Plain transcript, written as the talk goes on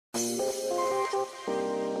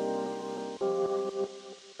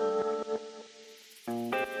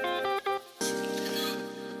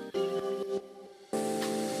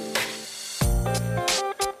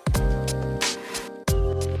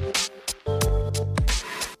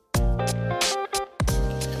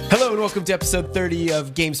and welcome to episode 30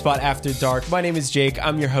 of GameSpot After Dark. My name is Jake.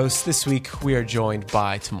 I'm your host. This week, we are joined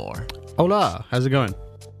by Timur. Hola, how's it going?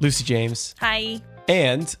 Lucy James. Hi.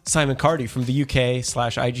 And Simon Cardy from the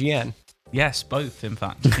UK/IGN. Yes, both, in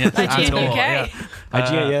fact. Yes, IGN and or, UK. yeah.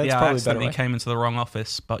 IGN, yeah, it's I probably accidentally better way. came into the wrong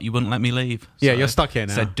office, but you wouldn't let me leave. Yeah, so you're stuck here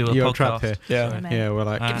now. Said do a You're podcast. trapped here. Yeah. So- Man. Yeah, we're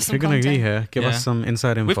like, Give if us you're some going to be content. here, give Yeah. us some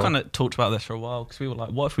inside info. We've kind of talked about this for a while because we were like,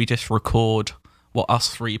 what if we just record what us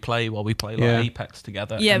three play while we play like Yeah. Apex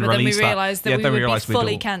together? Yeah, and but then we release that? realised that Yeah, we then would be realised we'd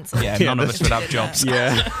fully all- cancelled. Yeah, Yeah, none of that's- us would have jobs.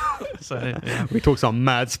 Yeah, So, yeah. we talk some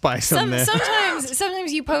mad spice on there.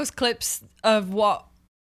 Sometimes you post clips of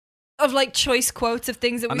like choice quotes of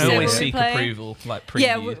things that we And I say always when we seek play. approval, like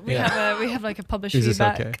preview. Yeah, we have like a published Is this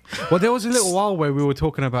feedback. okay? Well, there was a little while where we were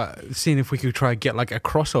talking about seeing if we could try and get like a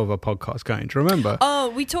crossover podcast going. Do you remember? Oh,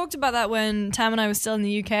 we talked about that when Tam and I was still in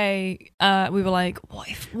the UK. We were like,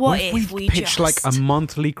 what if we pitched just like a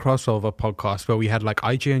monthly crossover podcast where we had like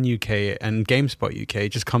IGN UK and GameSpot UK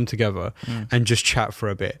just come together and just chat for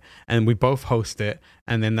a bit, and we both host it,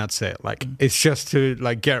 and then that's it. Like it's just to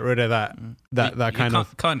like get rid of that kind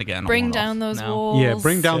of getting bring on down off those now. walls. yeah,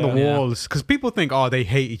 bring down the Yeah. walls, because people think they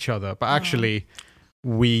hate each other, but actually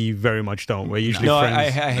we very much don't. We're usually No, I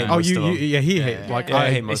friends. hate Oh, most of them. he Yeah, hates yeah, like yeah. I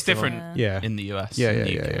I hate most It's of them. different yeah. in the US. Yeah, in yeah,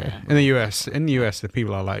 the yeah, UK. yeah. In the US, the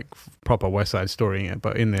people are like proper West Side Storying it,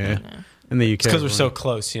 but in the UK, It's because we're so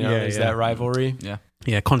close, you know? Yeah, There's yeah. that rivalry.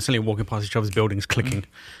 yeah, constantly walking past each other's buildings, clicking.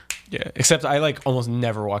 Yeah. Except I like almost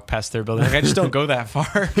never walk past their building. Like, I just don't go that far.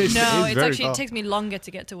 No, it's very actually far. it takes me longer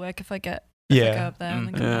to get to work if I go Yeah. up there and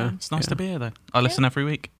then Mm. come Yeah. down. It's nice Yeah. to be here, though. I listen every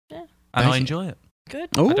week. Yeah. And Thank I you. enjoy it. Good.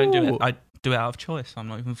 I don't do Ooh. it. I do it out of choice. I'm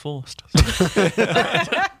not even forced.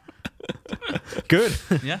 Good,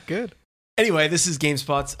 Yeah. good. Anyway, this is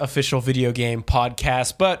GameSpot's official video game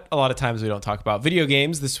podcast, but a lot of times we don't talk about video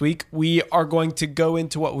games. This week, we are going to go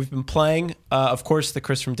into what we've been playing. Of course, the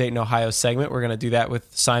Chris from Dayton, Ohio segment. We're going to do that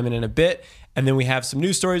with Simon in a bit. And then we have some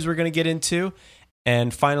news stories we're going to get into.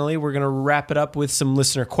 And finally, we're going to wrap it up with some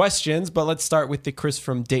listener questions. But let's start with the Chris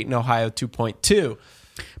from Dayton, Ohio 2.2.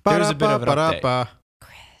 There's a bit of an update.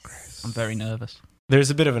 I'm very nervous. There's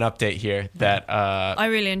a bit of an update here that I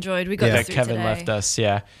really enjoyed. We got Yeah. this that through Kevin today. left us.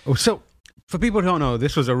 Yeah. Oh, so for people who don't know,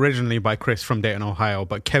 this was originally by Chris from Dayton, Ohio,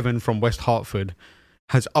 but Kevin from West Hartford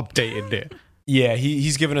has updated it. Yeah,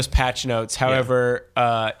 he's given us patch notes. However,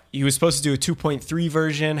 he was supposed to do a 2.3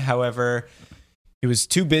 version. However, he was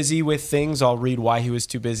too busy with things. I'll read why he was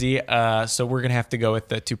too busy. So we're going to have to go with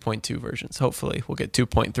the 2.2 versions. Hopefully, we'll get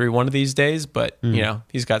 2.3 one of these days. But, you know,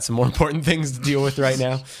 he's got some more important things to deal with right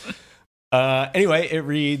now. Anyway, it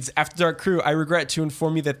reads, After Dark Crew, I regret to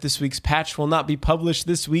inform you that this week's patch will not be published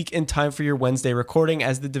this week in time for your Wednesday recording,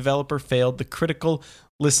 as the developer failed the critical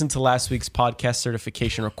listen to last week's podcast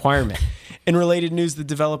certification requirement. In related news, the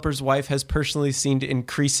developer's wife has personally seen to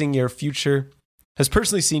increasing your future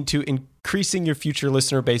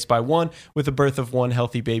listener base by one, with the birth of one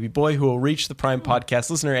healthy baby boy who will reach the prime podcast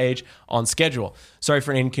listener age on schedule. Sorry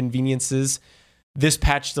for any inconveniences this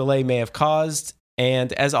patch delay may have caused.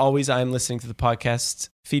 And as always, I'm listening to the podcast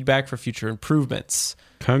feedback for future improvements.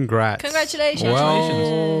 Congrats. Congratulations.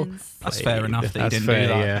 Well, That's fair enough that you That's didn't fair, do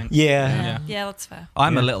that. yeah. I think. Yeah. Yeah, that's fair.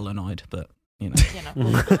 I'm Yeah. a little annoyed, but, you know. You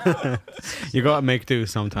know. You got to make do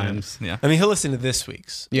sometimes. Yeah. I mean, he'll listen to this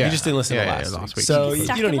week's. Yeah. He just didn't listen to Yeah, last, last week. week. So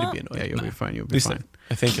Stack you don't him need to up. be annoyed. Yeah, you'll be fine. You'll At be least fine.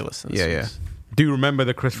 I think you'll listen to this Yeah, yeah. week's. Do you remember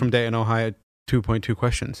the Chris from Dayton, Ohio 2.2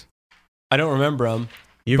 questions? I don't remember them,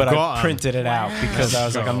 You've but got I 'em. printed it out Wow. because I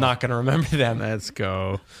was like, Let's I'm go. not going to remember them. Let's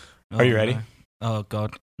go. Are you ready? No. Oh,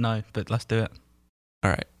 God. No, but let's do it.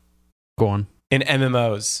 All right. Go on. In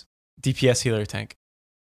MMOs, DPS healer tank.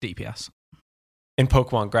 DPS. In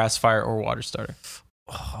Pokemon, grass, fire, or water starter.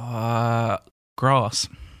 Grass.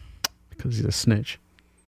 Because he's a snitch.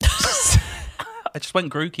 I just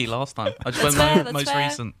went Grookey last time. I just That's went fair, that's most fair.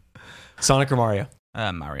 recent. Sonic or Mario.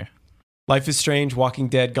 Mario. Life is Strange, Walking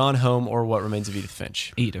Dead, Gone Home, or What Remains of Edith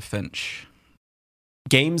Finch. Edith Finch.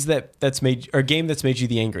 Games that's made you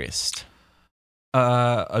the angriest.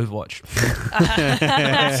 Overwatch.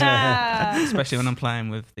 Especially when I'm playing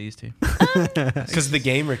with these two. Because of the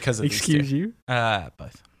game or because of Excuse these two? you?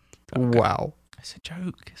 Both. Wow. It's a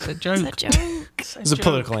joke. It's a joke. It's a joke. It's a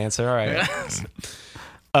political answer. All right.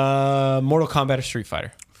 Mortal Kombat or Street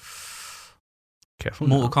Fighter? Careful.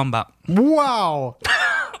 Mortal now. Kombat. Wow.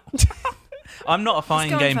 I'm not a He's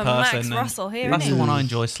fighting going game for person. Max and Russell here, that's isn't the he? one I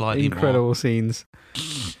enjoy slightly Incredible scenes.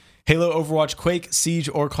 Halo, Overwatch, Quake, Siege,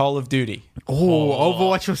 or Call of Duty? Oh, Oh.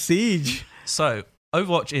 Overwatch or Siege. more. So,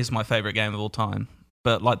 Overwatch is my favorite game of all time.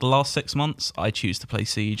 But like the last 6 months, I choose to play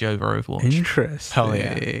Siege over Overwatch. Interesting. Hell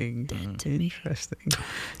yeah. Interesting.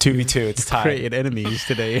 2v2, it's tied. Created enemies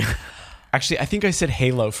today. Actually, I think I said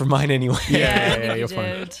Halo for mine anyway. Yeah, I think you you're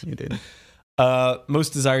fine. did. You did.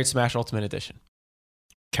 Most desired Smash Ultimate Edition.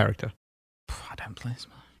 Character. I don't play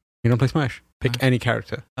Smash. You don't play Smash? Pick No. any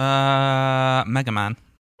character. Mega Man.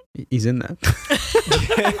 He's in there.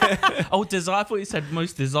 Oh, I thought you said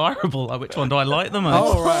most desirable. Like, which one do I like the most?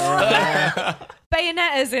 Oh, right.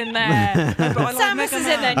 Bayonetta's in there. But I like Samus Mega is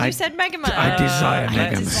in there. I- You said Mega Man. I desire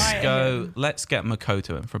Mega Man. Let's go. Let's get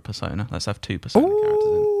Makoto in for Persona. Let's have 2 Persona characters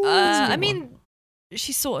in. I mean,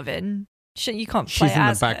 she's sort of in. You can't play She's in the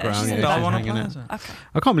as her. background, She's yeah, in Do the I she's want to hanging play out. as her? Okay.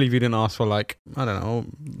 I can't believe you didn't ask for, like, I don't know,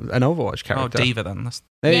 an Overwatch Oh, character. Diva then. That's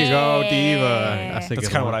There you go, Yeah. Diva. That's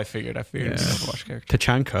kind of what I figured. I figured it was an Overwatch character.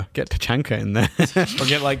 Tachanka. Get Tachanka in there. Or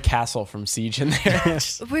get like Castle from Siege in there.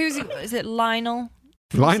 Who's it? Is it Lionel?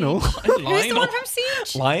 Lionel. Who's the one from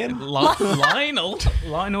Siege? Lion?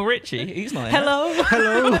 Lionel Richie. He's not in it.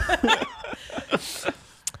 Hello.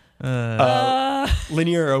 Hello.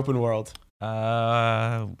 Linear or open world?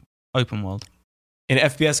 Open world. In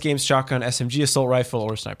FPS games, shotgun, SMG, assault rifle,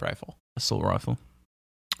 or sniper rifle? Assault rifle.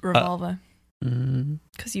 Revolver. Mm.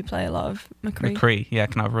 Because you play a lot of McCree. McCree. Yeah,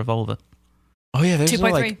 can I have a revolver? Oh yeah, there's no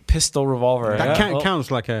 2.3. like pistol revolver. That Yeah, well, counts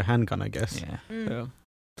like a handgun, I guess. Yeah. Mm.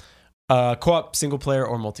 yeah. Co-op, single player,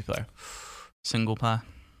 or multiplayer? Single player.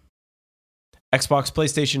 Xbox,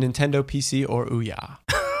 PlayStation, Nintendo, PC, or Ouya?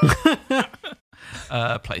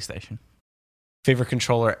 PlayStation. Favorite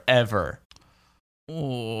controller ever?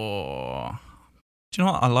 Oh. Do you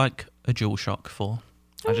know what I like a DualShock for?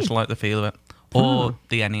 I just like the feel of it. Or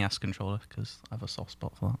the NES controller, because I have a soft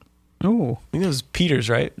spot for that. Oh. I think it was Peter's,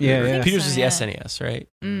 right? Yeah, yeah. Peter's So, is yeah. the SNES, right?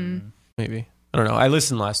 Mm. Maybe. I don't know. I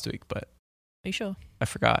listened last week, but Are you sure? I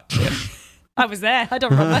forgot. Yeah. I was there. I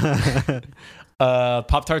don't remember.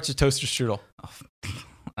 Pop-Tarts or toaster strudel?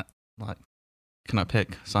 Like, can I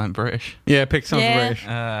pick something British? Yeah, pick something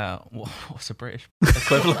Yeah. British. What's a British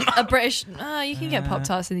equivalent? A British. You can get Pop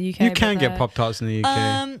Tarts in the UK. You can but get they're- Pop Tarts in the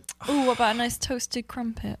UK. What about a nice toasted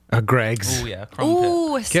crumpet? Greg's. Oh yeah, crumpet.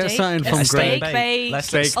 Ooh, a steak. something a from steak Greg. bake. Let's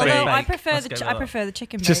Steak get Although bake. I prefer Let's go with I that. prefer the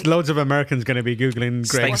chicken Just bake. loads of Americans going to be Googling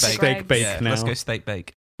Greg's Steak steak bake. bake Yeah, now. let's go steak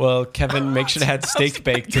bake. Well, Kevin, make sure to add steak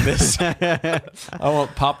bake to this. I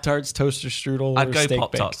want Pop-Tarts, toaster strudel, I'd or go steak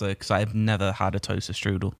Pop Tarts bake. though, because I've never had a toaster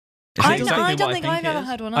strudel. Is I it don't exactly what think I I've ever it is?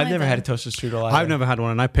 had one. I've never either. had a toaster strudel either. I've never had one,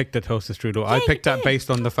 and I picked a toaster strudel. I Yeah, you picked that did. based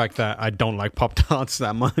on the fact that I don't like Pop Tarts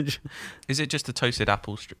that much. Is it just a toasted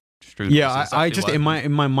apple strudel? Yeah, Is that I exactly just what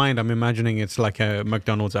in my mind, I'm imagining it's like a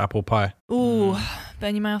McDonald's apple pie. Ooh,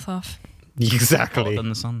 burn your mouth off. Exactly. hotter than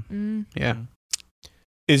the sun. Mm. Yeah.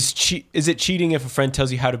 Is it cheating if a friend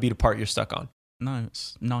tells you how to beat a part you're stuck on? No,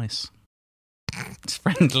 it's nice. It's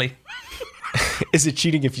friendly. Is it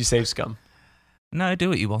cheating if you save scum? No, do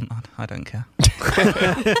what you want. I don't care.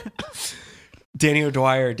 Danny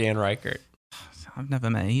O'Dwyer or Dan Reichert? I've never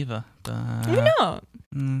met either. But, Maybe not.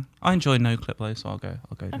 I enjoy No Clip though, so I'll go.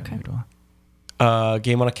 Okay.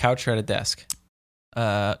 Game on a couch or at a desk?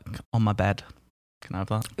 On my bed. Can I have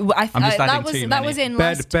that? I'm just that adding was too that many. was in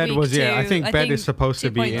Bed last bed week was yeah. I too. think bed is supposed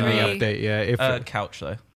to be in the 2.3. update. Yeah. If Couch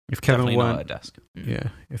though. Kevin Definitely not at a weren't desk.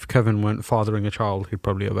 if Kevin weren't fathering a child, he'd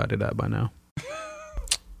probably have added that by now.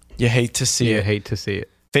 You hate to see Yeah, it. hate to see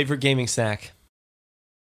it. Favorite gaming snack?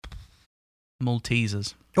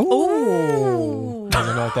 Maltesers. Ooh. I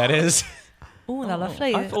don't know what that is. Ooh, they're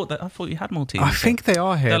lovely. I thought you had Maltesers. I think they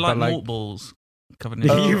are here, they're like but like malt balls covered in.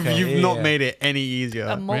 Oh, you've okay, not yeah. made it any easier.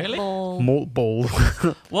 a malt Really? ball. Malt ball.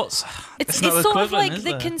 What's It's not sort of equivalent, like is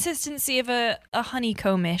the there? consistency of a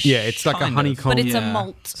honeycomb-ish. Yeah, it's like Kind a of. honeycomb but it's a Yeah.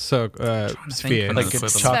 malt. sphere. of Like Another a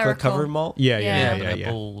equivalent. chocolate covered Spherical. malt? Yeah, Yeah. yeah, but yeah, they're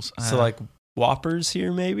yeah. balls. So like Whoppers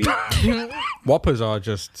here maybe? Whoppers are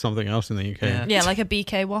just something else in the UK. Yeah. Yeah, like a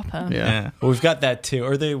BK Whopper. Yeah. Well, we've got that too.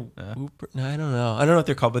 Are they Whooper? No, I don't know. I don't know what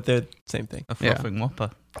they're called, but they're the same thing. A Yeah. frothing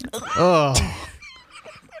whopper. Oh,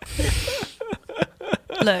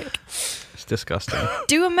 Look, it's disgusting.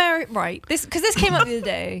 do right? This because this came up the other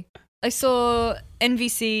day. I saw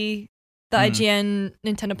NVC, the IGN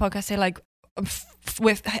Nintendo podcast, say like,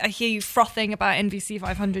 I hear you frothing about NVC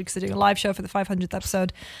 500 because they're doing a live show for the 500th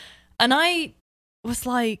episode, and I was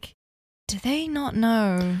like, do they not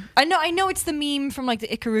know? I know it's the meme from like the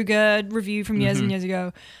Ikaruga review from years and years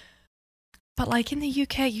ago. But like in the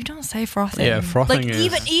UK, you don't say frothing. Yeah, frothing like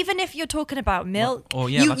is- even if you're talking about milk, Or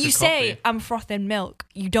yeah, you like a say coffee. I'm frothing milk.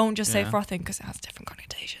 You don't just say Yeah. frothing because it has different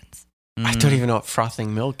connotations. I don't even know what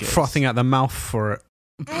frothing milk is. Frothing at the mouth for it.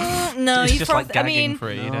 No, It's you just froth. like I gagging mean, for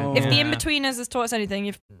it. You No. know? if the Yeah. in-betweeners has taught us anything,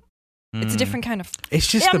 it's a different kind of. It's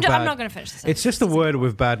just Yeah, a bad. I'm not going to finish this. It's just a word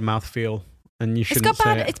with bad mouthfeel, and you It's shouldn't got say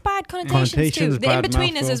bad. it. It's bad connotations, Connotations, too. The bad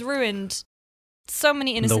in-betweeners mouthfeel. has ruined so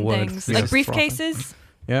many innocent word things, feels like frothing. briefcases.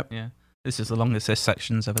 Yep. Yeah. This is the longest this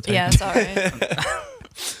section's ever taken. Yeah, sorry.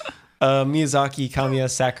 Miyazaki, Kamiya,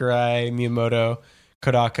 Sakurai, Miyamoto,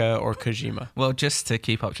 Kodaka, or Kojima? Well, just to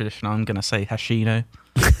keep up tradition, I'm going to say Hashino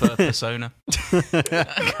for Persona.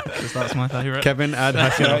 Because that's my favourite. Kevin, add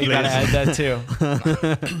Hashino, You gotta add that too.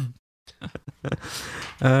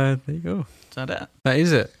 There you go. Is that it? That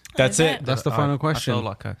is it. That's it. That's the final question. I feel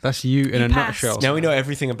like That's you in You a passed. nutshell. Now we know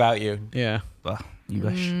everything about you Yeah. you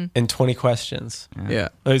wish. in 20 questions. Yeah.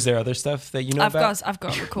 Is there other stuff that you know about? I've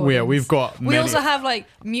got recordings. Yeah, we've got We many. also have like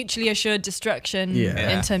mutually assured destruction Yeah.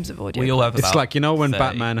 in terms of audio. We all have It's about like, you know, when 30.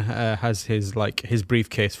 Batman has his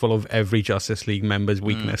briefcase full of every Justice League member's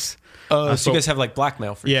weakness. Oh, so so- you guys have like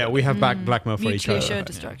blackmail for each Yeah, other. we have blackmail for each mutually other. assured A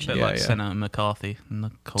destruction. bit Yeah, like yeah. Senator McCarthy in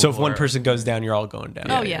the Cold So if one War. person goes down, you're all going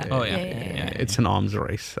down. Oh yeah. Oh, yeah. Yeah. It's an arms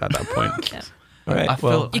race at that point. Yeah. All right. I feel-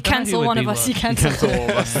 Well, I You don't know who cancel would one be of us, worse. you cancel all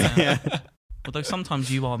of us. Yeah. Although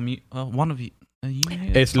sometimes you are one of you. Are you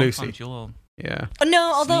mute? It's Sometimes Lucy. You're, Yeah.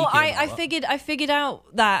 No, although Sneaky I about I figured out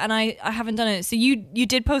that, and I haven't done it. So you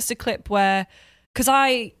did post a clip where, because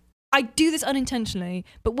I do this unintentionally,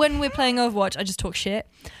 but when we're playing Overwatch, I just talk shit.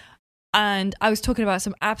 And I was talking about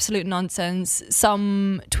some absolute nonsense.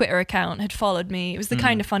 Some Twitter account had followed me. It was the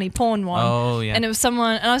kind of funny porn one. oh yeah. And it was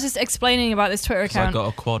someone, and I was just explaining about this Twitter 'Cause I account. got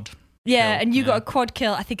a quad. Yeah, kill, and you yeah. got a quad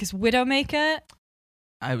kill. I think it's Widowmaker.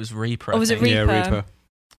 It was Reaper. Or was I it think. Reaper? Yeah, Reaper.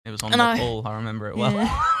 It was on And the I- ball. I remember it well.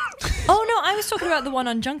 Yeah. Oh no, I was talking about the one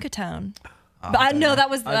on Junkertown. But I don't know know. that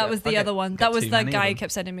was I the get- other one. get That was too that many guy of who them.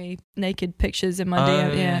 kept sending me naked pictures in my Oh,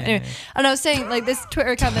 DM. Yeah. Anyway, and I was saying like this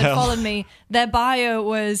Twitter account that Hell. followed me, their bio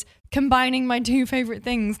was combining my two favorite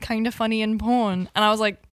things, kind of funny and porn, and I was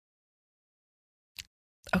like,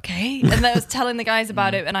 okay. And I was telling the guys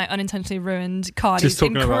about it, and I unintentionally ruined Cardi's Just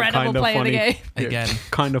talking about incredible kind of play of the funny- game. Again.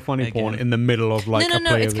 Kind of funny Again. porn in the middle of like no, a no,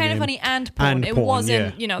 play it's of the kind of game. funny and porn. And It porn,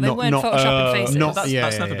 wasn't, yeah. they Not- weren't not, photoshopping faces. not- That's yeah,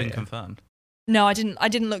 never yeah, been yeah. confirmed. No, I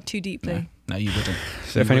didn't look too deeply. No, you wouldn't.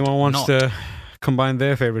 So if You anyone would wants not. to combine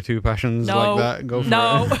their favorite two passions No. like that, go for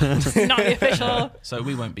No, it. not the official. So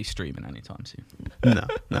we won't be streaming anytime soon. no.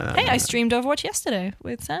 Hey, I streamed Overwatch yesterday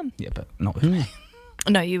with Sam. Yeah, but not with me.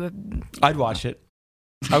 No, you were. I'd watch it.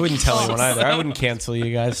 I wouldn't tell anyone either. I wouldn't cancel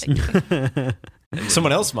you guys.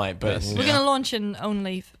 Someone else might, but We're gonna launch an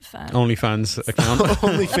OnlyFans. OnlyFans account.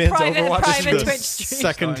 OnlyFans private Overwatch. Twitch The stream.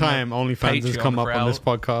 second time OnlyFans has Patreon come up for on this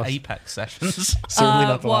our podcast. Apex sessions. Certainly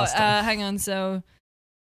not the what? last time. Hang on. So,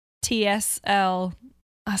 TSL.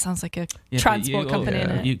 That sounds like a Yeah, but transport you- company. yeah.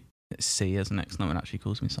 Innit? You C as an ex. No one actually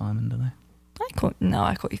calls me Simon, do they? I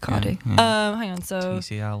caught you, Cardi. Yeah, Hang on. So,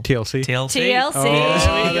 TCL. TLC. TLC. TLC. Oh,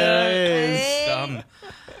 There we there it is. Hey. Done.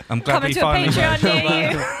 I'm glad Coming we to a finally Patreon worked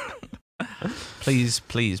near out that.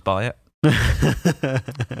 Please buy it.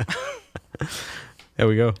 There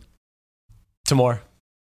we go. Tamor,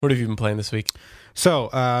 what have you been playing this week? So,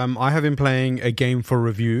 I have been playing a game for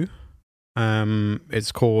review.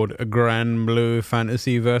 It's called Grand Blue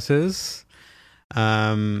Fantasy Versus.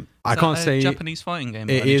 I can't say Japanese fighting game.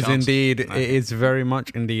 by it any is chance? indeed. No. It is very much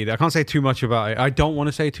indeed. I can't say too much about it. I don't want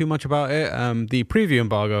to say too much about it. The preview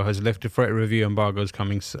embargo has lifted for it. Review embargo is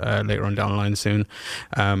coming later on down the line soon.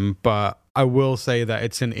 But I will say that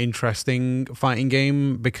it's an interesting fighting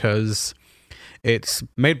game because it's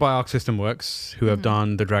made by Arc System Works, who have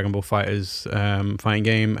done the Dragon Ball Fighters fighting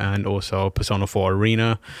game and also Persona 4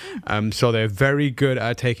 Arena. So they're very good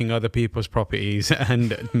at taking other people's properties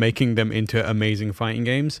and making them into amazing fighting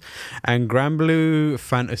games. And Grand Blue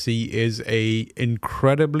Fantasy is a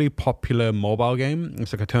incredibly popular mobile game.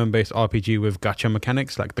 It's like a turn-based RPG with gacha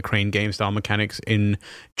mechanics, like the Crane Game style mechanics in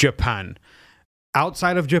Japan.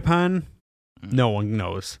 Outside of Japan, no one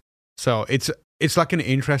knows. So it's like an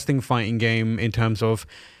interesting fighting game in terms of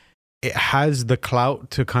it has the clout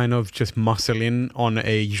to kind of just muscle in on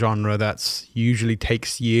a genre that's usually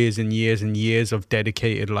takes years and years and years of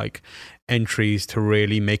dedicated like entries to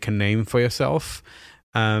really make a name for yourself.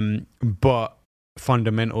 But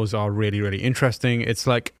fundamentals are really, really interesting. It's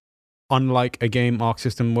like, unlike a game Arc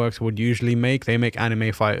System Works would usually make, they make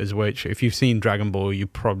anime fighters, which if you've seen Dragon Ball, you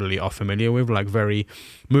probably are familiar with, like very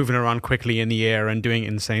moving around quickly in the air and doing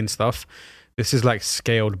insane stuff. This is like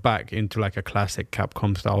scaled back into like a classic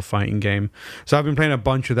Capcom style fighting game. So I've been playing a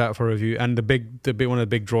bunch of that for review, and the big one of the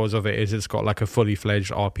big draws of it is it's got like a fully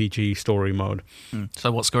fledged RPG story mode.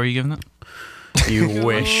 So what score are you giving it? You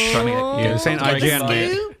wish. Trying to get- Yeah, Saint Greg IGN, Scoop.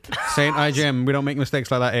 mate. Saint IGN, we don't make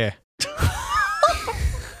mistakes like that here.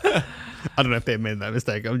 I don't know if they made that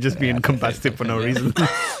mistake. I'm just being combative for no reason.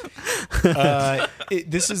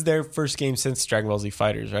 This is their first game since Dragon Ball Z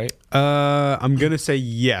Fighters, right? I'm gonna say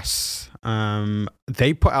yes.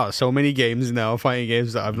 They put out so many games now, fighting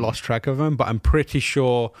games, that I've lost track of them. But I'm pretty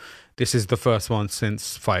sure This is the first one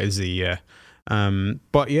since Fighter Z. Yeah.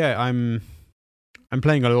 But yeah, I'm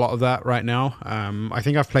playing a lot of that right now. I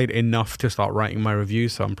think I've played enough to start writing my review,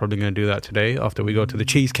 so I'm probably going to do that today after we go to the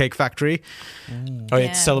Cheesecake Factory. Oh, yeah,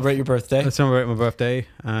 to celebrate your birthday. Let's celebrate my birthday.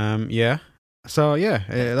 Yeah. So yeah,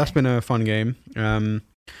 that's been a fun game.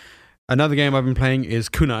 Another game I've been playing is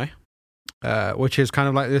Kunai, which is kind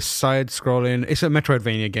of like this side-scrolling. It's a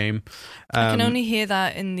Metroidvania game. I can only hear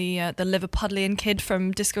that in the Liverpudlian kid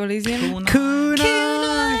from Disco Elysium.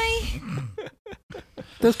 Kunai.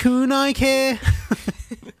 Does Kunai care?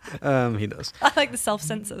 He does. I like the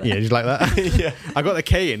self-censor there. Yeah, just like that. Yeah. I got the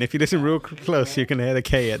K in. If you listen real close, you can hear the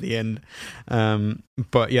K at the end.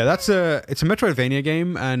 But yeah, it's a Metroidvania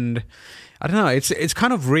game, and I don't know. It's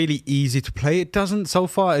kind of really easy to play. It doesn't so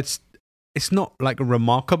far. It's not like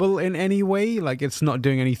remarkable in any way. Like it's not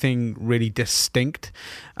doing anything really distinct.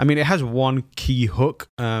 I mean, it has one key hook,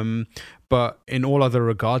 but in all other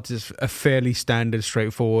regards, it's a fairly standard,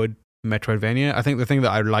 straightforward Metroidvania. I think the thing that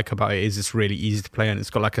I like about it is it's really easy to play, and it's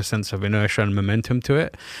got like a sense of inertia and momentum to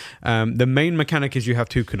it. The main mechanic is you have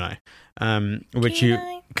two kunai,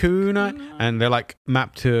 kunai, and they're like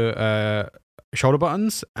mapped to shoulder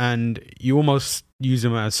buttons, and you almost use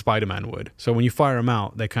them as Spider-Man would. So when you fire them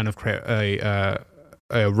out, they kind of create a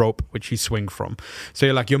rope which you swing from. So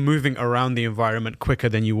you're moving around the environment quicker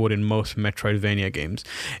than you would in most Metroidvania games.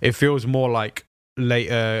 It feels more like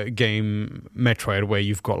later game Metroid, where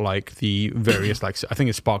you've got like the various like I think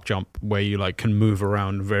it's Spark Jump, where you like can move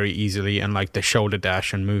around very easily, and like the shoulder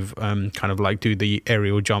dash and move kind of like do the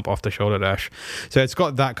aerial jump off the shoulder dash. So it's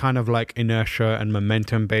got that kind of like inertia and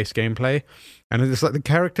momentum based gameplay. And it's like the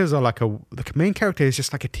characters are like the main character is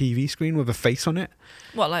just like a TV screen with a face on it.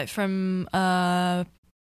 What, like from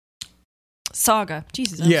Saga?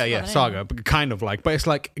 Jesus. Yeah, Saga, but kind of like, but it's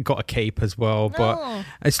like got a cape as well. But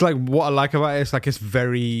it's like what I like about it is like it's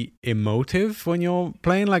very emotive when you're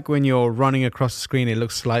playing. Like when you're running across the screen, it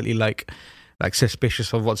looks slightly like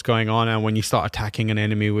suspicious of what's going on, and when you start attacking an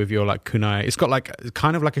enemy with your like kunai, it's got like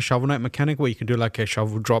kind of like a Shovel Knight mechanic where you can do like a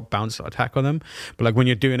shovel drop bounce attack on them, but like when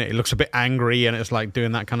you're doing it, it looks a bit angry, and it's like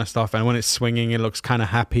doing that kind of stuff. And when it's swinging, it looks kind of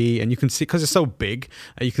happy, and you can see, because it's so big,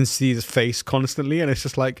 you can see his face constantly, and it's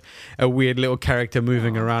just like a weird little character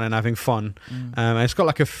moving around and having fun. And it's got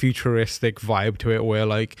like a futuristic vibe to it, where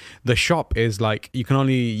like the shop is like you can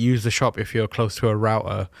only use the shop if you're close to a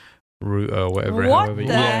router or whatever. What the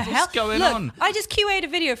hell? What's going on? I just QA'd a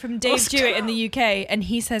video from Dave Jewett in the UK, and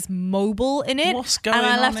he says mobile in it. What's going on?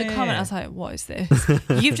 And I left on a here? comment. I was like, "What is this?"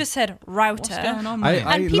 You've just said router. What's going on, mate?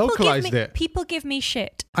 I localized it. People give me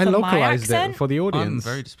shit. I for my localized accent. it for the I'm audience.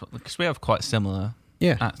 very disappointed because we have quite similar.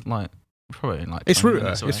 Yeah, Like probably like it's 20 router.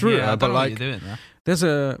 minutes away. It's router, Yeah, I don't but know what like you're doing there.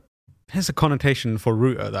 there's a connotation for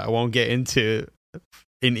router that I won't get into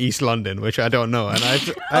in East London, which I don't know. And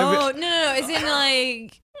Oh no! Is in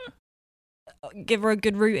like give her a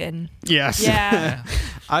good route in. yes, Yeah.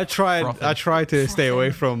 I tried to stay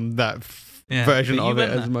away Frothing. from that Yeah, version but you of it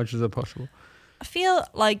went as there. much as possible. I feel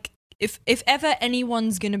like if ever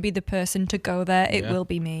anyone's gonna be the person to go there, it Yeah. will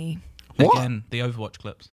be me. What? Again, the Overwatch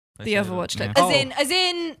clips. They The say that, Overwatch clip, yeah. as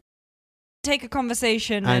in, take a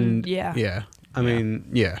conversation and yeah. I mean,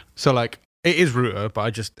 yeah. So like, it is router,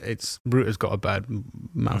 but router's got a bad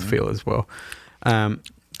mouthfeel as well. Oh,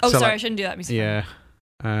 so, sorry, like, I shouldn't do that. Misafone. Yeah.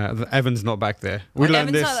 Evan's not back there. We Oh, learned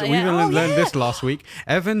Evan's this. not there, We yeah. even Oh, learned yeah. this last week.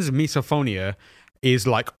 Evan's misophonia is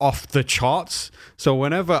like off the charts. So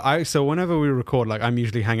whenever we record, like I'm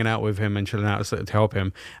usually hanging out with him and chilling out to help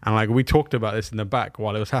him, and like we talked about this in the back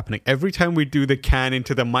while it was happening. Every time we do the can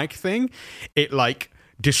into the mic thing, it like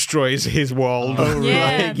destroys his world.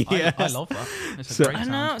 Yeah. Like, I love that. It's a So- great I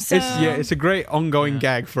sound. know. So It's a great ongoing Yeah.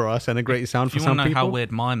 gag for us and a great sound If for you some want to know people. how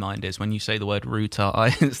weird my mind is when you say the word Ruta, I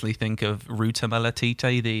instantly think of Ruta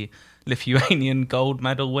Melatite, the Lithuanian gold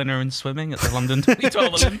medal winner in swimming at the London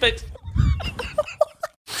 2012 Olympics.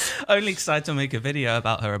 Only because I had to make a video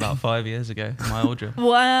about her about 5 years ago in my old job.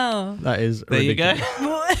 wow. That is There you go.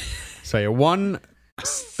 ridiculous. So yeah, one,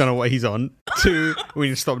 don't know what he's on. Two, we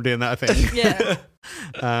need to stop doing that thing. Yeah.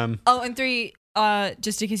 Oh, and three,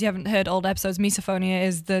 just in case you haven't heard old episodes, misophonia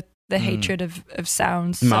is the hatred of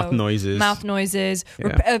sounds. mouth so, noises. Mouth noises.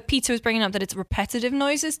 Yeah. Peter was bringing up that it's repetitive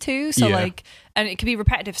noises too. So Yeah. like, and it could be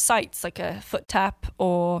repetitive sights like a foot tap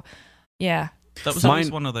or, yeah. That was Mine-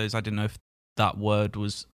 always one of those. I didn't know if that word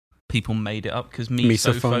was people made it up because Mesophone.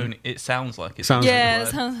 mesophone. It sounds like it Sounds Yeah, like that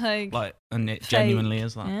a word. sounds like and it fake. genuinely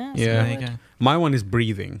is that. Yeah. Yeah. There you go. My one is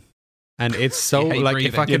breathing. And it's so You hate like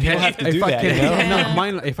breathing. if I can Yeah, hear, people have to if do I that, can you know? hear, no, Yeah.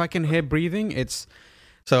 mine, if I can hear breathing, it's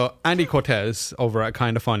so Andy Cortez over at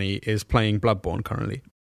Kinda Funny is playing Bloodborne currently,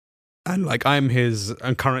 And like I'm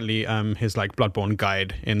currently his like Bloodborne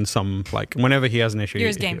guide in some like whenever he has an issue. You're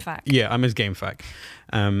his game fac. Yeah, I'm his game fac.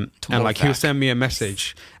 And like he'll send me a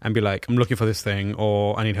message and be like, I'm looking for this thing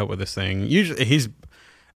or I need help with this thing. Usually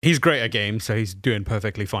he's great at games, so he's doing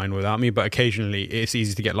perfectly fine without me, but occasionally it's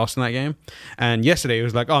easy to get lost in that game. And yesterday he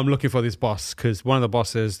was like, oh, I'm looking for this boss because one of the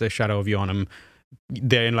bosses, the Shadow of Yharnam,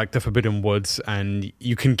 they're in like the Forbidden Woods and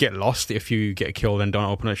you can get lost if you get killed and don't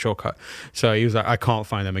open a shortcut. So he was like, I can't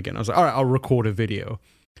find them again. I was like, all right, I'll record a video.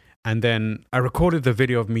 And then I recorded the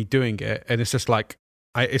video of me doing it, and it's just like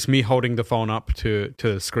it's me holding the phone up to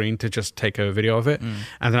the screen to just take a video of it.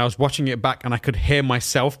 And then I was watching it back and I could hear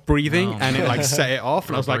myself breathing and it like set it off.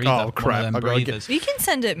 And I was like, oh crap. You can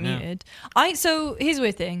send it muted. So here's a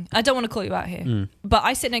weird thing. I don't want to call you out here, but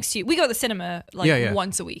I sit next to you. We go to the cinema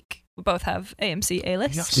once a week. We both have AMC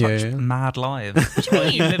A-list. You have such mad lives. What do you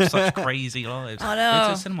mean? You live such crazy lives. I know. Go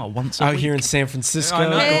to the cinema once a Out week. here in San Francisco, I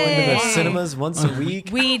know. going to the Hey. cinemas once a week.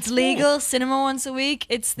 Weed's legal. Cinema once a week.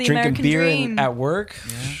 It's the Drinking American beer dream. at work.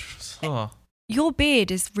 Yeah. Oh. Your beard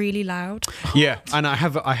is really loud. Yeah, and I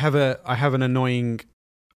have an annoying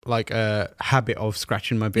like habit of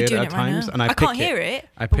scratching my You're beard doing at it right times, now. and I can't pick hear it. it.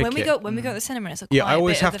 I But pick when we it. go to the cinema, it's a Yeah, I quiet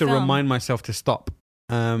always bit of have the to film. remind myself to stop.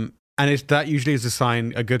 And that usually is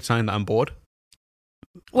a good sign that I'm bored.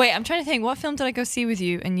 Wait, I'm trying to think. What film did I go see with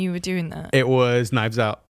you and you were doing that? It was Knives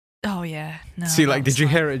Out. Oh yeah. No. See, that like, was did you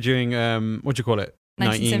fun. hear it during what do you call it?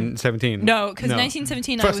 1917. No, because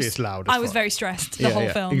 1917. Firstly, it's loud. as I was fuck. very stressed the whole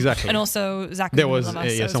film. exactly. And also Zach. There was was in the middle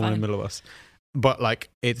of us, so it was someone in fine. the middle of us. But like,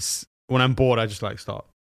 it's when I'm bored, I just like start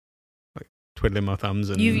like twiddling my thumbs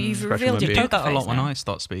and You've scratching revealed my your You beard. do that a face lot when now. I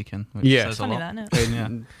start speaking. Which Yeah. says a Funny lot. that, isn't it?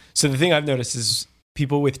 Yeah. So the thing I've noticed is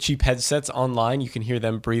people with cheap headsets online, you can hear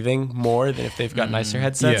them breathing more than if they've got nicer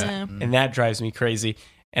headsets. Yeah. And that drives me crazy.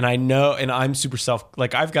 And I know, and I'm super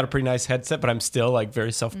I've got a pretty nice headset, but I'm still like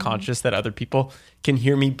very self-conscious that other people can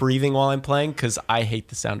hear me breathing while I'm playing because I hate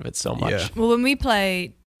the sound of it so much. Yeah. Well, when we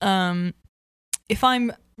play, if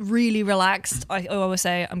I'm really relaxed, I always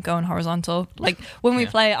say I'm going horizontal. Like when we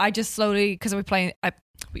play, I just slowly, because we play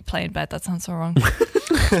in bed. That sounds so wrong.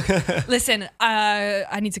 Listen,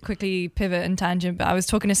 I need to quickly pivot and tangent, but I was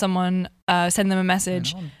talking to someone, send them a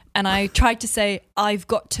message, and I tried to say I've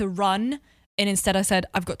got to run, and instead I said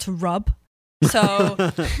I've got to rub. So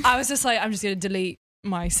I was just like, I'm just gonna delete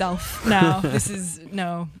myself now. This is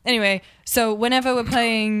no. Anyway, so whenever we're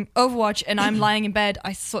playing Overwatch and I'm lying in bed,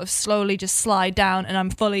 I sort of slowly just slide down and I'm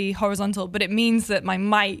fully horizontal, but it means that my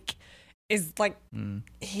mic is like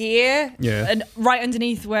here and right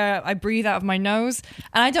underneath where I breathe out of my nose,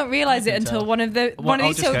 and I don't realize it until one of these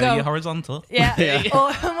two go You're horizontal. yeah.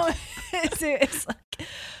 Or it's like,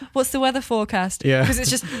 what's the weather forecast? Yeah. Because it's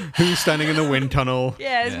just Who's standing in the wind tunnel?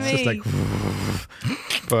 yeah, it's It's me. just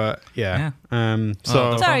like, but yeah.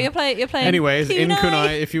 So Sorry, you're playing. anyways, in Kunai.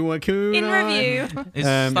 Kunai, if you want Kunai, In review. Is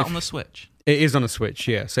that if- on the Switch? it is on a Switch.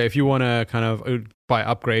 Yeah. So if you want to kind of buy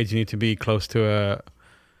upgrades, you need to be close to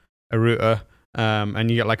a router. And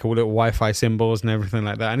you get like a little Wi-Fi symbols and everything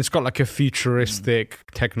like that, and it's got like a futuristic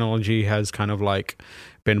technology has kind of like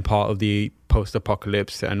been part of the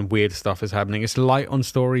post-apocalypse, and weird stuff is happening. It's light on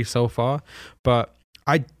story so far, but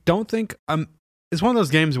I don't think it's one of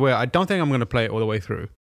those games where I don't think I'm going to play it all the way through.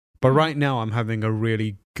 But right now I'm having a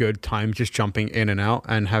really good time just jumping in and out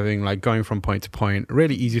and having like going from point to point,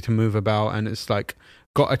 really easy to move about, and it's like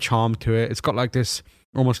got a charm to it. It's got like this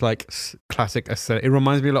almost like classic aesthetic. It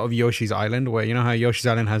reminds me a lot of Yoshi's Island, where you know how Yoshi's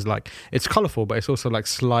Island has like, it's colorful, but it's also like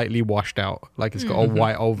slightly washed out. Like it's got a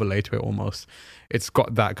white overlay to it almost. It's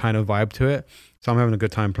got that kind of vibe to it. So I'm having a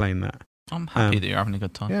good time playing that. I'm happy that you're having a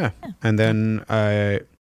good time. Yeah. And then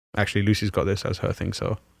actually Lucy's got this as her thing,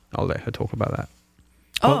 so I'll let her talk about that.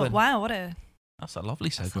 Oh Well then. wow, what a That's a lovely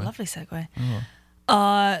that's segue. a lovely segue.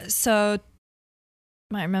 Oh. So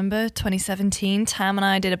might remember 2017, Tam and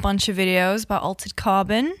I did a bunch of videos about Altered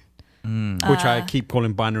Carbon. Which I keep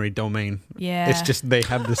calling binary domain. Yeah. It's just they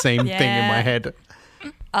have the same thing in my head.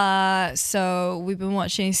 So we've been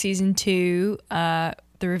watching season 2. The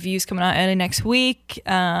review's coming out early next week.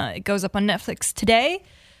 It goes up on Netflix today.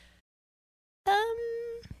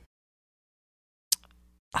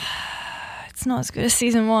 It's not as good as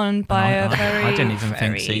season 1 by a very. I didn't even think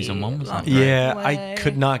very season 1 was that long great. Yeah, way. I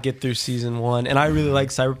could not get through season 1, and I really like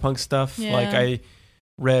cyberpunk stuff. Yeah. Like I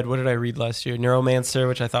read, what did I read last year? Neuromancer,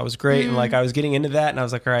 which I thought was great, and like I was getting into that, and I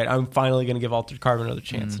was like, all right, I'm finally going to give Altered Carbon another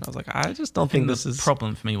chance. And I was like, I just don't think this the is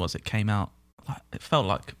problem for me was it came out. It felt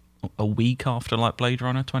like a week after like Blade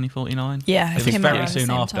Runner 2049. Yeah, It was came out very at the soon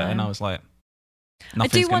same after, time. and I was like,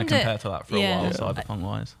 nothing's going wonder- to compare to that for yeah. a while, cyberpunk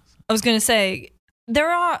wise. I was going to say,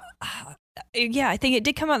 there are. yeah, I think it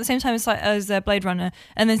did come out at the same time as Blade Runner,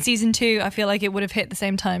 and then season 2, I feel like it would have hit the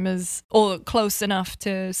same time as, or close enough to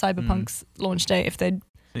Cyberpunk's launch date if they'd.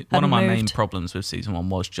 One of my main moved. problems with season 1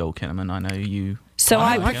 was Joel Kinnaman. I know you. So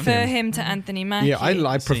I like prefer him. him to Anthony Mackie. Yeah,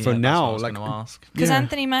 I prefer now. Like, Like, because yeah.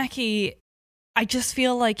 Anthony Mackie, I just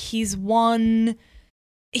feel like he's on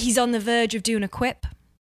the verge of doing a quip,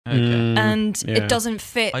 and yeah. it doesn't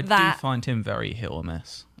fit I that. do find him very hit or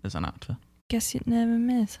miss as an actor. Guess you'd never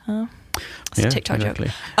miss, huh? It's Yeah, a TikTok exactly.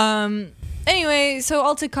 joke. Anyway, so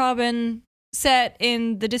Altered Carbon set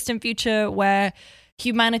in the distant future where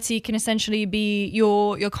humanity can essentially be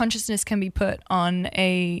your consciousness can be put on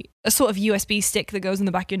a sort of USB stick that goes in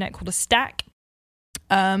the back of your neck called a stack.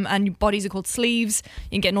 And your bodies are called sleeves.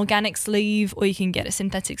 You can get an organic sleeve or you can get a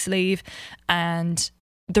synthetic sleeve. And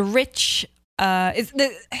the rich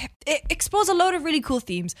it explores a load of really cool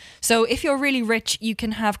themes. So if you're really rich, you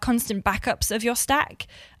can have constant backups of your stack.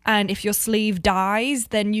 And if your sleeve dies,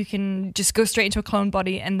 then you can just go straight into a clone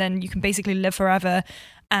body and then you can basically live forever.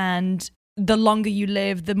 And the longer you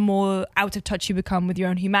live, the more out of touch you become with your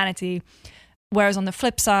own humanity. Whereas on the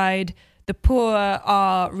flip side, the poor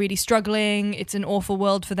are really struggling. It's an awful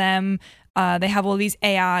world for them. They have all these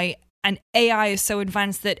AI, and AI is so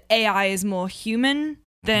advanced that AI is more human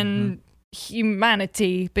than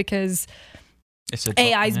humanity because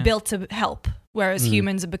AI is built to help, whereas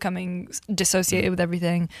humans are becoming dissociated with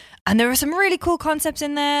everything. And there are some really cool concepts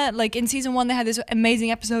in there. Like in season 1, they had this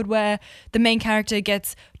amazing episode where the main character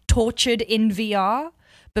gets tortured in VR,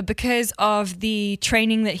 but because of the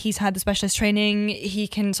training that he's had, the specialist training, he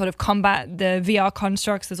can sort of combat the VR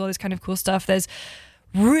constructs. There's all this kind of cool stuff. There's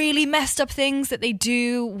really messed up things that they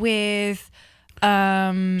do with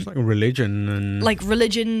it's like religion and like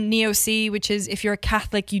religion neo-C, which is if you're a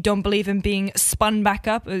Catholic, you don't believe in being spun back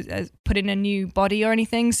up, put in a new body or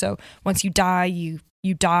anything. So once you die, you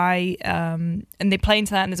die, and they play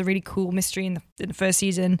into that, and there's a really cool mystery in the first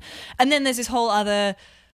season. And then there's this whole other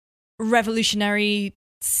revolutionary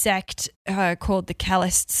sect called the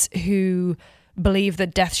Kellists, who believe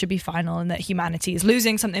that death should be final and that humanity is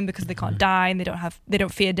losing something because they can't die and they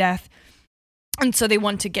don't fear death, and so they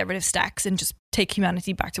want to get rid of stacks and just take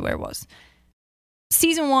humanity back to where it was.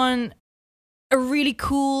 Season 1, a really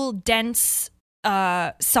cool, dense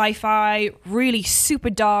sci-fi, really super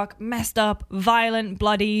dark, messed up, violent,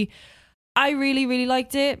 bloody. I really, really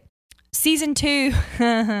liked it. Season 2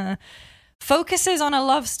 focuses on a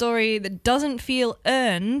love story that doesn't feel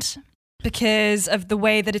earned because of the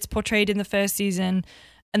way that it's portrayed in the first season,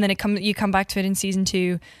 and then you come back to it in season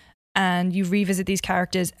 2 and you revisit these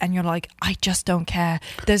characters and you're like, I just don't care.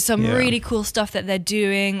 There's some really cool stuff that they're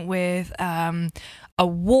doing with a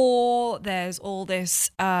war. There's all this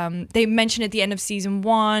they mention at the end of season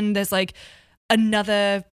 1, there's like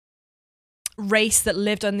another race that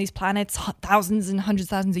lived on these planets thousands and hundreds of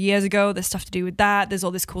thousands of years ago. There's stuff to do with that. There's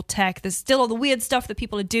all this cool tech. There's still all the weird stuff that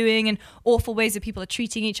people are doing and awful ways that people are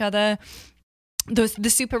treating each other. The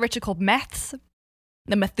super rich are called Meths,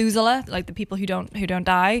 the Methuselah, like the people who don't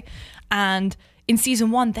die. And in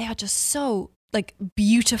season 1, they are just so like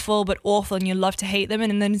beautiful but awful, and you love to hate them.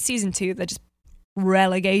 And then in season 2, they're just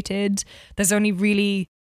relegated. There's only really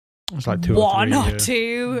it's like one or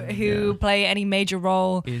two who play any major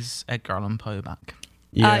role. Is Edgar Allan Poe back?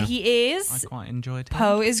 He is. I quite enjoyed him.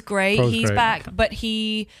 Poe is great. Poe's He's great. back, but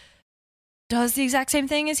he does the exact same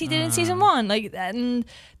thing as he did in season 1. Like, and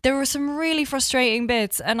there were some really frustrating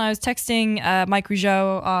bits. And I was texting Mike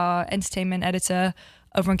Rougeau, our entertainment editor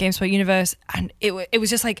over on GameSpot Universe, and it was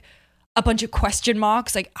just like a bunch of question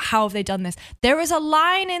marks. Like, how have they done this? There is a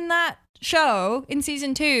line in that show in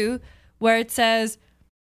season 2 where it says,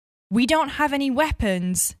 "We don't have any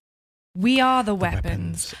weapons. We are the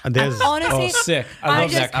weapons." And there's honestly, sick. I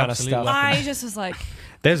love just- that kind of stuff. I just was like,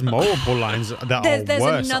 there's multiple lines that There's are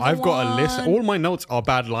worse. another I've got a list. one. All my notes are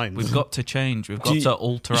bad lines. We've got to change. We've got you- to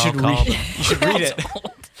alter you our should carbon. You should read it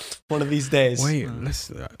one of these days. Wait, let's.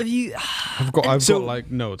 have you? I've got So-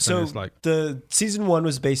 like notes. So and it's like the season 1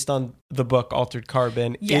 was based on the book Altered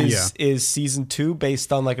Carbon. Yes. Is season 2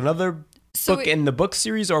 based on like another So book in the book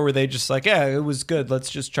series, or were they just like, yeah, it was good, let's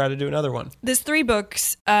just try to do another one? there's 3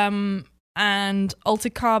 books, and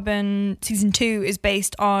Altered Carbon season 2 is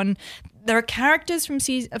based on. There are characters from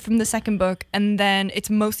the second book, and then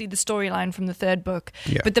it's mostly the storyline from the third book.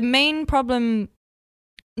 Yeah. But the main problem,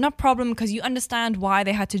 not problem, because you understand why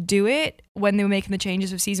they had to do it when they were making the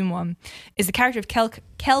changes of season 1, is the character of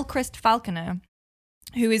Kelchrist Falconer,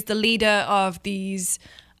 who is the leader of these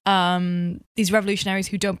revolutionaries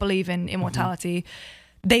who don't believe in immortality.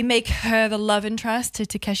 They make her the love interest to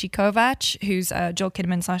Takeshi Kovacs, who's Joel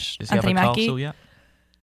Kinnaman / Does he have Anthony a Mackie. castle yet?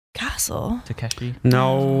 Castle. Takeshi.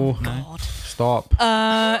 No, God. stop.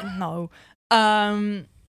 No.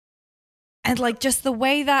 And like just the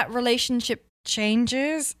way that relationship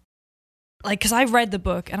changes, like because I read the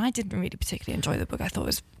book and I didn't really particularly enjoy the book. I thought it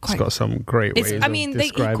was It's quite. got some great ways. I mean, he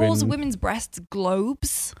describing... calls women's breasts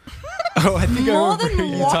globes. Oh, I think More I remember than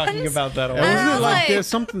you once? talking about that. Yeah, I wasn't was it like like- there's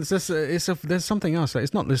something? There's something else. Like,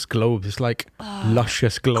 it's not this globes. It's like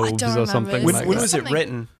luscious globes don't or remember. something. When, Like when that. was it Something-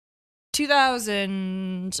 written?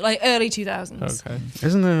 2000, like early 2000s. Okay.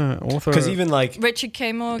 Isn't the author? Because even like Richard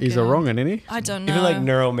K. Morgan. he's a wrong, isn't he? I don't know. even like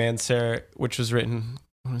Neuromancer, which was written.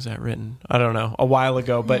 When was that written? I don't know. A while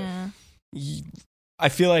ago, but Yeah. I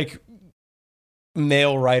feel like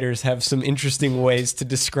male writers have some interesting ways to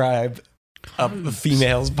describe a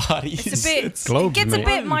female's bodies. It's a bit. globes, it gets mate. a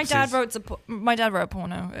bit. My dad Globes wrote a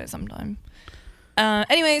porno at some time.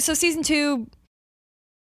 Anyway, so season 2.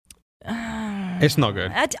 It's not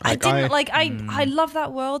good. I love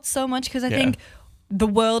that world so much because I Yeah. think the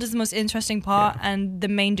world is the most interesting part, and the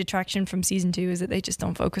main detraction from season 2 is that they just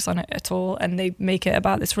don't focus on it at all, and they make it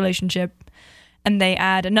about this relationship, and they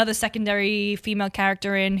add another secondary female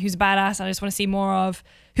character in who's badass. And I just want to see more of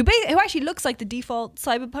who actually looks like the default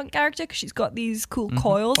cyberpunk character because she's got these cool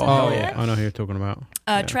coils. in Oh her yeah, hair. I know who you're talking about.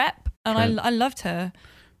 Trap, and Trent. I loved her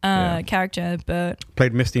Yeah. character, but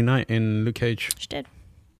Played Misty Knight in Luke Cage. she did.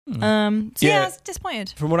 Hmm. So Yeah. I was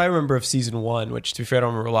disappointed. From what I remember of season 1, which to be fair, I don't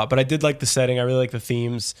remember a lot, but I did like the setting. I really like the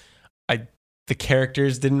themes. The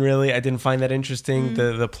characters I didn't find that interesting.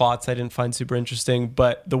 The plots I didn't find super interesting,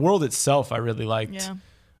 but the world itself I really liked.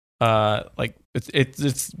 Yeah. Like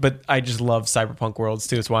it's but I just love cyberpunk worlds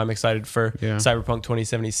too. It's why I'm excited for Yeah. Cyberpunk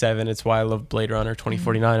 2077. It's why I love Blade Runner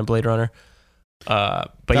 2049 and Blade Runner.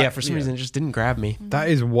 But That- yeah, for some reason it just didn't grab me. That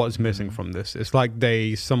is what's missing from this. It's like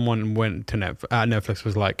someone went to Netflix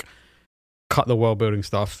was like, cut the world building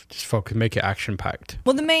stuff, just focus, make it action packed.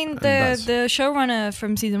 Well, the that's- showrunner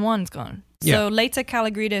from season 1's gone. Yeah. So later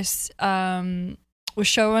Kalogridis was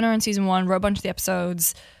showrunner in season 1, wrote a bunch of the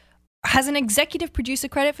episodes, has an executive producer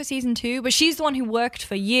credit for season 2, but she's the one who worked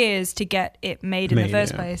for years to get it made in the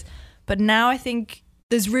first place. But now I think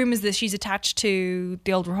there's rumors that she's attached to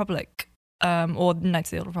the Old Republic, or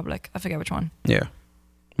Knights of the Old Republic. I forget which one. Yeah,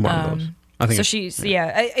 one of those. I think So it's- she's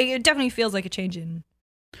it definitely feels like a change in.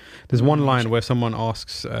 there's one line where someone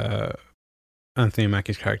asks Anthony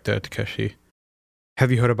Mackie's character Takeshi,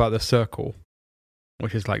 "Have you heard about the Circle?"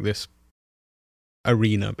 Which is like this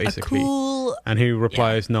arena, basically. A cool. And he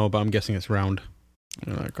replies, "No, but I'm guessing it's round."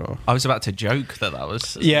 You're like, oh. I was about to joke that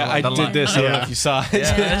was. Yeah, the I line. did this. I don't know if you saw it.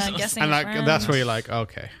 Yeah. I'm guessing And it's like that's round. where you're like,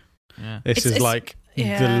 okay, Yeah. this is It's- like the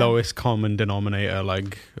yeah. lowest common denominator,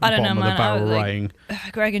 like I don't bottom know, of the man. I barrel was like- writing.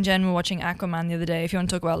 Greg and Jen were watching Aquaman the other day. If you want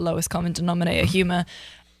to talk about lowest common denominator humor,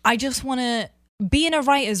 I just want to be in a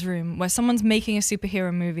writer's room where someone's making a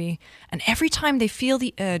superhero movie, and every time they feel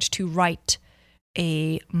the urge to write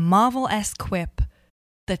a Marvel-esque quip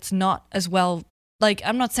that's not as well. Like,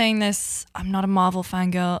 I'm not saying this, I'm not a Marvel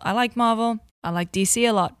fangirl. I like Marvel. I like DC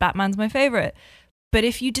a lot. Batman's my favorite. But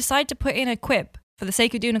if you decide to put in a quip for the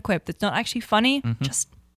sake of doing a quip that's not actually funny, just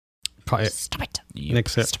Cut it. stop it.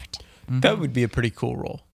 Nix it. Stop it. That would be a pretty cool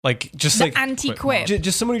role. Like just The like anti-quip.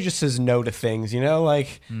 just someone who just says no to things, you know?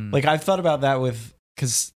 Like I've thought about that with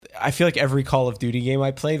because I feel like every Call of Duty game I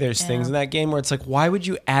play, there's things in that game where it's like, why would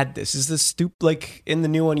you add this? Is this stupid? Like in the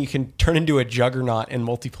new one, you can turn into a juggernaut in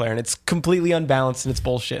multiplayer, and it's completely unbalanced and it's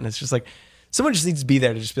bullshit. And it's just like someone just needs to be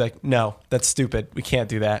there to just be like, no, that's stupid. We can't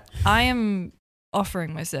do that. I am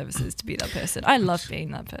offering my services to be that person. I love being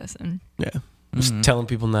that person. Yeah, just telling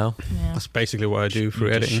people no. Yeah. That's basically what I do through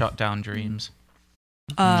You just editing. shut down dreams.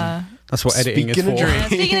 That's what editing is Speaking for. of dreams.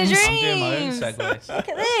 Speaking of I'm doing my own dreams, segues. look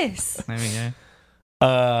at this. There we go.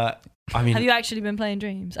 I mean, Have you actually been playing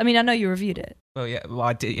Dreams? I mean, I know you reviewed it. Well, yeah,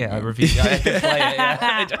 I did. Yeah, I reviewed it. I did play it.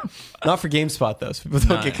 Yeah. not for GameSpot though, so people don't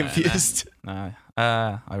No, get no, no. confused. No,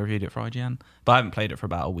 I reviewed it for IGN, but I haven't played it for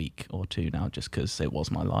about a week or two now, just because it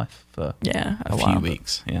was my life for Yeah, a few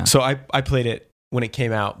weeks. Yeah, So I played it when it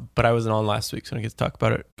came out, but I wasn't on last week, so I don't get to talk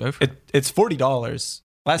about it. go for it. It's $40.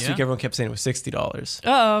 Last Yeah. week, everyone kept saying it was $60,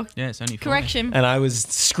 Oh, Yeah, it's only correction. and I was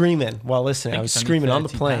screaming while listening. I was screaming on the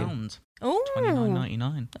plane. Oh,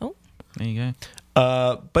 $29.99. Oh. There you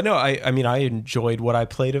go. But no, I mean, I enjoyed what I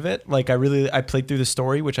played of it. Like, I played through the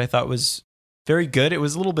story, which I thought was very good. It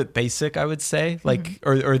was a little bit basic, I would say, like,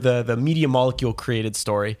 or the Media Molecule created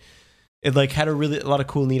story. It like had a lot of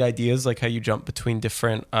cool, neat ideas, like how you jump between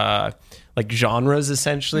different like genres,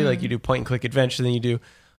 essentially. Like you do point and click adventure, then you do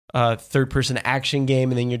third person action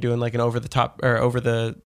game, and then you're doing like an over the top or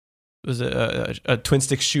a twin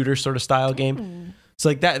stick shooter sort of style game. So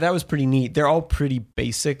like that was pretty neat. They're all pretty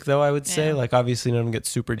basic though, I would say. Yeah. Like obviously none of them get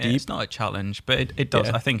super Yeah, deep. it's not a challenge, but it does.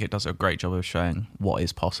 Yeah. I think it does a great job of showing what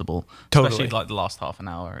is possible. Totally. Especially like the last half an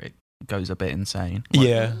hour, it goes a bit insane. Like,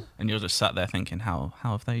 Yeah. and you're just sat there thinking, how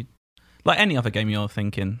have they? Like any other game, you're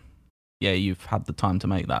thinking, yeah, you've had the time to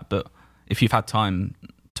make that, but if you've had time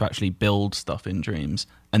to actually build stuff in Dreams,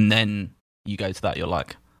 and then you go to that, you're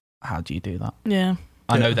like, how do you do that? Yeah.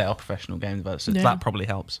 I know Yeah. they are professional game developers, so Yeah. that probably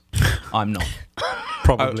helps. I'm not.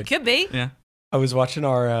 Probably. Could be. Yeah. I was watching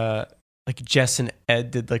our like Jess and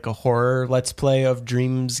Ed did like a horror let's play of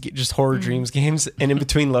Dreams, just horror Dreams games, and in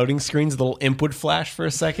between loading screens, the little imp would flash for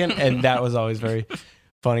a second, and that was always very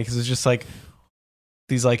funny because it was just like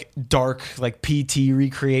these like dark like PT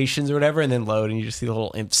recreations or whatever, and then load, and you just see the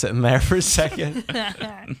little imp sitting there for a second.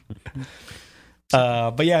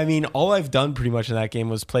 But yeah, I mean, all I've done pretty much in that game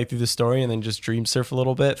was play through the story and then just dream surf a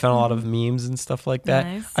little bit. Found a lot of memes and stuff like that.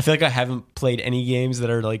 Nice. I feel like I haven't played any games that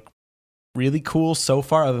are like really cool so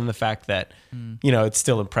far, other than the fact that you know it's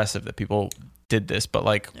still impressive that people did this. But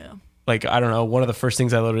like I don't know, one of the first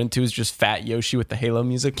things I loaded into is just Fat Yoshi with the Halo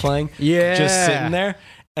music playing, Yeah. just sitting there.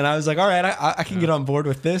 And I was like, all right, I can get on board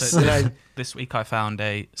with this. So And this week I found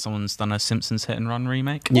someone's done a Simpsons Hit and Run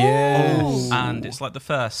remake. Yeah. And it's like the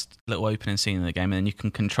first little opening scene in the game, and then you can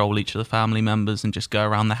control each of the family members and just go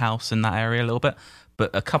around the house in that area a little bit.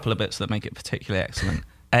 But a couple of bits that make it particularly excellent.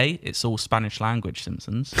 A, it's all Spanish language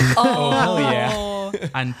Simpsons. Oh, hell yeah.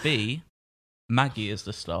 And B, Maggie is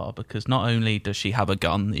the star because not only does she have a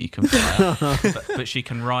gun that you can fire, but she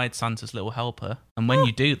can ride Santa's little helper. And when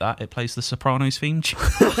you do that, it plays the Sopranos theme tune.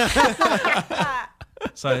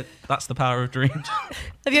 So that's the power of dreams.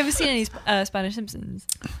 Have you ever seen any Spanish Simpsons?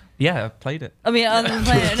 Yeah, I've played it. I mean, other than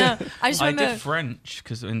playing it, no. I just I remember. did French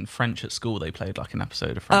because in French at school they played like an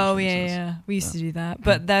episode of French. Oh yeah, Simpsons. yeah. We used to do that,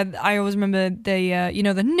 but then I always remember the you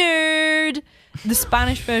know, the nerd. The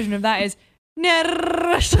Spanish version of that is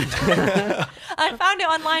nerd. I found it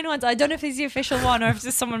online once. I don't know if it's the official one or if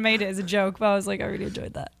just someone made it as a joke, but I was like, I really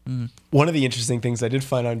enjoyed that. one of the interesting things I did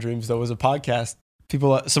find on Dreams though was a podcast.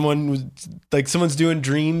 Someone's doing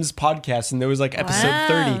Dreams podcast, and there was like episode Wow.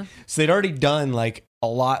 30. So they'd already done like a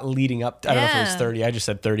lot leading up. I don't know if it was Yeah. 30. I just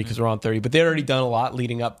said 30 because we're on 30, but they'd already done a lot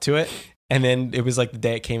leading up to it. And then it was like the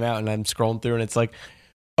day it came out, and I'm scrolling through, and it's like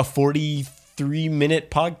a 43-minute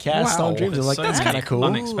podcast Wow. on Dreams. I'm like, So that's many kind of cool.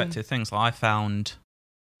 Unexpected things. Like I found,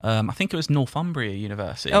 I think it was Northumbria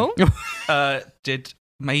University. Oh,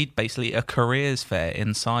 Made basically a careers fair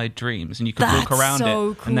inside Dreams, and you could walk That's around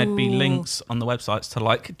so it, and there'd be cool. links on the websites to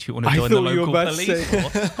like, do you want to I join the thought you were local about to police? say-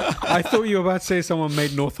 force? I thought you were about to say someone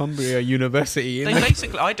made Northumbria University. They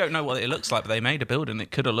basically, I don't know what it looks like, but they made a building.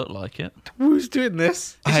 It could have looked like it. Who's doing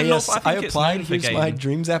this? Is it not- I think it's applied. known for Here's my gaming.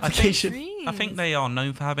 Dreams application. I think they are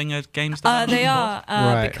known for having a games development. they are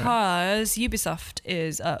Right. because Ubisoft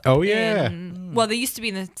is up. Oh, yeah. Well, they used to be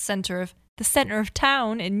in the center of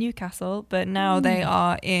town in Newcastle, but now they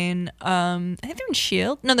are in. I think they're in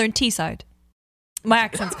Shield. No, they're in Teesside. My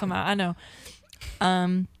accent's come out. I know.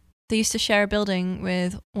 They used to share a building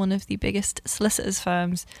with one of the biggest solicitors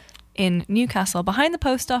firms in Newcastle, behind the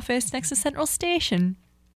post office, next to Central Station.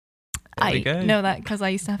 There we I go. know that because I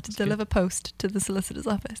used to have to That's good. deliver post to the solicitor's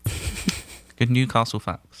office. Good Newcastle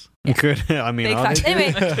facts. Good. I mean, Big are fact. they?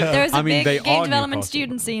 Anyway, there is a I mean, they big game are development Newcastle.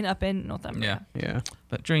 student scene up in Northumbria. Yeah.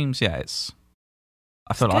 But Dreams, yeah, it's.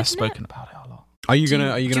 I feel It's like I've good, isn't it? spoken about it a lot. Are you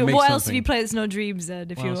gonna make what something? else have you played that's no Dreams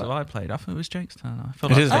then? If What you else have I played? I thought it was Jake's turn. I feel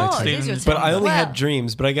It like is Jake's Jake's turn. Stevens- It is But I only Well- had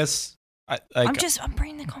Dreams. But I guess I'm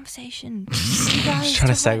bringing the conversation. You just guys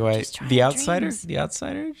trying to talk about segue. just trying The Outsider. dreams. The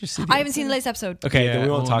Outsider. Did you see I haven't seen the latest episode. Okay, Yeah. then we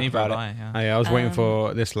won't Well, talk neither about have it. I, yeah. I was waiting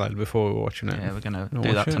for this lad before we were watching it. Yeah, we're gonna We're do gonna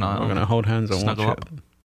that watch it. tonight. We're gonna hold hands and Snuggle watch up. it.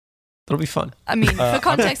 It'll be fun. I mean, for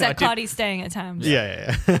context, I that did- Cardi's staying at Tams.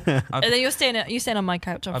 Yeah. And then you're staying on my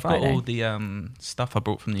couch on I've Friday. got all the stuff I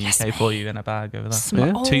brought from the Yes, UK for you in a bag over there. Sm-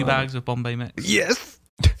 Yeah. 2 bags of Bombay mix. Yes.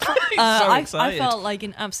 so I excited. felt like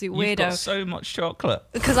an absolute You've got weirdo so much chocolate.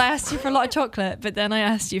 because I asked you for a lot of chocolate, but then I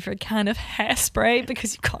asked you for a can of hairspray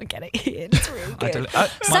because you can't get it here. It's really good.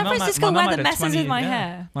 San Francisco weather messes with my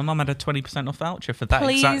hair. My mum had a 20% off voucher for that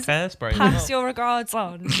Please exact hairspray. as Pass well. your regards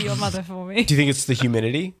on to your mother for me. Do you think it's the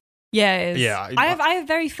humidity? Yeah, it is. Yeah, I have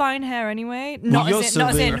very fine hair anyway. Not you as in, also not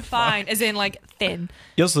as in live- fine, as in like thin.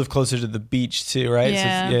 You also live closer to the beach too, right?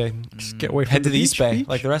 Yeah. So, yeah. Just get away from Head to the beach, East Bay, beach.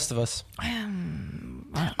 like the rest of us.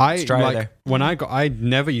 I It's drier like there. when I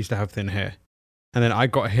never used to have thin hair, and then I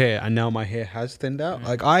got hair, and now my hair has thinned out. Mm.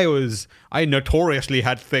 Like I notoriously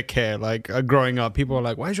had thick hair. Like growing up, people were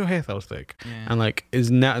like, "Why's your hair so thick?" Yeah. And like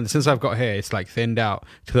is now since I've got hair, it's like thinned out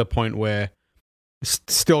to the point where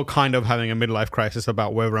still kind of having a midlife crisis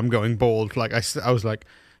about whether I'm going bald. Like I was like,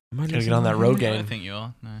 Gotta get on that road I don't game. think you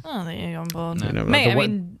are. No. I don't think you're on board. No. No, Mate, the I one-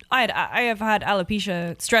 mean, I have had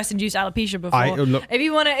alopecia, stress-induced alopecia before. look, If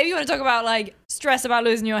you want to talk about like stress about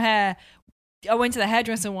losing your hair, I went to the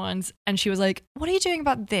hairdresser once and she was like, "What are you doing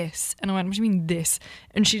about this?" And I went, "What do you mean this?"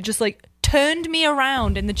 And she just like turned me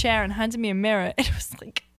around in the chair and handed me a mirror. It was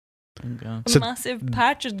like a So- massive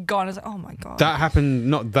patch had gone. I was like, "Oh my god." that happened,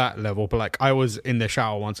 not that level, but like I was in the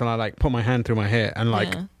shower once and I like put my hand through my hair and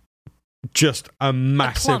like Yeah. just a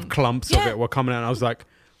massive clump. clumps of Yeah. it were coming out. And I was like,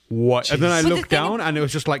 what? And then I But the looked thing down and it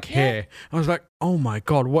was just like Yeah. hair. I was like, oh my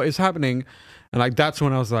God, what is happening? And like that's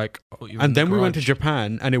when I was like, Put you in and the then we went to garage.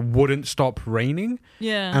 Japan and it wouldn't stop raining.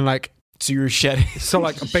 Yeah. And like, So you were shedding. so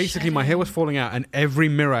like basically my hair was falling out and every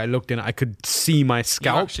mirror I looked in, I could see my You're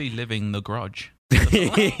scalp. actually living the grudge.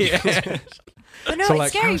 Yeah. But no, So, it's like, I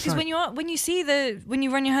scary was because like- when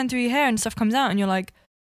you run your hand through your hair and stuff comes out and you're like,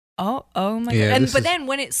 oh my Yeah, god. this But is- then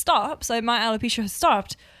when it stops, like my alopecia has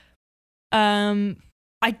stopped,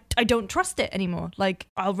 I don't trust it anymore. Like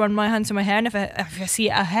I'll run my hand through my hair and if I see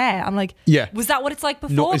a hair, I'm like, Yeah. was that what it's like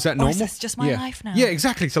before? No, is that Or normal? is this just my yeah. life now? Yeah,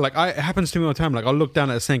 exactly. So like, it happens to me all the time. Like, I'll look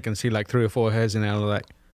down at a sink and see like 3 or 4 hairs in there. And I'm like,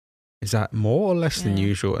 is that more or less than Yeah.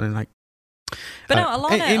 usual? And then like, But no,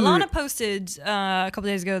 in Alana re- posted a couple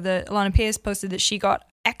days ago that Alana Pierce posted that she got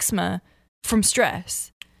eczema from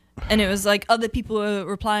stress. And it was like other people were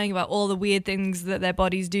replying about all the weird things that their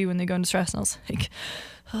bodies do when they go into stress. And I was like,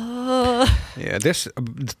 oh. yeah,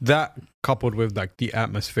 that coupled with like the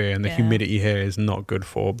atmosphere and the Yeah. humidity here is not good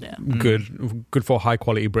for Yeah. good for high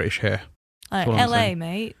quality British hair. Like, That's what I'm LA, saying.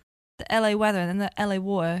 mate. The LA weather and then the LA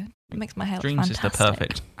water. It makes my hair look Dreams is fantastic. the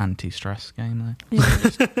perfect anti-stress game, though.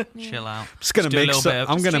 Yeah. Chill out. Just gonna Just do a make little so, bit of-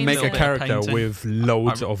 I'm just gonna do a make little a bit of character painting. with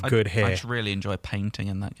loads of good I hair. just really enjoy painting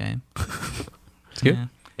in that game. good.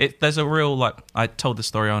 Yeah. There's a real, like, I told the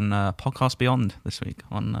story on Podcast Beyond this week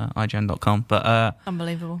on IGN.com, but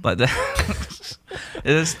Unbelievable. like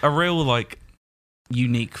there's a real, like,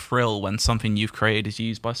 unique thrill when something you've created is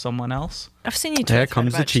used by someone else. I've seen you There talk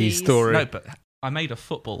comes the about cheese story. No, but I made a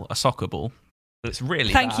soccer ball that's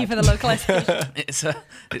really Thank bad. you for the localization.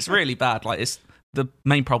 It's really bad. Like, it's the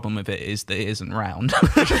main problem with it is that it isn't round.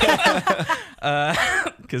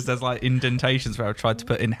 Because there's like indentations where I've tried to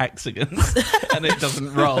put in hexagons and it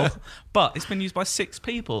doesn't roll. But it's been used by 6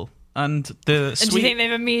 people. And the And do you think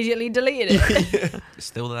they've immediately deleted it? it's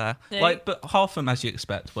still there. Yeah. Like, but half of them, as you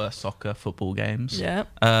expect, were soccer football games. Yeah.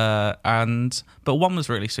 But one was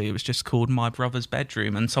really sweet. It was just called My Brother's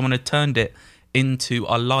Bedroom, and someone had turned it into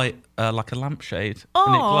a light, like a lampshade,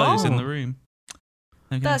 and it glows in the room.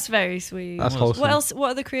 There you go. That's very sweet. That's What wholesome. What else?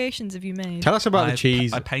 What other creations have you made? Tell us about the I-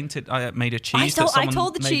 cheese. I made a cheese. told- that someone I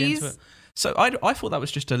told the made cheese. into it. So I thought that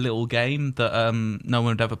was just a little game that no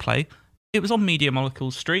one would ever play. It was on Media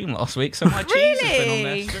Molecule's stream last week, so my cheese has been on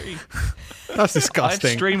their Really? stream. That's I have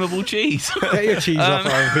disgusting. streamable cheese. Get your cheese off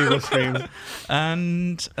Um, other people's streams.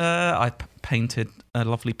 And I painted a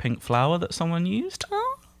lovely pink flower that someone used.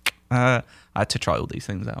 I had to try all these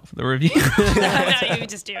things out for the review. You were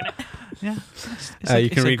just doing it. Yeah, You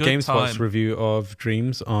can read good GameSpot's time. review of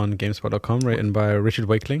Dreams on GameSpot.com, written by Richard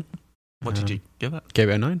Wakeling. What did you give it? Gave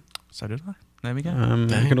it a 9. So did I. There we go.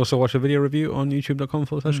 You can also watch a video review on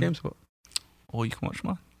youtube.com/GameSpot. Or you can watch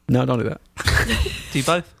mine. No, don't do that. Do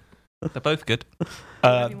both. They're both good.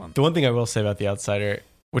 Whatever you want. The one thing I will say about The Outsider,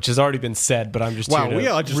 which has already been said, but I'm just Wow, here to we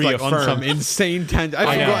are just like on reaffirm, some insane tangent. I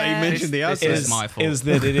I know. forgot you mentioned the This outside. is my fault. is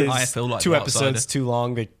that it I is feel like 2 the episodes outsider. too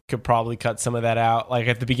long. They could probably cut some of that out. Like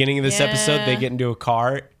at the beginning of this Yeah. episode, they get into a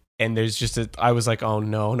car and there's just I was like, oh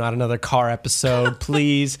no, not another car episode,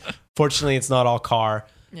 please. Fortunately, it's not all car,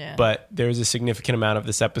 Yeah. but there's a significant amount of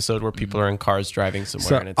this episode where people are in cars driving somewhere,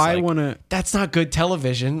 So and it's I like, want to that's not good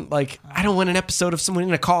television. Like, I don't want an episode of someone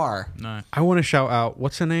in a car. No. shout out.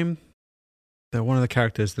 What's her name? One of the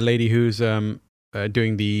characters, the lady who's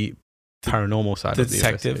doing the paranormal side The of the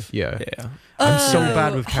detective. investigation. Yeah. Yeah. I'm so Oh,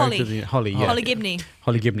 bad with Holly. characters. Holly, yeah. Holly Gibney.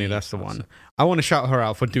 Holly Gibney, that's the one. I want to shout her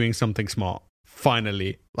out for doing something smart.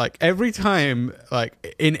 Finally, like every time,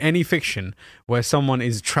 like in any fiction where someone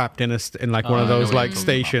is trapped in in like one of I know those what like you're talking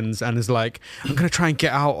stations and is like, I'm gonna try and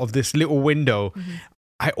get out of this little window.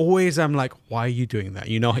 I always am like, why are you doing that?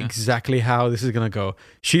 You know Yeah. exactly how this is gonna go.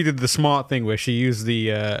 She did the smart thing where she used the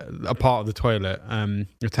a part of the toilet,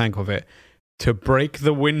 the tank of it, to break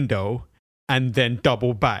the window and then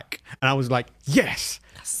double back. And I was like, yes,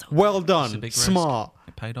 That's so well It's a done, big risk. smart.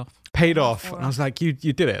 It paid off. Paid Oh, off. for And I was like, you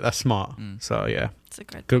did it. That's smart. Mm. So yeah, It's a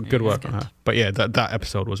great. good Yeah, work it's on her. But yeah, that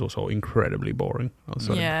episode was also incredibly boring.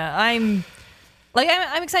 Also. Yeah, I'm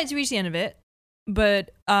excited to reach the end of it,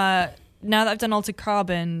 but now that I've done Altered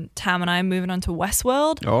Carbon, Tam and I are moving on to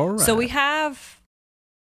Westworld. All right. So we have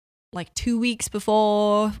like 2 weeks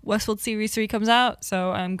before Westworld Series 3 comes out,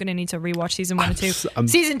 so I'm gonna need to rewatch season 1 and 2.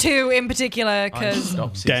 Season 2 in particular, I because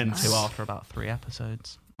stopped season dense. 2 after about 3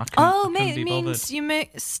 episodes. I oh, couldn't mate, be it bothered. means you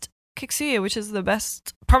missed Kixia, which is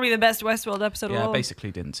probably the best Westworld episode of Yeah, I all. basically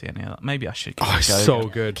didn't see any of that. Maybe I should give Oh, it a it's go. so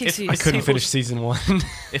good. Kixia I is couldn't so finish season 1.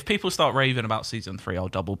 If people start raving about season 3, I'll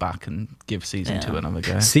double back and give season 2 another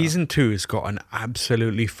go. Season 2's got an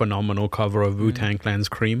absolutely phenomenal cover of Wu-Tang Clan's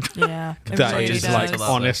Cream. Yeah, it That really is does. like, to that.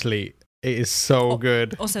 honestly, it is so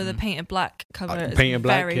good. Also, the painted black cover is Painted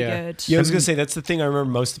Black, very yeah. good. Yeah, I was gonna say that's the thing I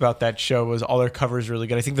remember most about that show was all their covers really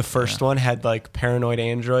good. I think the first one had like Paranoid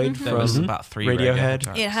Android Mhm. There was from about 3 Radiohead.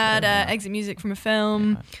 tracks. It had Yeah. exit music from a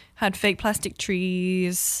film, had fake plastic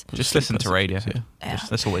trees. Just listen to Radiohead. Yeah.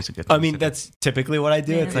 That's always a good I thing mean, to do. that's typically what I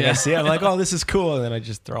do. It's like I Yeah. see it, I'm like, oh, this is cool, and then I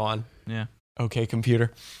just throw on Yeah. OK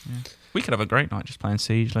Computer. We could have a great night just playing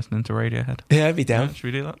Siege, listening to Radiohead. Yeah, I'd be Yeah, down. should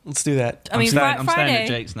we do that? Let's do that. I mean, I'm staying Friday. at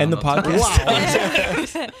Jake's now. And the not-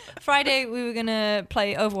 podcast. Friday, we were gonna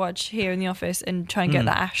play Overwatch here in the office and try and get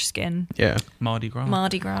the Ash skin, Yeah. Mardi Gras.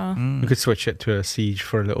 Mardi Gras. We could switch it to a Siege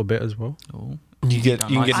for a little bit as well. Oh. You can get I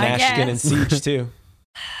Nash skin and guess. Siege too.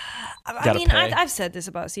 I Gotta mean, pay. I've said this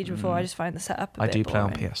about Siege before. I just find the setup a I bit do play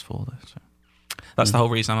on boring. PS4 though. So. That's the whole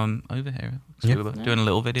reason I'm over here. 'Cause Yeah. we were doing a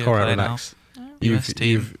little video All right, play now. relax. US You've,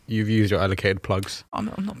 team. you've used your allocated plugs. I'm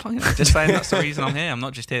not playing it. I'm just saying that's the reason I'm here. I'm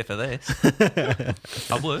not just here for this.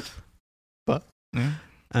 I would. But-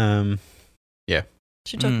 Yeah.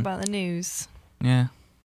 Should talk Mm. about the news. Yeah.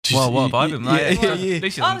 Well, what have I been like? Yeah, At yeah.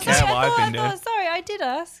 least you Oh, doesn't sorry, care what I've been doing. sorry, I did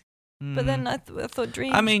ask, but then I thought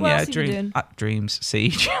Dreams. I mean, what yeah, else are you doing? Dreams,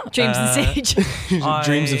 Siege. Dreams and Siege. Dreams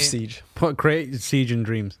I- of Siege. Create Siege and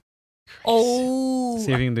Dreams. Oh,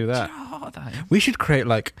 See if you can do that. Do you know how hard that is? We should create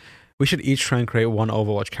we should each try and create one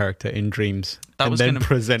Overwatch character in Dreams That and was then gonna-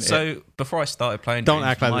 present it. So before I started playing, Don't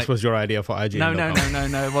Dreams, act like this was your idea for IGN.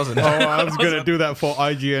 No, it wasn't. Oh, I was going to do that for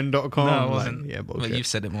IGN.com. No, it Like, wasn't. yeah, Well, bullshit. you've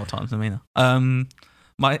said it more times than me now.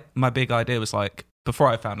 My big idea was like before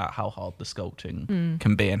I found out how hard the sculpting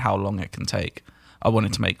can be and how long it can take. I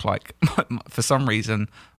wanted to make like for some reason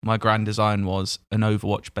my grand design was an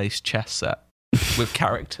Overwatch based chess set with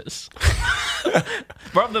characters.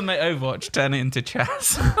 Rather than make Overwatch turn it into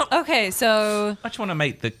chess, okay. So I just want to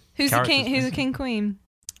make the who's the king? characters Who's the king queen?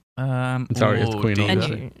 Sorry, it's Queen And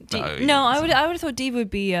Obviously. no, I would have thought Diva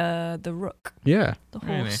would be the rook, Yeah. the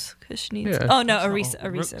Really? horse, because she needs. Yeah. Oh no, Arisa.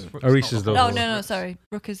 Arisa's the Oh horse. no, sorry.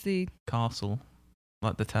 Rook is the castle,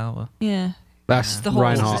 like the tower. yeah. That's The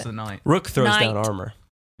horse. This is Reinhardt. the knight. Rook throws down Knight. armor.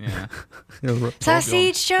 Yeah. Is that a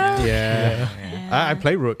Siege show? Yeah. Yeah. I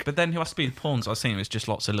play Rook. But then who has to be the pawns? I was thinking it was just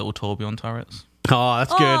lots of little Tourbillon turrets. Oh,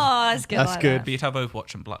 that's good. Oh, that's good. I That's like good. But you'd have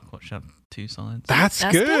Overwatch and Blackwatch have two sides. That's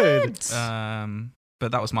That's good.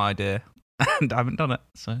 But that was my idea, and I haven't done it.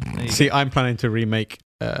 So there you See, I'm planning to remake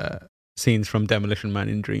scenes from Demolition Man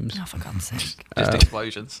in Dreams. Oh, for God's sake. go. Just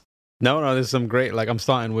explosions. No, there's some great. I'm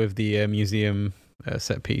starting with the museum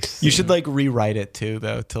set piece. You should rewrite it too,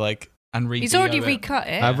 though, to And He's already it. recut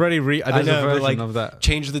it. I've already there's know, a but, version of that.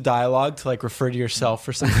 change the dialogue to refer to yourself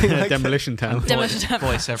or something like that. Demolition Town. Demolition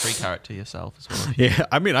Voice every character yourself as well. Yeah,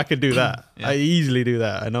 I mean, I could do that. Yeah. I easily do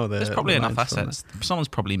that. I know that. There's probably enough assets. Someone's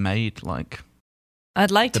probably made like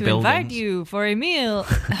I'd like The to invite buildings. you for a meal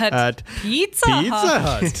at At Pizza Pizza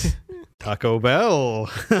Hut. Hut, Taco Bell.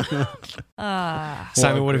 Ah.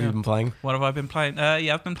 Simon, what have you been playing? what have I been playing?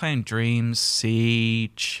 Yeah, I've been playing Dreams,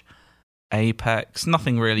 Siege, Apex.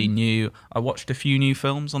 Nothing really new. I watched a few new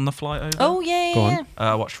films on the flight over. Oh yeah. Go on. yeah.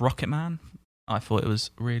 I watched Rocket Man. I thought it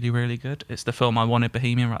was really, really good. It's the film I wanted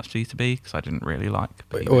Bohemian Rhapsody to be because I didn't really like.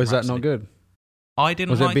 Bohemian Or is that Rhapsody. not good? I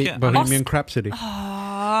didn't Was like it it. Bohemian Crapsody?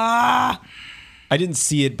 Ah. I didn't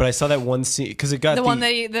see it, but I saw that one scene because it got The one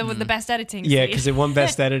with the best editing. yeah, scene. because it won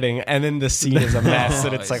best editing, and then the scene is a mess,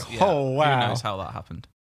 and it's like, yeah, oh wow. Who knows how that happened?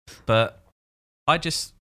 But I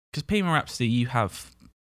just because Bohemian Rhapsody, you have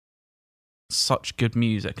such good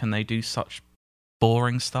music, and they do such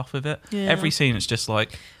boring stuff with it. Yeah. Every scene, it's just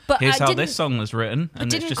like, But here's how didn't- this song was written, But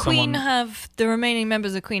and it's didn't just Queen someone. have the remaining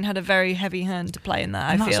members of Queen had a very heavy hand to play in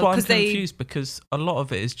that? And I that's feel why I'm because they confused because a lot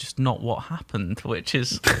of it is just not what happened, which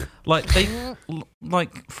is like they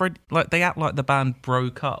they act like the band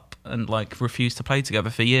broke up and like refused to play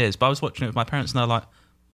together for years. But I was watching it with my parents and they're like,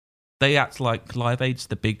 they act like Live Aid's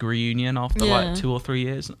the big reunion after Yeah. like 2 or 3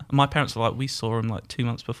 years. And my parents were like, we saw him like 2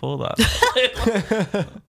 months before that. I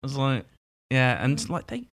was like, yeah, and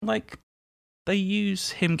they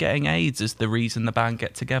use him getting AIDS as the reason the band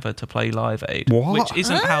get together to play Live Aid, What? which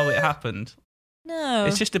isn't how it happened. no.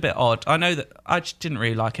 It's just a bit odd. I know that I just didn't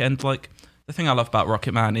really like it, and like The thing I love about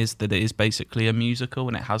Rocket Man is that it is basically a musical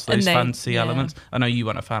and it has those fancy elements. I know you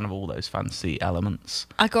weren't a fan of all those fancy elements.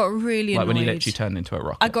 I got really annoyed. Like when he literally turned into a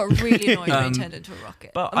rocket. I got really annoyed when he turned into a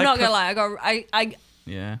rocket. But I'm not gonna lie.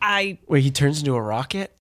 I Wait, he turns into a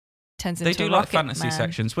rocket? turns They into do a like rocket fantasy man.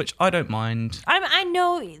 sections, which I don't mind. I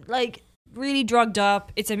know, like, really drugged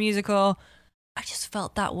up. It's a musical. I just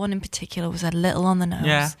felt that one in particular was a little on the nose.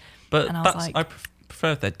 Yeah, but And I was that's like- I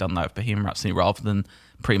prefer if they'd done that with Bohemian Rhapsody rather than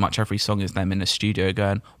pretty much every song is them in a studio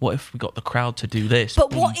going, what if we got the crowd to do this?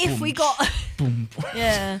 But Boom, what if boom, we got? boom.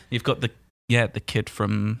 Yeah. You've got the kid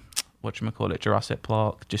from whatchamacallit, Jurassic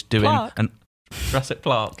Park, just doing Park? an Jurassic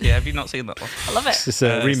Park. Yeah, have you not seen that one? I love it. It's just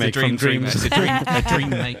a remake from Dreams. It's a dream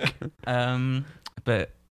make.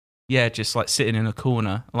 But yeah, just like sitting in a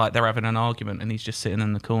corner, like they're having an argument, and he's just sitting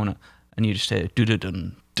in the corner, and you just hear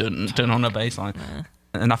dun dun dun on the bass line.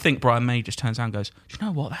 And I think Brian May just turns around and goes, "Do you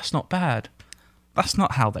know what? That's not bad. That's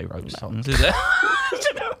not how they wrote songs, is it?"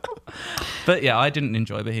 But yeah, I didn't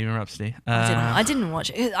enjoy Bohemian Rhapsody. I didn't watch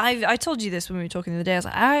it. I told you this when we were talking the other day. I was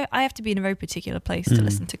like, I have to be in a very particular place to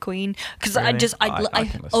listen to Queen because Really? I I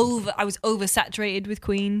can listen. was oversaturated with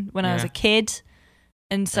Queen when I was Yeah. a kid,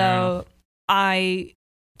 and so I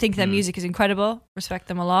think their music is incredible. Respect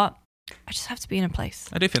them a lot. I just have to be in a place.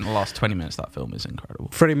 I do think the last 20 minutes of that film is incredible.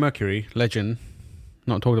 Freddie Mercury, legend.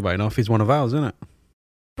 Not talked about enough. He's one of ours, isn't it?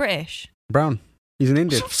 British. Brown. He's an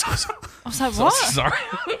Indian. I was like, what? Sorry.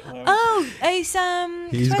 Oh, he's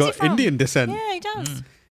He's where's got he from? Indian descent. Yeah, he does.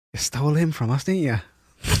 You stole him from us, didn't you?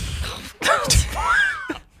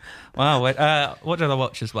 Wow. Wait, what did I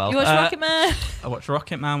watch as well? You watch Rocket Man? I watched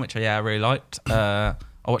Rocket Man, which I really liked. I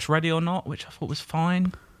watched Ready or Not, which I thought was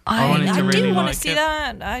fine. I wanted to I really do want like to see it.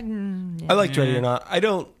 that. I liked Ready or Not. I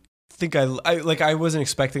don't think I wasn't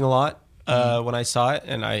expecting a lot when I saw it,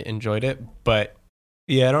 and I enjoyed it. But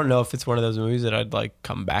yeah, I don't know if it's one of those movies that I'd like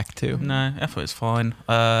come back to. No, I thought it was fine.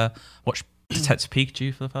 Watched Detective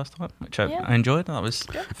Pikachu for the first time, which I enjoyed. That was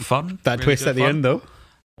fun. That really twist good at the fun. end, though.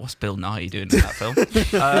 What's Bill Nighy doing in that film?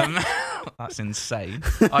 That's insane.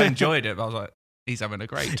 I enjoyed it, but I was like, he's having a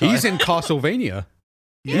great time. He's in Castlevania.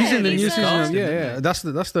 Yeah, he's in the he's new in season. Casting, Yeah, isn't yeah. he?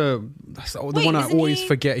 That's the Wait, one I isn't always he-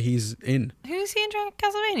 forget he's in. Who's he in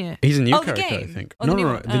Castlevania? He's a new Oh, the character, I game? think. Oh, the No, new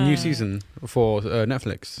no, one. the new season for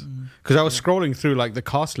Netflix. Because I was scrolling through like the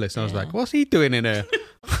cast list, and I was like, "What's he doing in here?"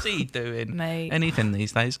 What's he doing? Mate. Anything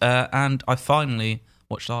these days. And I finally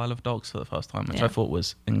watched Isle of Dogs for the first time, which Yeah. I thought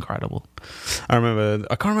was incredible. I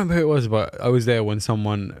can't remember who it was, but I was there when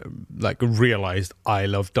someone like realized "I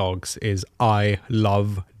love dogs" is "I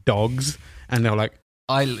love dogs," and they were like,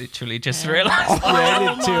 I literally just Yeah. realised. Yeah,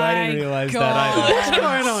 I did too. I my didn't realize God. that either. "What's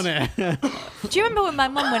going on here?" Do you remember when my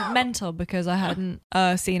mum went mental because I hadn't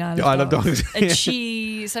seen I I Love Dogs. And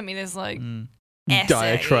she sent me this like essay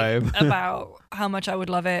Diatribe. about how much I would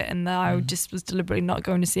love it, and that I just was deliberately not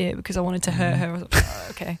going to see it because I wanted to hurt her. I was like, "Oh,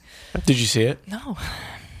 okay, Did you see it? no,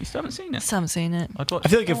 You still haven't seen I it? still haven't seen it. I'd watch I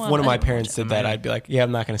feel like if Oh, one of I my didn't parents watch did it. that, I'd be like, yeah,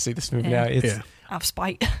 I'm not going to see this movie Yeah. now. It's, Yeah. Out of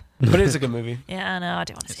spite. But it is a good movie. Yeah, no, I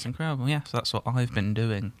do want to It's see incredible. Yeah, so that's what I've been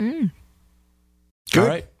doing. it. All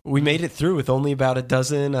right. We made it through with only about a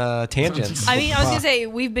dozen tangents. I mean, I was gonna say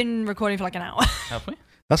we've been recording for like an hour. Have we?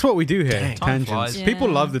 That's what we do here. Dang. Time Tangents. flies. People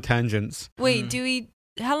Yeah. love the tangents. Wait, do we?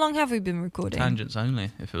 How long have we been recording? Tangents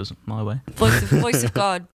only, if it was my way. Voice of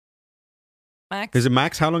God. Max. Is it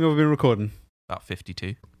Max? How long have we been recording? About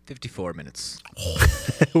 52. 54 minutes.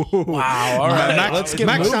 Wow. All right. Max, Let's get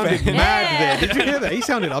Max moving. sounded Yeah. mad there. Did you hear that? He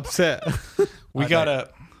sounded upset. We got the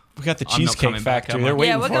I'm not Cheesecake coming back, Factory. am I? They're waiting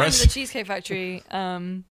Yeah, we're for going us. to the Cheesecake Factory.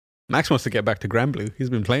 Max wants to get back to Granblue. He's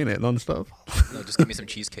been playing it non-stop. No, just give me some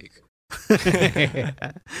cheesecake.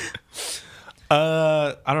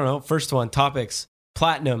 I don't know. First one, topics.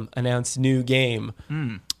 Platinum announced new game.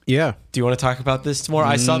 Yeah. Do you want to talk about this more?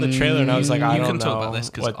 I saw the trailer and I was like, I You don't can know. talk about this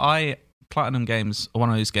because Platinum Games are one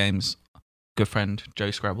of those games. Good friend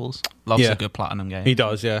Joe Scrabbles loves Yeah. a good Platinum game. He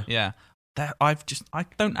does, yeah. Yeah, I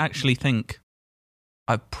don't actually think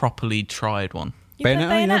I've properly tried one. you play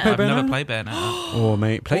Bayonetta? You never I've played never Bayonetta? played Bayonetta. Oh,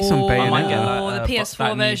 mate. Play some I might get Bayonetta. that. The PS4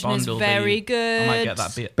 that new version is bundle, very the- good. I might get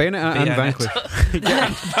that bit. Bayonetta and Vanquish.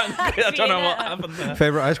 I don't know what happened there.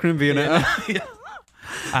 Favorite ice cream, Viennetta.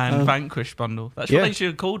 And Vanquish bundle. That's what they should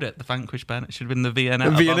have called it. The Vanquish bundle. It should have been the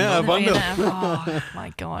Viennetta Viennetta bundle. bundle. Oh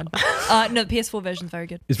my god. No, the PS4 version is very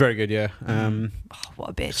good. It's very good, yeah. Oh, what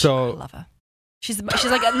a bitch. So- I love her. She's like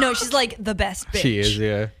she's like the best bitch. She is,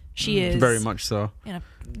 yeah. She is Very much so. in a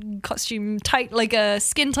costume tight, like a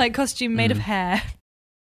skin tight costume made of hair.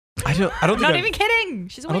 I don't I'm think not I've- even kidding.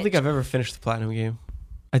 She's a I don't think witch. I've ever finished the Platinum game.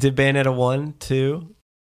 I did Bayonetta 1, 2.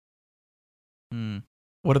 Hmm.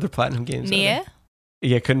 What other Platinum games? are Nier. there?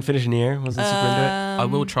 Yeah, couldn't finish Nier. Wasn't super into it. I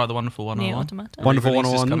will try the Wonderful Nier 101. Automata. Wonderful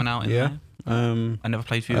Re-release is 101. coming out in Yeah. May. I never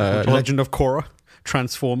played Beautiful. Legend of Korra,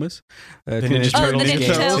 Transformers, The Teenage Ninja Oh, the Turtles Ninja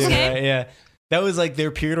game, Turtles too, game? right? Yeah, that was like their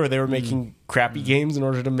period where they were making crappy games in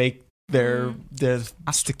order to make their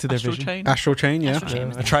stick to their Astral vision. Chain. Astral Chain. Yeah. Astral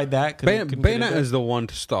Chain. I tried that. couldn't get into Bayonetta it. is the one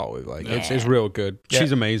to start with. Like it's Yeah. real good. Yeah.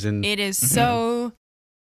 She's amazing. It is so.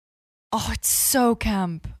 Oh, it's so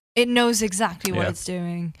camp. It knows exactly what Yeah. it's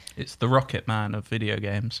doing. It's the Rocket Man of video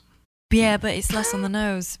games. Yeah, but it's less on the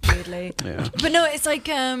nose, weirdly. Yeah. But no, it's like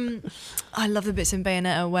I love the bits in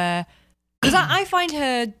Bayonetta where because I find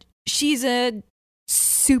her she's a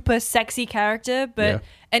super sexy character, but Yeah.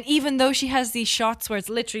 and even though she has these shots where it's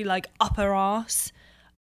literally like up her ass,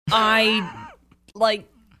 I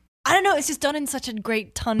don't know. It's just done in such a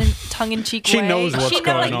great tongue in cheek way. She knows what's She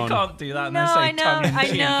going like, on. You can't do that and No, then say I know, tongue in I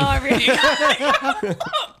cheek. know, I really.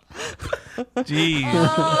 Jeez.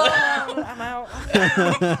 Oh, I'm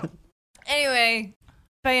out. Anyway,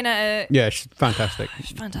 Bayonetta, Yeah, she's fantastic.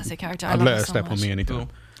 fantastic character. I I'd love let her her so step much. on me anytime. Cool.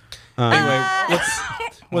 Anyway, Ah.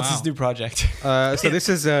 what's Wow. this new project? So this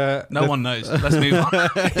is No one knows. Let's move on.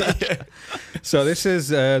 So this is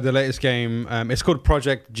the latest game. It's called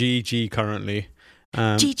Project GG currently.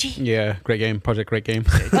 GG. Yeah, great game. Project great game.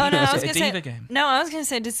 Oh no, I was Is it gonna a say Diva game? no. I was gonna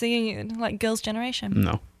say just singing like Girls' Generation.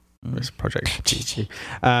 No, it's Project GG.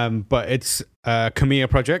 But it's Kamiya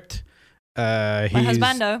Project. My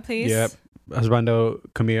husbando, please. Yep, husbando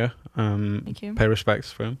Kamiya. Thank you. Pay respects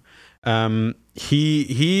for him.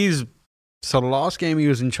 He's so the last game he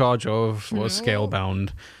was in charge of was No.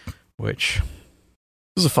 Scalebound, which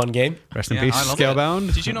This was a fun game. rest in Yeah, peace. I love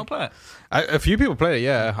Scalebound. Did you not play it? A few people played it.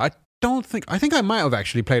 Yeah, I think I might have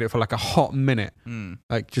actually played it for like a hot minute. Hmm.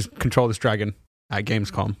 Like just control this dragon at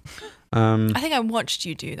Gamescom. I I think I watched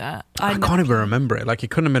you do that. can't even remember it. Like it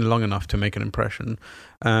couldn't have been long enough to make an impression.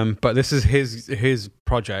 But this is his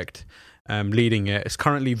project. Leading it. It's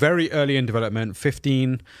currently very early in development.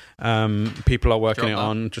 15 people are working Drop it that.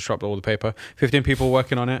 on. Just dropped all the paper. 15 people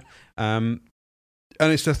working on it. And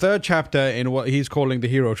it's the third chapter in what he's calling the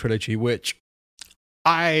Hero Trilogy, which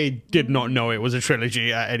I did not know it was a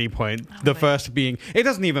trilogy at any point. Oh, The wait. first being, it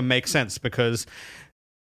doesn't even make sense because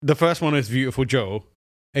the first one is Beautiful Joe,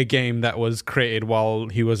 a game that was created while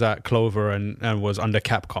he was at Clover and was under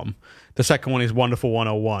Capcom. The second one is Wonderful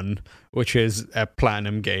 101, which is a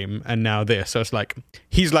Platinum game, and now this. So it's like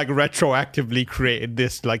he's like retroactively created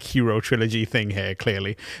this like hero trilogy thing here,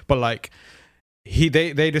 clearly. But like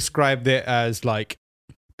they described it as like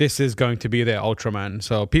this is going to be their Ultraman.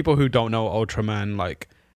 So people who don't know Ultraman, like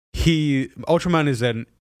Ultraman is an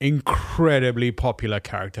incredibly popular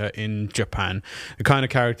character in Japan. The kind of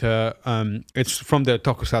character, it's from the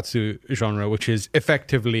tokusatsu genre, which is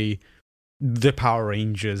effectively the Power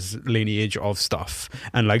Rangers lineage of stuff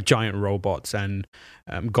and like giant robots and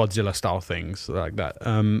Godzilla style things like that.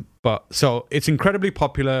 But so it's incredibly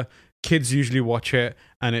popular. Kids usually watch it,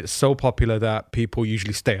 and it's so popular that people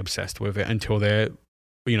usually stay obsessed with it until they're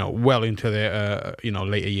well into their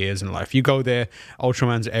later years in life. You go there,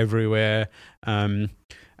 Ultraman's everywhere.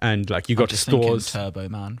 And like you go to stores. Turbo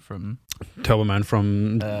Man from Turbo Man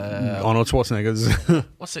from Arnold Schwarzenegger's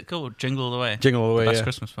what's it called? Jingle All the Way. Jingle All the Way. Best Yeah.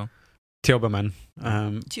 Christmas film. Turbo Man.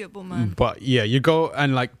 Tubal man. But yeah, you go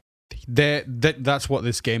and like that's what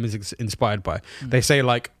this game is inspired by. They say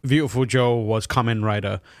like Beautiful Joe was Kamen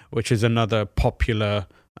Rider, which is another popular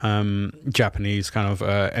Japanese kind of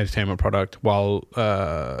entertainment product, while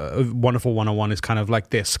Wonderful 101 is kind of like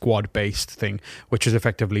their squad based thing, which is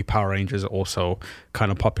effectively Power Rangers, also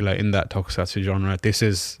kind of popular in that tokusatsu genre. This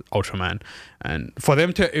is Ultraman, and for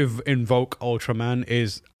them to invoke Ultraman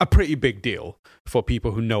is a pretty big deal for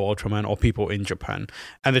people who know Ultraman or people in Japan,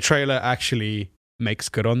 and the trailer actually makes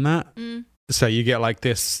good on that. So you get like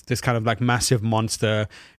this kind of like massive monster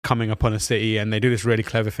coming upon a city, and they do this really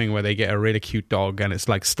clever thing where they get a really cute dog, and it's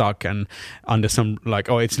like stuck and under some like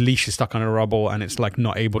its leash is stuck on a rubble, and it's like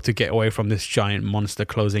not able to get away from this giant monster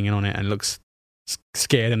closing in on it, and looks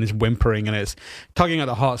scared and is whimpering and it's tugging at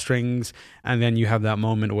the heartstrings. And then you have that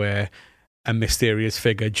moment where a mysterious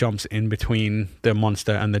figure jumps in between the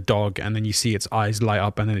monster and the dog, and then you see its eyes light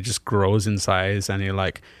up, and then it just grows in size, and you're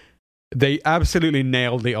like, they absolutely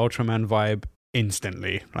nailed the Ultraman vibe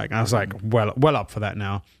instantly. Like I was like, well up for that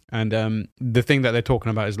now. And the thing that they're talking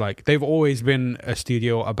about is like they've always been a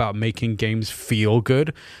studio about making games feel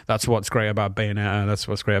good. That's what's great about Bayonetta. That's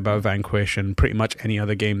what's great about Vanquish and pretty much any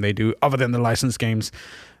other game they do other than the licensed games.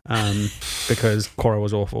 Because Korra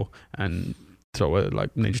was awful, and so were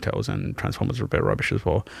like Ninja Turtles and Transformers were a bit rubbish as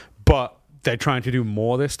well. But they're trying to do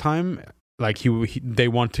more this time. Like they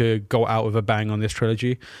want to go out with a bang on this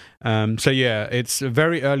trilogy. So yeah, it's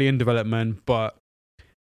very early in development, but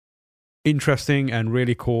interesting and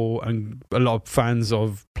really cool, and a lot of fans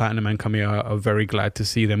of Platinum and Kamiya are very glad to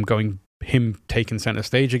see him taking center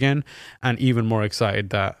stage again, and even more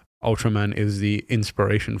excited that Ultraman is the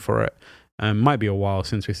inspiration for it. Might be a while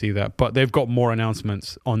since we see that, but they've got more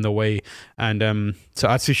announcements on the way. And so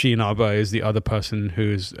Atsushi Inaba is the other person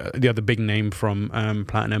who's the other big name from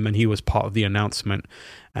Platinum, and he was part of the announcement.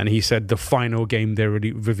 And he said the final game they're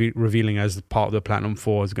revealing as part of the Platinum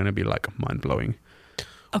 4 is going to be like mind-blowing.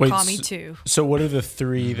 Okami 2. So what are the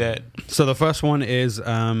three that... So the first one is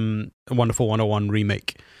Wonderful 101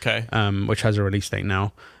 Remake, which has a release date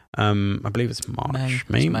now. I believe it's March.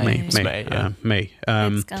 May. It's May, yeah. May.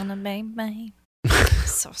 It's gonna be May.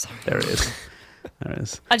 So sorry. There it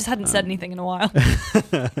is. I just hadn't said anything in a while.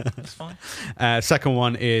 That's fine. Second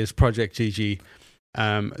one is Project GG.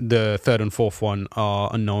 The third and fourth one are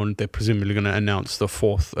unknown. They're presumably going to announce the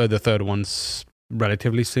third one's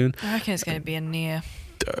relatively soon. I reckon it's going to be a near.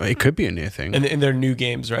 It could be a near thing. And they're new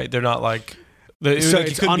games, right? They're not like... So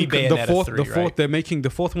it could be Bayonetta 3, the fourth right? they're making. The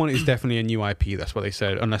fourth one is definitely a new IP. That's what they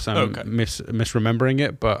said, unless I'm misremembering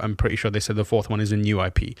it. But I'm pretty sure they said the fourth one is a new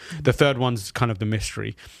IP. The third one's kind of the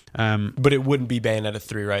mystery. But it wouldn't be Bayonetta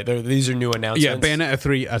 3, right? These are new announcements. Yeah, Bayonetta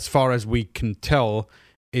 3, as far as we can tell,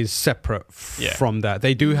 is separate from that.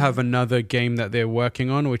 They do have another game that they're working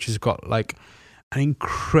on, which has got like an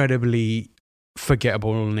incredibly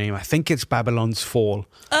forgettable name. I think it's Babylon's Fall.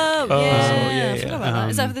 Oh yeah. I forgot about that.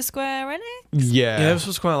 Is that for the Square Enix? Yeah, that was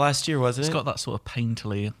supposed to come out last year, wasn't it? It's got that sort of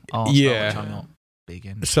painterly art style, which I'm not big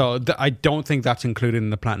in. So I don't think that's included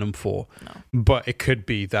in the Platinum 4. No. But it could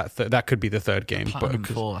be that could be the third game. Platinum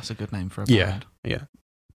 4, that's a good name for a brand. Yeah.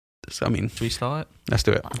 So, I mean, Should we start it? let's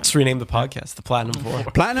do it. Let's rename the podcast the Platinum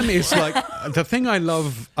 4. Platinum is like, the thing I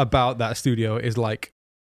love about that studio is like,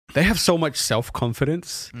 they have so much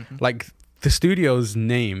self-confidence. Mm-hmm. Like, the studio's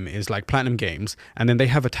name is like Platinum Games, and then they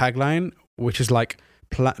have a tagline which is like,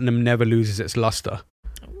 Platinum never loses its luster.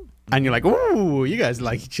 And you're like, ooh, you guys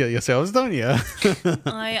like yourselves, don't you?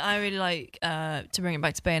 I really like, to bring it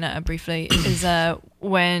back to Bayonetta briefly, is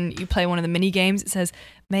when you play one of the mini games, it says,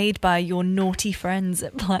 made by your naughty friends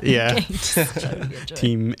at Platinum Games.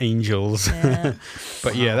 Team Angels. Yeah.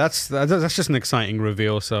 But yeah, that's just an exciting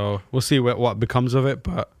reveal, so we'll see what becomes of it,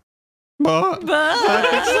 but I've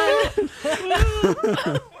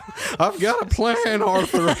got a plan,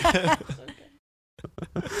 Arthur.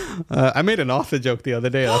 I made an Arthur joke the other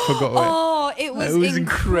day. I forgot what. Oh, it was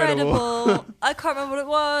incredible. I can't remember what it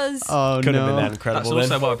was. Oh, Couldn't have no. been that incredible.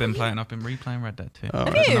 That's also what I've been playing. I've been replaying Red Dead 2. Oh,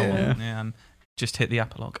 Have right. you? Yeah, and just hit the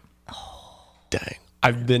epilogue. Dang.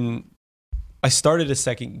 I started a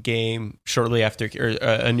second game shortly after, or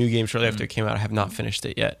a new game shortly after it came out. I have not finished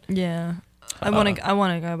it yet. Yeah. I want to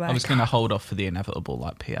go back. I was going to hold off for the inevitable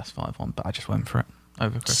like PS5 one, but I just went for it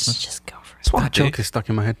over Christmas. Just go for it. That joke is stuck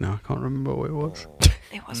in my head now. I can't remember what it was.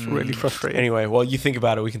 It was Really frustrating. Anyway, while you think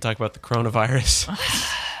about it, we can talk about the coronavirus.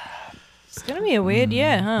 It's gonna be a weird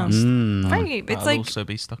year, huh? Frankly, it's That'll like also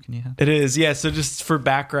be stuck in your head. It is, yeah. So just for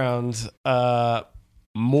background,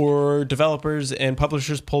 more developers and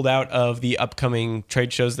publishers pulled out of the upcoming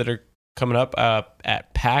trade shows that are coming up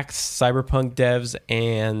at PAX. Cyberpunk devs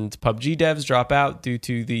and PUBG devs drop out due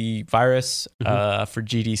to the virus. For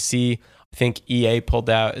GDC, I think EA pulled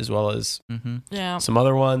out as well as some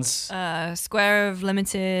other ones. Square have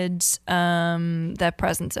limited their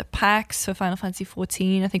presence at PAX for Final Fantasy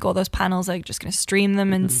 14. I think all those panels are just going to stream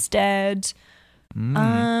them instead.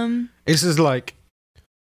 This is like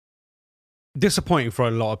disappointing for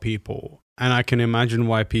a lot of people, and I can imagine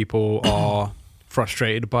why people are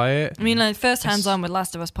frustrated by it. I mean, like first hands-on with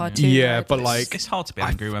Last of Us Part 2. Yeah, right? but like it's hard to be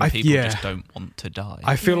angry when people just don't want to die.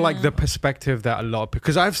 I feel like the perspective that a lot of,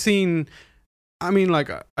 because I've seen a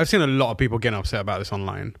lot of people getting upset about this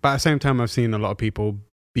online, but at the same time I've seen a lot of people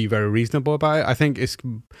be very reasonable about it. I think it's,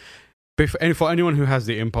 for anyone who has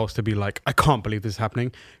the impulse to be like, I can't believe this is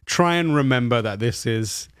happening, try and remember that this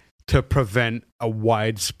is to prevent a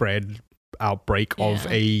widespread outbreak of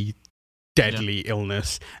a deadly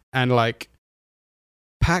illness. And like,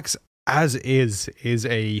 PAX as is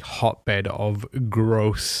a hotbed of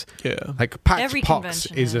gross. Yeah. Like PAX Every Pox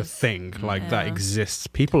convention is a is. thing like that exists.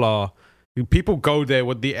 People go there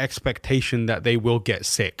with the expectation that they will get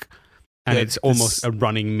sick, and it's almost a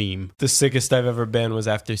running meme. The sickest I've ever been was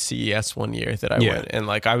after CES one year that I went, and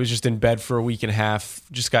like I was just in bed for a week and a half,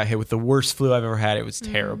 just got hit with the worst flu I've ever had. It was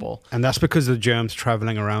terrible. And that's because the germs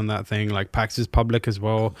traveling around that thing. Like PAX is public as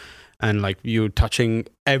well, and like you're touching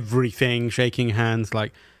everything, shaking hands,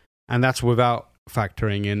 like, and that's without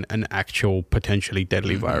factoring in an actual potentially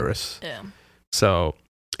deadly virus. Yeah. So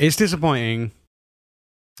it's disappointing,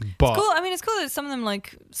 but It's cool. I mean, it's cool that some of them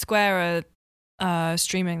like Square are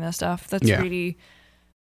streaming their stuff. That's Yeah. really,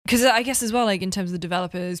 because I guess as well, like in terms of the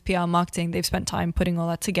developers, PR, marketing, they've spent time putting all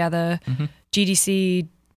that together. Mm-hmm. GDC,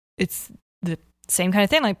 it's the same kind of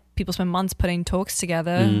thing. Like people spend months putting talks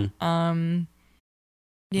together. Yeah.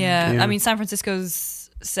 Yeah. I mean, San Francisco's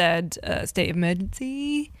said state of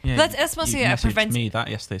emergency. Yeah, That's mostly you a messaged prevent. me that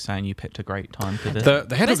yesterday saying you picked a great time for this.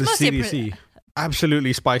 The head of the It's mostly a CDC,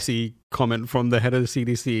 absolutely spicy comment from the head of the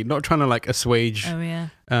CDC, not trying to like assuage Oh yeah.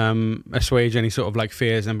 assuage any sort of like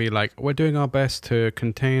fears and be like, we're doing our best to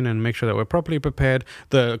contain and make sure that we're properly prepared.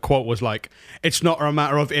 The quote was like, it's not a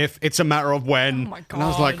matter of if, it's a matter of when. Oh my And I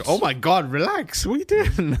was like, God. oh my God, relax, what are you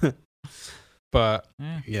doing? But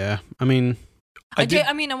yeah, I mean,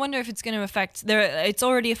 I mean, I wonder if it's going to affect. It's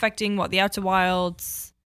already affecting what the Outer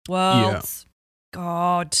Wilds, Worlds.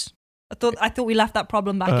 God, I thought we left that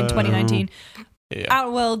problem back in 2019. Yeah.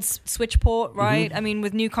 Outer Worlds Switch port, right? I mean,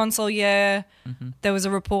 with new console year, there was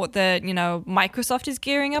a report that Microsoft is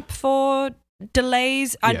gearing up for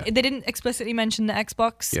delays. Yeah. They didn't explicitly mention the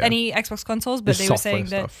Xbox, Yeah. any Xbox consoles, but the they were software saying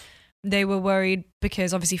that stuff. they were worried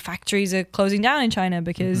because obviously factories are closing down in China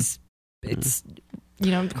because it's the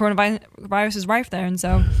coronavirus is rife there, and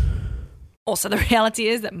so also the reality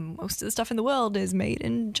is that most of the stuff in the world is made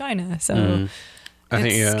in China. So I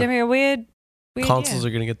think it's gonna be a weird Consoles year. are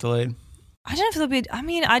going to get delayed. I don't know if they'll be. I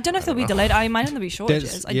mean, I don't know if they'll be delayed. I imagine there'll be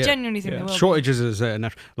shortages. I genuinely think there will. Shortages is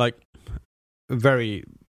like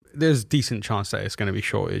there's decent chance that it's going to be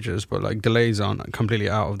shortages, but like delays aren't completely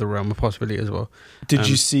out of the realm of possibility as well. Did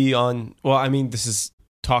you see on? Well, I mean, this is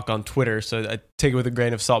talk on Twitter, so I take it with a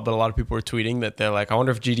grain of salt. But a lot of people were tweeting that they're like, I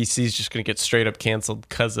wonder if GDC is just going to get straight up canceled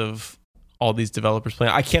because of all these developers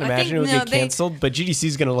playing. I can't imagine it would get canceled, but GDC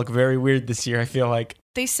is going to look very weird this year. I feel like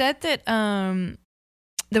They said that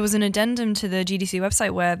there was an addendum to the GDC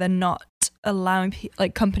website where they're not allowing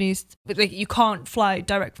companies, like you can't fly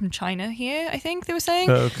direct from China here. I think they were saying.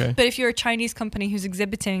 okay. But if you're a Chinese company who's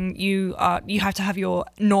exhibiting, you have to have your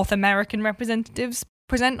North American representatives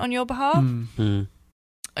present on your behalf.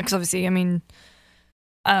 Because obviously, I mean,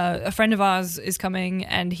 a friend of ours is coming,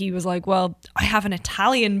 and he was like, "Well, I have an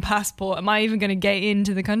Italian passport. Am I even going to get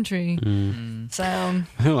into the country?" So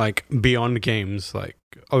I think like beyond games, like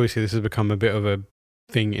obviously this has become a bit of a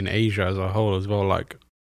thing in Asia as a whole as well. Like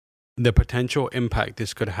the potential impact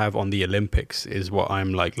this could have on the Olympics is what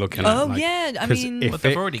I'm like looking at. Oh like, yeah, I 'cause mean, if But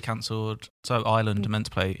they've it- already cancelled. So Ireland are meant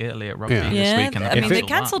to play Italy at rugby Yeah. this yeah. week, and I mean, they it-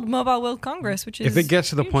 cancelled Mobile World Congress, which is if it gets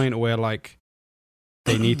to the huge. point where like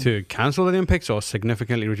they need to cancel the Olympics or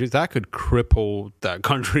significantly reduce, that could cripple that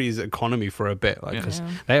country's economy for a bit. Like, Yeah. 'cause Yeah.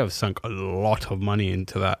 they have sunk a lot of money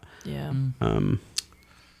into that. Yeah,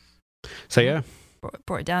 So yeah,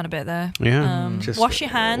 brought it down a bit there. yeah. Wash your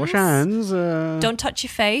hands. Wash your hands. Don't touch your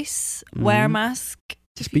face. Wear a mask.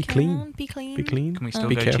 Just if be you clean. can. Be clean. Be clean. Can we still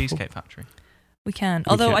Be go careful. Cheesecake Factory? We can. We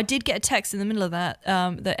Although can. I did get a text in the middle of that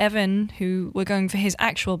that Evan, who we're going for his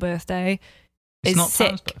actual birthday, It's is not sick.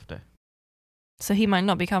 Tan's birthday. So he might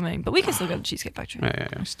not be coming, but we can still go to Cheesecake Factory. Yeah, yeah,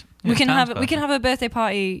 yeah. We can Tan's have a birthday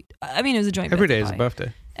party. I mean, it was a joint. Every day birthday is a party.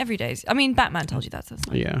 birthday. Every day. I mean, Batman told you that. So it's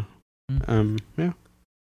fine. Yeah. Yeah.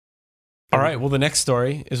 All right. Well, the next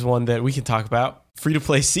story is one that we can talk about. Free to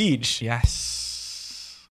play Siege.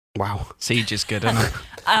 Yes. Wow. Siege is good, isn't it?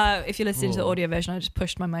 If you're listening to the audio version, I just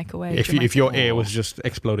pushed my mic away. If your ear was just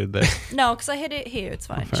exploded there. No, because I hit it here. It's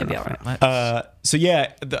fine. Fair Should be enough, all right. Let's- So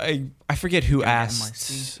yeah, I forget who Get in my asked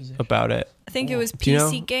Siege position. about it. I think it was Do you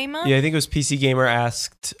know? PC Gamer. Yeah, I think it was PC Gamer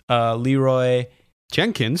asked Leroy.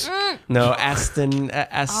 Jenkins. No, Aston. Oh,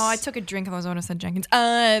 I took a drink. I was when I said Jenkins.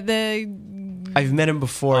 The I've met him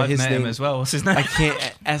before. I've his met name him as well. What's his name? I can't.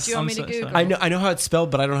 Do you want me to Google? I know how it's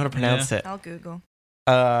spelled, but I don't know how to pronounce it. I'll Google.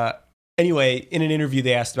 Anyway, in an interview,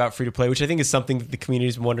 they asked about free to play, which I think is something that the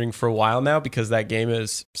community's been wondering for a while now, because that game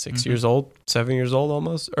is 6 years old, 7 years old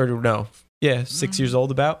almost, or no, yeah, 6 years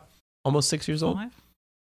old, about almost 6 years old,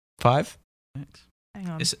 5. Hang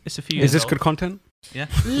on. It's a few. Is years this old. good content? Yeah.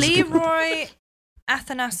 Leroy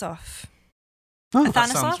Athanasov. Oh, That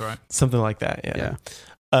Athanasov? sounds right. Something like that. Yeah.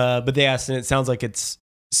 Yeah. But they asked, and it sounds like it's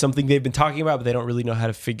something they've been talking about, but they don't really know how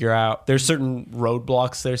to figure out. There's certain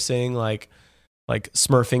roadblocks they're saying, like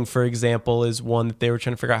smurfing, for example, is one that they were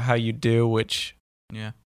trying to figure out how you do, which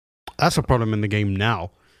Yeah. That's a problem in the game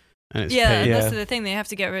now. And it's Yeah, paid. Yeah. that's the thing. They have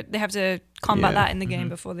to get rid. They have to combat Yeah. that in the game Mhm.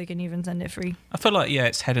 before they can even send it free. I feel like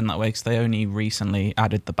it's heading that way because they only recently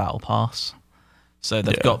added the battle pass, so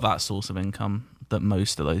they've Yeah. got that source of income that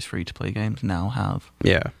most of those free to play games now have.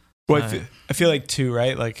 Yeah. well, So- I feel like too,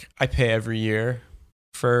 right? Like I pay every year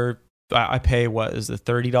for. I pay what is it,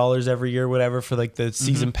 $30 every year, whatever, for like the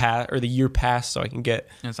season pass or the year pass, so I can get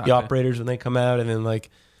Exactly. the operators when they come out, and then like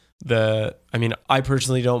I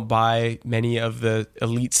personally don't buy many of the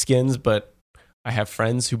elite skins, but I have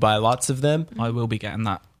friends who buy lots of them. I will be getting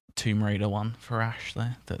that Tomb Raider one for Ash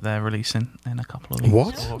there that they're releasing in a couple of weeks.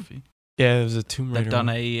 What? Yeah, there's a Tomb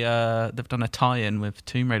Raider. They've done a tie-in with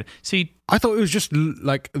Tomb Raider. See, I thought it was just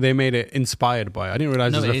like they made it inspired by. I didn't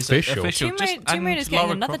realize it was official. Tomb Raider's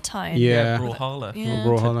getting another tie-in. Yeah. Brawlhalla. Yeah.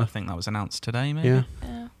 Brawlhalla. I think that was announced today, maybe. Yeah.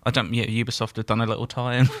 Ubisoft have done a little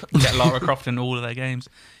tie-in. Get Lara Croft in all of their games.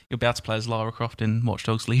 You'll be able to play as Lara Croft in Watch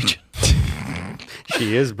Dogs Legion.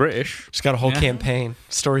 She is British. She's got a whole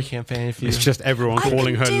story campaign. If you It's just everyone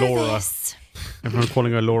calling her Laura. This. Everyone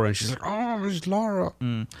calling her Laura, and she's like, "Oh, it's Laura."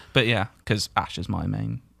 But yeah, because Ash is my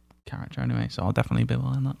main character anyway, so I'll definitely be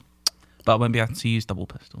buying that. But I won't be able to use double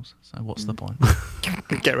pistols, so what's the point?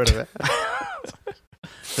 Get rid of it.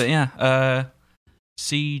 But yeah,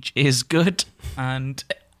 Siege is good, and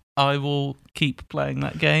I will keep playing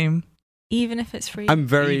that game. Even if it's free.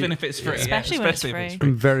 Even if it's free, Especially when it's free.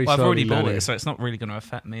 I'm very Well, I've already slowly bought learning. it, so it's not really going to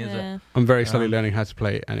affect me, is it? I'm very slowly learning how to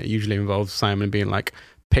play it, and it usually involves Simon being like,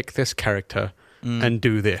 "Pick this character and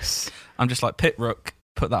do this." I'm just like, Pit Rook,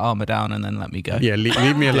 put that armor down, and then let me go. Yeah,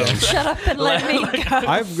 leave me alone. Shut up and let me go.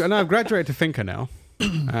 I've graduated to thinker now.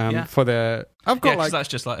 For the I've got 'cause that's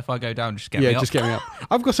just like, if I go down, just get yeah, me up. just get me up.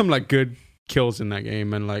 I've got some like good kills in that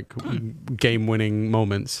game and like game-winning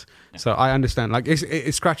moments. So I understand. Like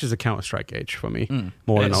it scratches the Counter-Strike gauge for me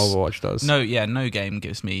more than Overwatch does. No game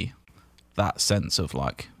gives me that sense of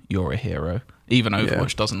like you're a hero. Even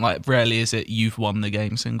Overwatch doesn't. Like, rarely is it you've won the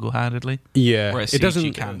game single-handedly. Yeah, Whereas it Siege doesn't.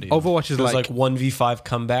 you can do. Overwatch is There's like 1v5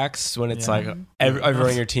 comebacks when it's like everyone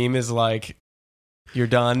on your team is like you're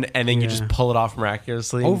done, and then you just pull it off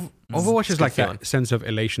miraculously. Overwatch is like feeling. that sense of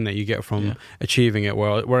elation that you get from achieving it,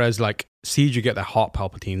 whereas like Siege, you get the heart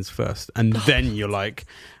palpitations first, and then you're like,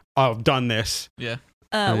 I've done this. Yeah.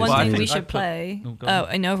 One I thing think we should play in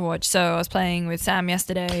Overwatch. So I was playing with Sam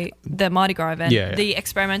yesterday, the Mardi Gras event. Yeah. The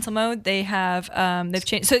experimental mode, they have they've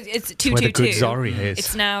changed. So it's 2-2-2. Where the good Zarya is.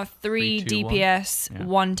 It's now 3 3-2-1. DPS,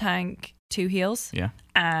 1 tank, 2 heals. Yeah.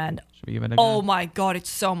 And Should we give it a go? oh my god, it's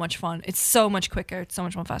so much fun. It's so much quicker. It's so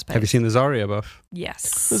much more fast paced. Have you seen the Zarya buff? Yes.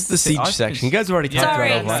 This is the See, Siege I section. think- You guys have already talked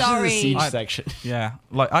Sorry, about Overwatch. sorry. This is the Siege I- section. Yeah,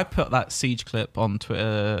 like I put that Siege clip on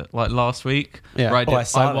Twitter like last week. Yeah. Where I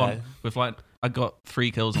saw won that. with like I got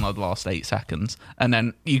 3 kills in the last 8 seconds, and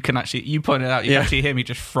then you pointed out you can actually hear me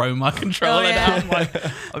just throw my controller down. Like,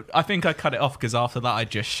 I think I cut it off because after that I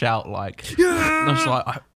just shout like, I was like,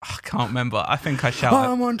 I can't remember. I think I shouted.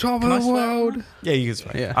 I'm on top of Can I the swear? world. Yeah, you can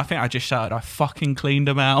swear. Yeah, I think I just shouted, I fucking cleaned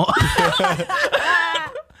them out. I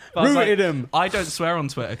was like, rooted him. I don't swear on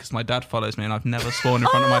Twitter because my dad follows me, and I've never sworn in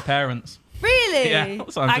front of my parents. Really? Yeah,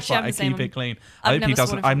 so I'm just Actually, like, I the same. keep it clean. I've I hope he never sworn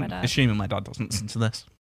doesn't. in front of my I'm dad. assuming my dad doesn't listen to this.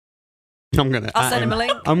 I'm gonna. I'll at send him a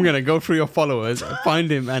link. I'm gonna go through your followers, find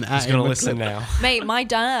him, and He's at gonna him. listen now. Mate, my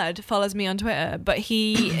dad follows me on Twitter, but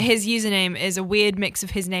his username is a weird mix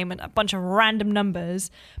of his name and a bunch of random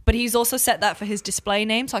numbers. But he's also set that for his display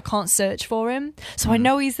name, so I can't search for him. So I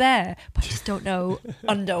know he's there, but I just don't know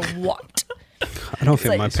under what. I don't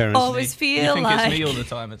think like, my parents. always You feel think like it's me all the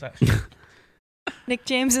time? It's actually. Nick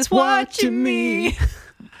James is watching me.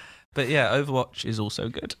 But yeah, Overwatch is also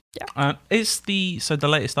good. Yeah. Is the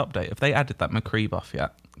latest update? Have they added that McCree buff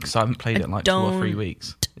yet? Because I haven't played it in like 2 or 3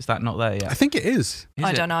 weeks. Is that not there I yet? think it is.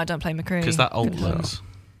 I don't know. I don't play McCree. Because that old looks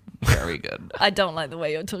very good. I don't like the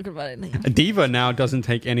way you're talking about it. Diva now doesn't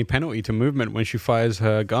take any penalty to movement when she fires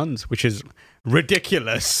her guns, which is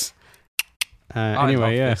ridiculous. I Anyway,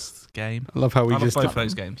 love yeah, this game. I love how we I love just both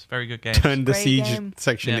those games. Very good games. turned the Great Siege game.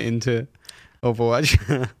 section Yeah. into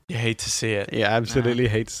Overwatch. You hate to see it. Yeah, absolutely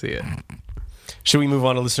hate to see it. Should we move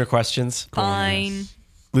on to listener questions? Fine.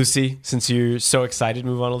 Lucy, since you're so excited,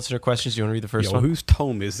 move on to listener questions. You want to read the first Yo, one? whose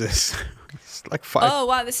tome is this? It's like 5. Oh,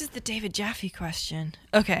 wow. This is the David Jaffe question.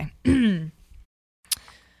 Okay.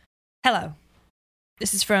 Hello.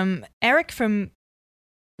 This is from Eric from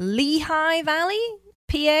Lehigh Valley,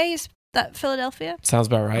 PA. Is that Philadelphia? Sounds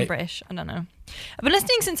about I'm right. British. I don't know. I've been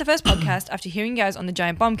listening since the first podcast after hearing you guys on the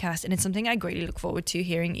Giant Bombcast, and it's something I greatly look forward to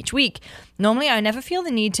hearing each week. Normally, I never feel the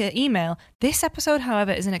need to email. This episode,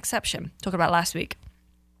 however, is an exception. Talking about last week.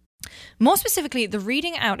 More specifically, the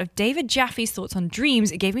reading out of David Jaffe's thoughts on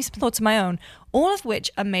dreams gave me some thoughts of my own, all of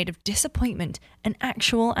which are made of disappointment and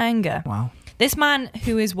actual anger. Wow. This man,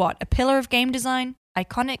 who is what? A pillar of game design?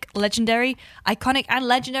 Iconic and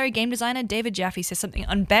legendary game designer David Jaffe says something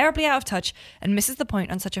unbearably out of touch and misses the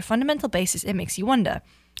point on such a fundamental basis it makes you wonder.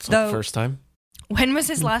 It's not the first time. When was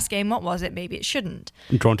his last game? What was it? Maybe it shouldn't.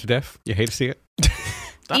 Drawn to Death. You hate to see it.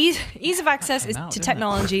 Ease of access came out, to didn't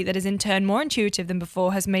technology that is in turn more intuitive than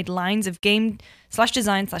before has made lines of game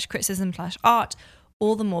 /design /criticism /art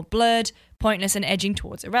all the more blurred, pointless, and edging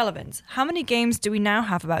towards irrelevance. How many games do we now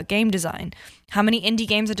have about game design? How many indie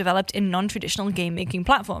games are developed in non-traditional game-making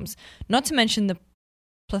platforms? Not to mention the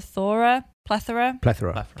plethora,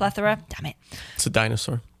 damn it, It's a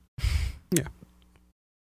dinosaur.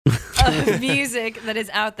 of music that is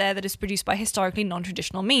out there that is produced by historically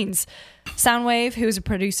non-traditional means. Soundwave, who is a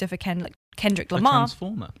producer for Kendrick A Lamar.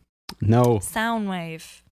 Transformer. No.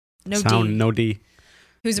 Soundwave. No Sound, D. no D.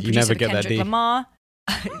 Who's a You producer never for get that Kendrick D. Lamar.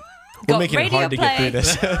 We're making it hard to get through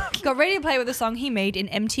this. Got radio play with a song he made in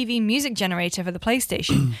MTV Music Generator for the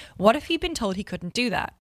PlayStation. What if he'd been told he couldn't do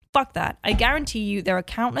that? Fuck that. I guarantee you there are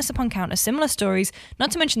countless upon countless similar stories, not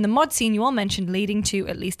to mention the mod scene you all mentioned, leading to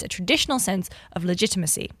at least a traditional sense of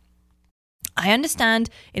legitimacy. I understand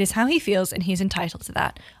it is how he feels and he is entitled to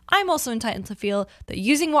that. I'm also entitled to feel that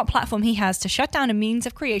using what platform he has to shut down a means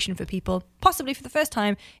of creation for people, possibly for the first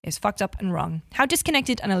time, is fucked up and wrong. How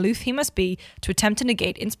disconnected and aloof he must be to attempt to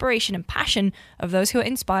negate inspiration and passion of those who are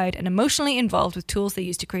inspired and emotionally involved with tools they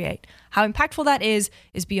use to create. How impactful that is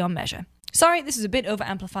beyond measure. Sorry, this is a bit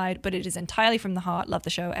over-amplified, but it is entirely from the heart. Love the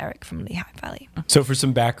show, Eric from Lehigh Valley. So for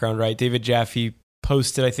some background, right? David Jaffe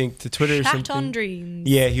posted, I think, to Twitter or Chat something. on dreams.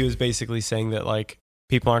 Yeah, he was basically saying that like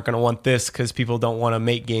people aren't going to want this because people don't want to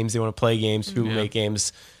make games; they want to play games. People Yeah. make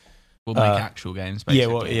games, We'll make actual games, yeah,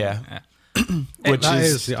 basically. well, yeah. Which which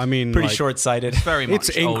is I mean, pretty like, short-sighted. It's very much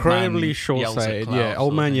It's old incredibly man yells at short-sighted. cloud Yeah, sort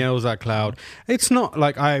old of man thing. yells at cloud. It's not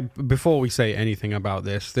like before we say anything about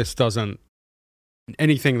this doesn't,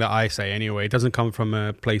 anything that I say anyway, doesn't come from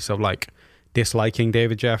a place of like disliking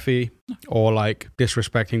David Jaffe or like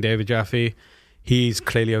disrespecting David Jaffe. He's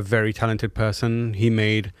clearly a very talented person. He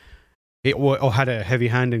made it or had a heavy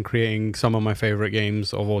hand in creating some of my favorite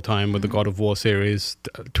games of all time with the God of War series,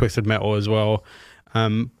 Twisted Metal as well.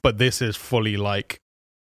 But this is fully like,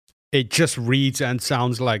 it just reads and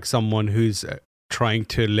sounds like someone who's trying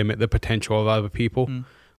to limit the potential of other people,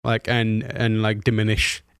 like and like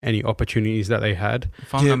diminish any opportunities that they had.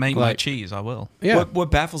 If I'm Yeah, gonna make my like- cheese, I will. Yeah, What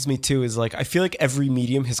baffles me too is like I feel like every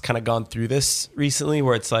medium has kind of gone through this recently,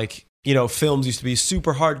 where it's like, you know, films used to be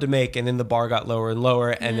super hard to make, and then the bar got lower and lower,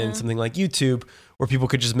 and then something like YouTube, where people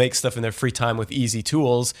could just make stuff in their free time with easy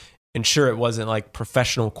tools. And sure, it wasn't like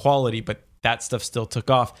professional quality, but that stuff still took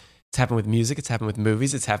off. It's happened with music. It's happened with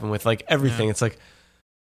movies. It's happened with like everything. Yeah. It's like,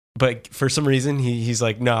 but for some reason, he's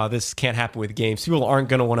like, no, this can't happen with games. People aren't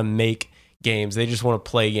going to want to make games. They just want to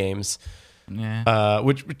play games. Yeah.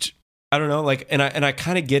 Which I don't know. Like, and I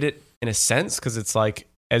kind of get it in a sense, because it's like,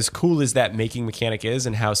 as cool as that making mechanic is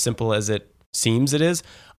and how simple as it seems it is,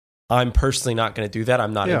 I'm personally not going to do that.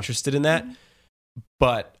 I'm not interested in that.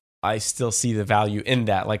 But I still see the value in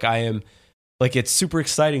that. Like I am, like it's super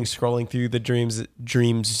exciting scrolling through the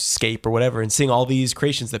Dreamscape or whatever and seeing all these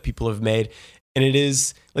creations that people have made. And it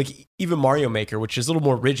is like even Mario Maker, which is a little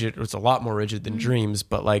more rigid. It's a lot more rigid than Dreams,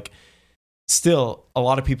 but like still a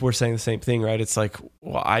lot of people were saying the same thing, right? It's like,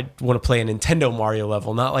 well, I want to play a Nintendo Mario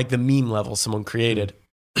level, not like the meme level someone created.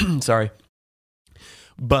 Sorry.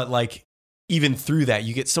 But like even through that,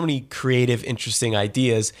 you get so many creative, interesting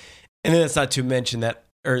ideas. And then it's not to mention that,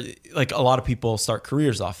 or like a lot of people start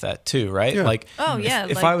careers off that too, right? Yeah. Like, Oh, yeah.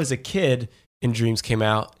 if like, I was a kid and Dreams came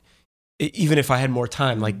out, even if I had more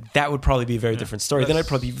time, like that would probably be a very different story. Then I'd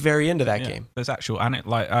probably be very into that game. There's actual, and it,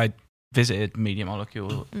 like I visited Media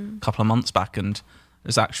Molecule a couple of months back, and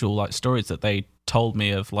there's actual like stories that they told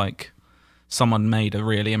me of like someone made a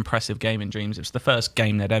really impressive game in Dreams. It was the first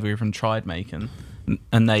game they'd ever even tried making,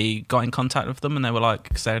 and they got in contact with them, and they were like,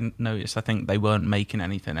 because they noticed, I think they weren't making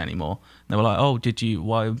anything anymore. And they were like, "Oh,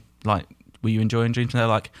 were you enjoying Dreams?" And they're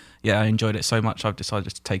like, "Yeah, I enjoyed it so much, I've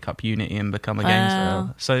decided to take up Unity and become a game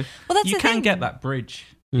developer." So Well, that's you the can thing. get that bridge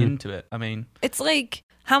into it. I mean, It's like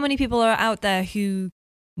how many people are out there who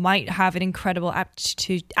might have an incredible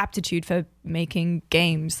aptitude for making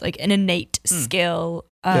games, like an innate skill.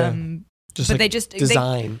 Just but like they just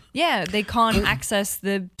design. they can't access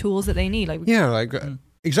the tools that they need. Like yeah, like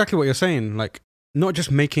exactly what you're saying. Like not just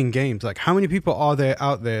making games. Like how many people are there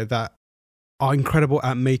out there that are incredible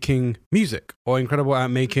at making music or incredible at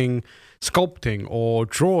making sculpting or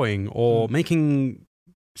drawing or making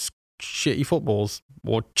shitty footballs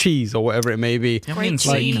or cheese or whatever it may be. great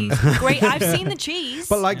seen cheese, them. great. I've seen the cheese,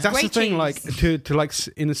 But like that's Great the thing, cheese. like to like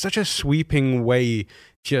in such a sweeping way,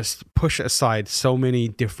 just push aside so many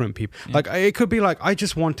different people. Like it could be like I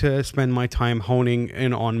just want to spend my time honing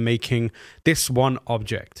in on making this one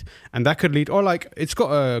object, and that could lead, or like it's got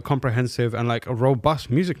a comprehensive and like a robust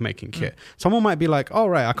music making kit. Someone might be like, "All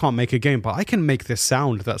right, I can't make a game, but I can make this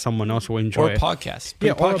sound that someone else will enjoy." Or a podcast.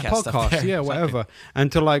 Yeah, Bring or a podcast stuff podcast, there. yeah, whatever.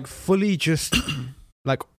 And to like fully just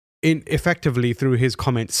like effectively through his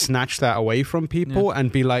comments snatch that away from people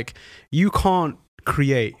and be like, you can't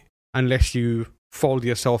create unless you fold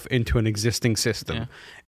yourself into an existing system. Yeah.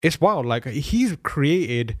 It's wild. Like, he's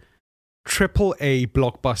created AAA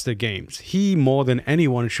blockbuster games. He, more than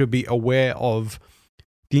anyone, should be aware of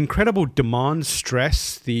the incredible demand,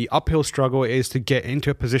 stress, the uphill struggle it is to get into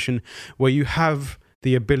a position where you have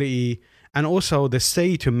the ability and also the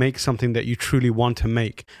say to make something that you truly want to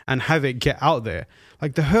make and have it get out there.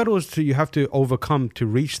 Like, the hurdles you have to overcome to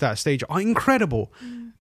reach that stage are incredible.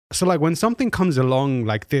 So, like, when something comes along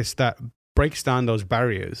like this that breaks down those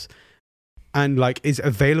barriers and, like, is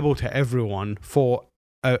available to everyone for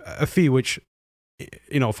a fee which,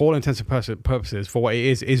 you know, for all intents and purposes, for what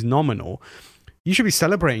it is nominal, you should be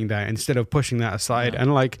celebrating that instead of pushing that aside.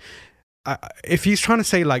 And, like, if he's trying to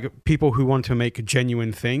say, like, people who want to make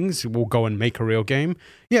genuine things will go and make a real game,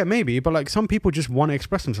 yeah, maybe, but, like, some people just want to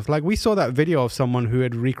express themselves. Like, we saw that video of someone who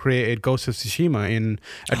had recreated Ghost of Tsushima in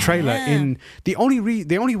a trailer. In the only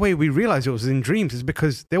way we realized it was in Dreams is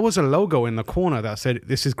because there was a logo in the corner that said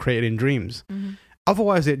this is created in Dreams.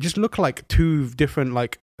 Otherwise, it just looked like two different,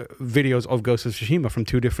 like, videos of Ghost of Tsushima from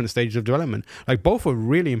two different stages of development. Like, both were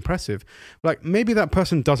really impressive. Like, maybe that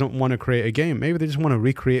person doesn't want to create a game. Maybe they just want to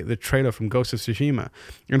recreate the trailer from Ghost of Tsushima.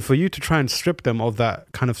 And for you to try and strip them of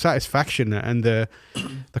that kind of satisfaction and the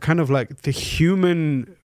kind of, like, the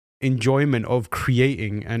human enjoyment of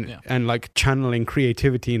creating and like channeling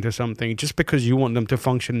creativity into something just because you want them to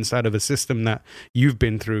function inside of a system that you've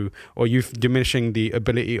been through, or you've diminishing the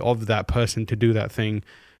ability of that person to do that thing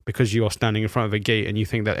because you're standing in front of a gate and you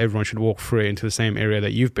think that everyone should walk through it into the same area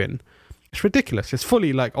that you've been. It's ridiculous. It's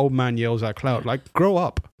fully like old man yells at cloud. Like, grow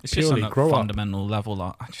up. It's just on a fundamental level.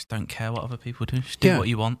 Like, I just don't care what other people do. Just do what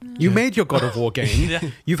you want. You made your God of War game.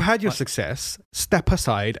 You've had your success. Step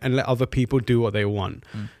aside and let other people do what they want.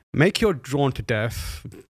 Make your Drawn to Death,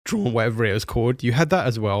 Drawn whatever it is called. You had that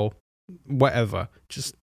as well. Whatever.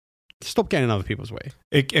 Just stop getting in other people's way.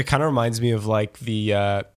 It kind of reminds me of, like, the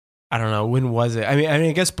I don't know, when was it? I mean,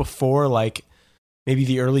 I guess before, like, maybe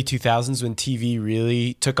the early 2000s when TV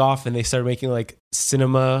really took off and they started making, like,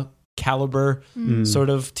 cinema caliber sort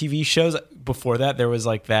of TV shows. Before that, there was,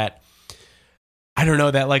 like, that, I don't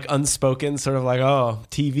know, that, like, unspoken sort of, like, oh,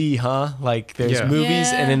 TV, huh? Like, there's movies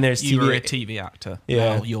and then there's TV. You were a TV actor.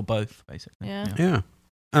 Yeah. Now you're both, basically. Yeah.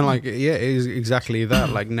 And, like, it is exactly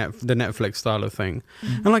that, like, the Netflix style of thing.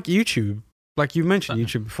 And, like, YouTube. Like, you mentioned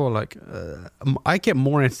YouTube before, like, I get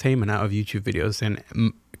more entertainment out of YouTube videos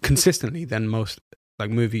than consistently than most, like,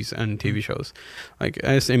 movies and TV shows. Like,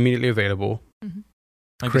 it's immediately available.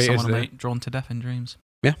 Maybe someone will make Drawn to Death in Dreams.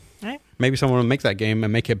 Yeah. Right. Maybe someone will make that game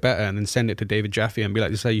and make it better and then send it to David Jaffe and be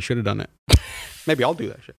like, this is how you should have done it. Maybe I'll do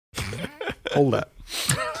that shit. Hold that.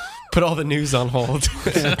 Put all the news on hold.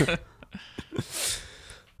 I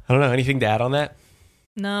don't know. Anything to add on that?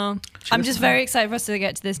 No. I'm just very excited for us to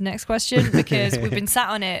get to this next question because we've been sat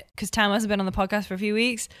on it because Tam hasn't been on the podcast for a few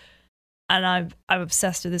weeks and I'm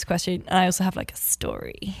obsessed with this question and I also have, like, a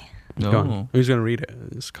story. No. Who's going to read it?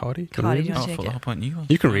 Is Cardi? Cardi, do you want to for take the whole it? point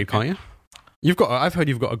You can read, can't you? I've heard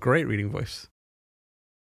you've got a great reading voice.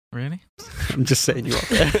 Really? I'm just setting you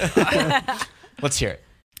up. Let's hear it.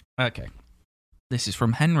 Okay. This is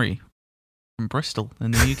from Henry from Bristol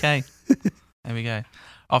in the UK. There we go.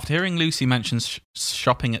 After hearing Lucy mention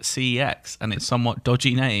shopping at CEX and its somewhat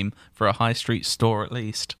dodgy name for a high street store at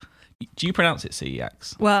least, do you pronounce it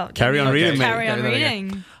CEX? Well, carry on reading, mate. Carry on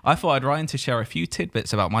reading. I thought I'd write in to share a few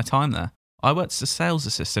tidbits about my time there. I worked as a sales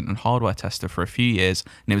assistant and hardware tester for a few years,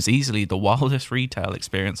 and it was easily the wildest retail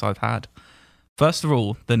experience I've had. First of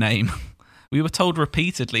all, the name. We were told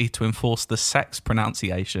repeatedly to enforce the sex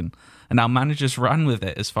pronunciation, and our managers ran with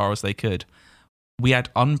it as far as they could. We had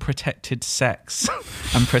unprotected sex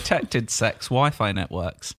and protected sex Wi-Fi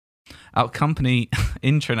networks. Our company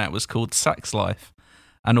intranet was called Sex Life,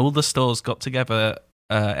 and all the stores got together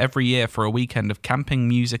every year for a weekend of camping,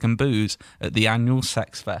 music, and booze at the annual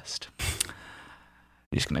Sex Fest.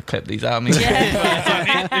 You're just going to clip these out of me.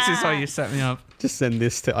 Yeah. This is how you set me up. Just send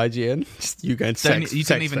this to IGN. Just you going sex. You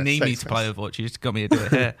didn't even need me to play Overwatch. You just got me to do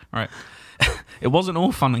it here. Right. It wasn't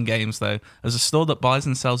all fun and games, though. As a store that buys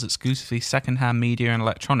and sells exclusively second-hand media and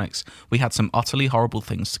electronics, we had some utterly horrible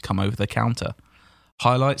things to come over the counter.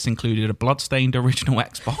 Highlights included a blood-stained original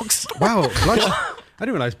Xbox. Wow. I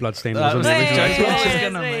didn't realise Bloodstained was on the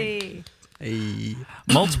original Xbox. Hey.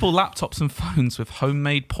 Multiple laptops and phones with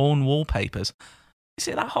homemade porn wallpapers. Is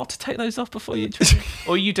it that hard to take those off before you try?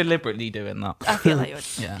 Or are you deliberately doing that? I feel like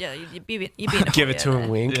you'd be a Give it to him,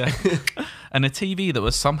 wink. Yeah. And a TV that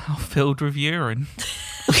was somehow filled with urine.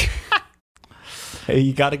 Hey,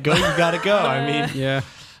 you gotta go. I mean, Yeah.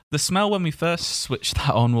 The smell when we first switched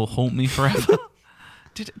that on will haunt me forever.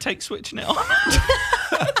 Did it take switching it on?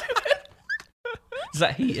 Does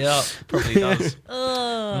that heat it up? Probably does.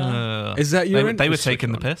 Is that your? They were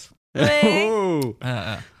taking the piss. Oh,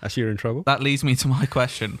 that's you're in trouble. That leads me to my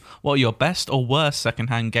question. What are your best or worst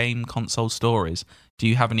secondhand game console stories? Do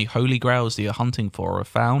you have any holy grails that you're hunting for or have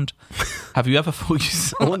found? Have you ever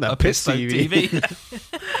thought I want that piss TV.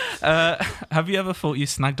 Have you ever thought you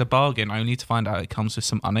snagged a bargain only to find out it comes with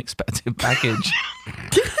some unexpected baggage?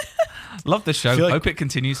 Love the show. Like, hope it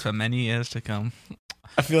continues for many years to come.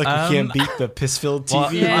 I feel like we can't beat the piss-filled TV.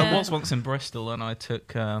 Well, Yeah. I was once in Bristol and I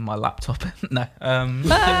took my laptop. No.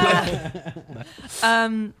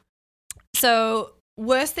 So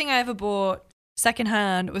worst thing I ever bought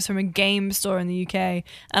secondhand was from a game store in the UK, and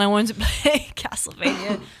I wanted to play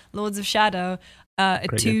Castlevania Lords of Shadow, a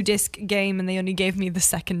Great 2-disc game, and they only gave me the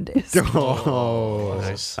second disc. Oh,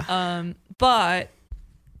 Nice. But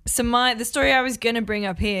so the story I was gonna bring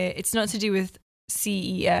up here, it's not to do with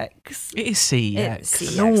CEX. It is CEX. It's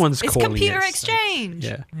CEX. No one's It's calling Computer it Exchange.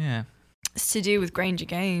 yeah. Yeah. It's to do with Granger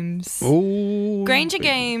Games. Oh, Granger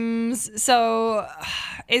Games. So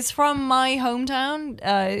it's from my hometown.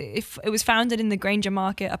 It was founded in the Granger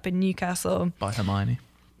Market up in Newcastle By Hermione.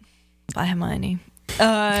 by Hermione.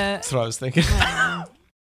 That's what I was thinking.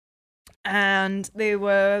 And they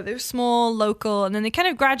were small, local, and then they kind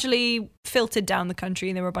of gradually filtered down the country,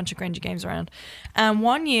 and there were a bunch of Granger Games around. And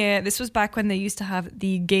one year, this was back when they used to have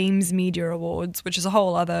the Games Media Awards, which is a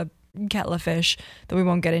whole other kettle of fish that we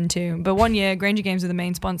won't get into. But one year, Granger Games were the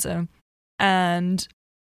main sponsor, and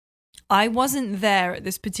I wasn't there at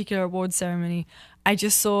this particular award ceremony. I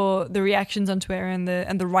just saw the reactions on Twitter and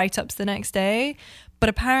the write-ups the next day. But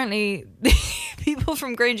apparently, the people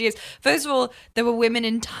from Granger Games, first of all, there were women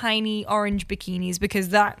in tiny orange bikinis because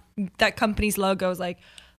that company's logo was like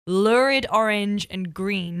lurid orange and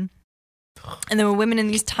green. And there were women in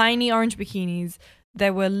these tiny orange bikinis.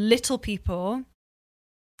 There were little people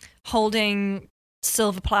holding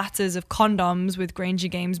silver platters of condoms with Granger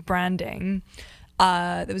Games branding.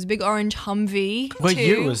 There was a big orange Humvee. What too.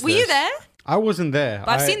 year was Were you this? there? I wasn't there.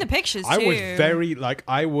 But I've seen the pictures I too. was very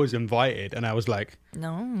I was invited, and I was like,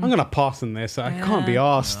 No. I'm gonna pass on this. I can't be Yeah.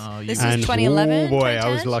 asked. Oh, you- This was And 2011, oh boy, I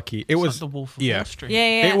was 2010? lucky. It It's was like the Wolf of yeah. Wall Street.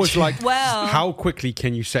 Yeah. It was like, Well- how quickly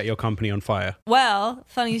can you set your company on fire? Well,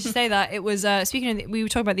 funny you should say that. It was speaking of, we were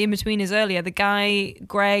talking about the in-betweeners earlier. The guy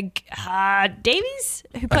Greg Davies,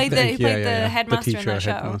 who played the headmaster in that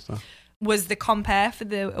show, headmaster. was the compere for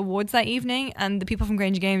the awards that evening, and the people from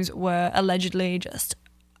Granger Games were allegedly just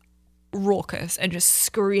raucous and just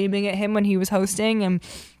screaming at him when he was hosting, and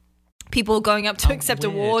people going up to accept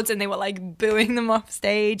weird. awards, and they were like booing them off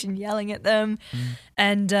stage and yelling at them,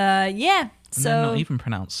 and And so then not even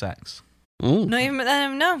pronounce sex. Ooh. not even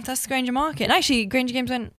no, that's the Granger Market. And actually, Granger Games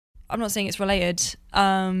went. I'm not saying it's related,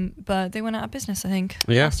 but they went out of business, I think,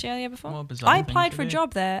 Yeah. last year, the year before. What a bizarre I thing applied to for a do.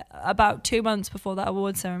 job there about 2 months before that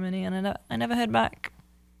award ceremony, and I never heard back.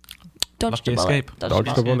 Dodged Lucky a bullet. escape.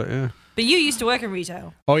 Dodged the bullet, yeah. But you used to work in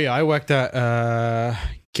retail. Oh yeah, I worked at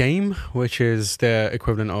Game, which is the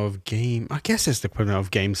equivalent of Game. I guess it's the equivalent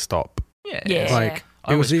of GameStop. Yeah. Like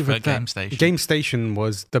I it was always either preferred that. Game Station. Game Station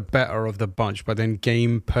was the better of the bunch, but then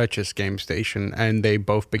Game purchased Game Station, and they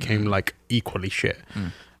both became like equally shit.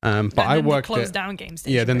 But And I then worked they closed at down Game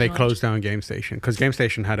Station. yeah. Then they pretty much. closed down Game Station because Game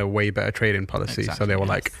Station had a way better trading policy, so they were Exactly,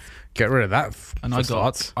 like, get rid of that. And for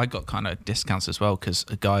starts. I got kind of discounts as well because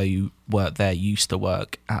a guy who worked there used to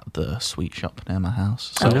work at the sweet shop near my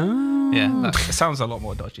house. So yeah, that sounds a lot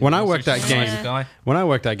more dodgy. When I He's worked just at a nice Game- guy. When I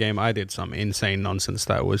worked at Game, I did some insane nonsense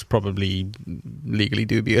that was probably legally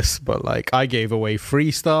dubious, but like I gave away free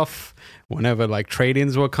stuff whenever like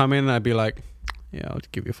trade-ins were coming. I'd be like, yeah, I'll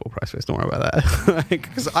give you full price for this. Don't worry about that.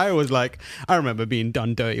 Because I was like, I remember being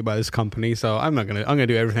done dirty by this company, so I'm gonna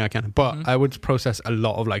do everything I can. But I would process a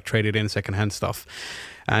lot of like traded in secondhand stuff,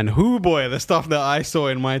 and boy, the stuff that I saw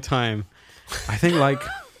in my time, I think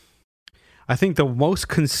the most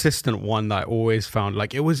consistent one that I always found,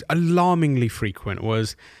 like it was alarmingly frequent,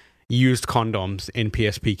 was used condoms in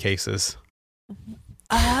PSP cases.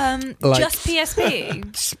 Like- Just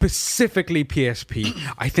PSP. Specifically PSP.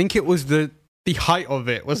 I think it was the height of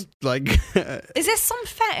it was like Is there some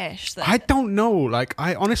fetish? That I don't know. Like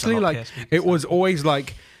I honestly It's a lot like PSP it was always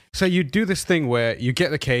like, so you do this thing where you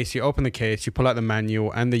get the case, you open the case, you pull out the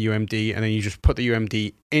manual and the UMD, and then you just put the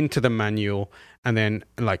UMD into the manual and then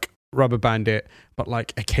like rubber band it. But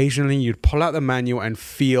like occasionally you'd pull out the manual and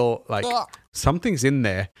feel like something's in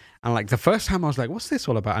there. And like the first time I was like, what's this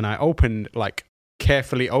all about? And I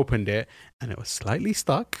carefully opened it, and it was slightly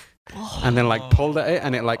stuck. and then like pulled at it,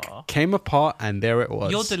 and it like came apart, and there it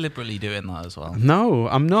was. You're deliberately doing that as well. No,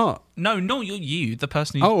 I'm not. No, not you, the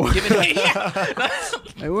person who's Oh. giving it.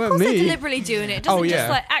 It Of weren't course they're me. deliberately doing it. It doesn't Oh, yeah. just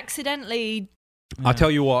like accidentally. I'll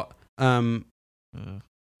tell you what.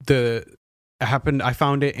 It happened. I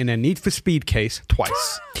found it in a Need for Speed case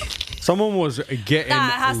twice. Someone was getting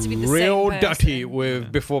That has to be the real same dirty person.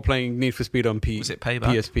 with before playing Need for Speed on Was it Payback?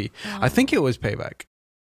 PSP. I think it was Payback.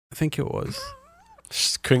 I think it was.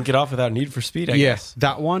 Just couldn't get off without Need for Speed, I Yeah, guess.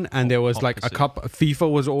 that one, and there was like a Opposite. couple.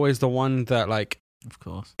 FIFA was always the one that like Of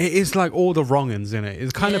course. it is like all the wrong uns in it.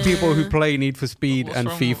 It's kind of people who Yeah. play Need for Speed What's and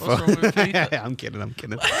wrong- FIFA. what's wrong with FIFA? I'm kidding.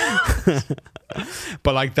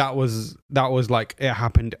 But like that was like it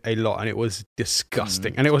happened a lot, and it was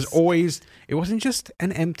disgusting. And it was always, it wasn't just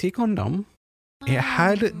an empty condom. It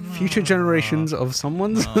had future generations of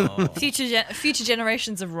someone's Future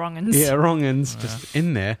generations of wrong-uns. yeah wrong uns just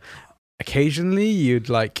in there. Occasionally, you'd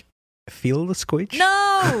like feel the squidge.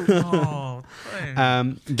 No.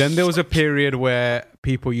 Then there was a period where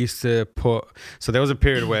people used to put. So there was a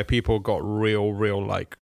period where people got real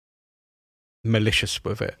like malicious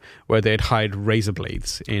with it, where they'd hide razor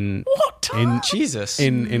blades in Jesus.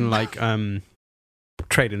 in like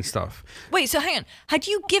trading stuff. Wait, so hang on. Had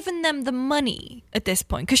you given them the money at this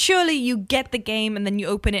point? Because surely you get the game and then you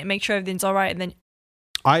open it and make sure everything's all right, and then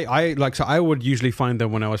I would usually find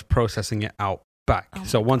them when I was processing it out back. Oh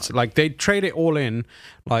So my once like they trade it all in,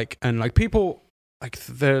 like, and like people like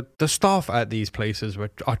the staff at these places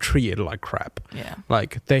are treated like crap. yeah.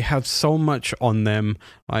 Like they have so much on them.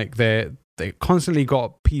 Like they constantly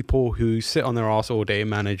got people who sit on their ass all day,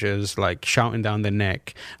 managers like shouting down their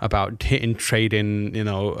neck about hitting trading,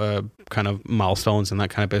 kind of milestones and that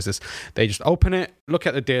kind of business. They just open it, look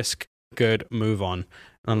at the disc, good, move on,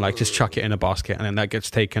 and like just chuck it in a basket, and then that gets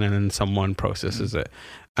taken and then someone processes it.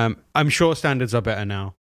 I'm sure standards are better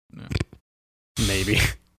now. Yeah. Maybe.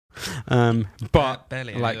 But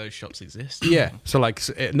barely any like- of those shops exist. yeah, so like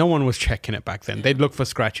no one was checking it back then. They'd look for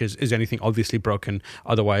scratches. Is anything obviously broken?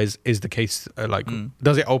 Otherwise, is the case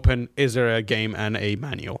does it open? Is there a game and a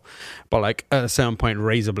manual? But like at a certain point,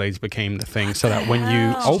 razor blades became the thing, so that when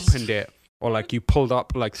you hell? opened it or like you pulled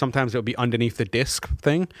up, like sometimes it would be underneath the disc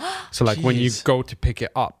thing. So like when you Jeez. go to pick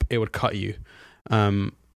it up, it would cut you.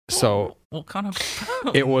 So What kind of?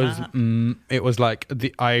 it was like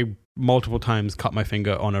I multiple times cut my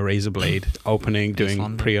finger on a razor blade opening, doing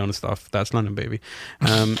London. pre-owned stuff. That's London, baby.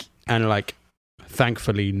 And like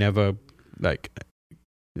thankfully never like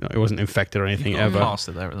it wasn't infected or anything You've got a ever.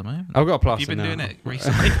 plaster there at the moment. I've got a Have plaster you been now. doing it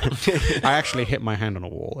recently? I actually hit my hand on a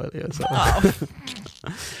wall earlier. So, Oh.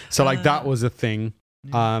 so like that was a thing.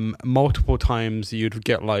 Multiple times you'd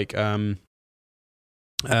get like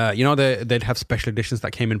they'd have special editions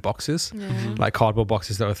that came in boxes, Yeah. like cardboard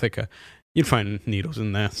boxes that were thicker. You'd find needles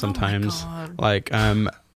in there sometimes. Oh my God.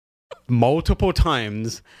 Like multiple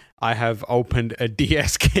times I have opened a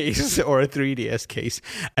DS case or a 3DS case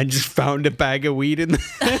and just found a bag of weed in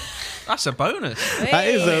there. That's a bonus. That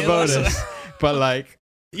is Hey, a bonus. But like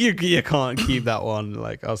you can't keep that one.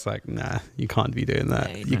 Like I was like, nah, you can't be doing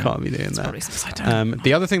that. Yeah, You no. can't be doing It's that. probably some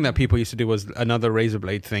The other thing that people used to do was another razor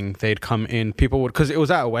blade thing. They'd come in, people would, because it was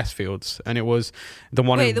out of Westfields, and it was the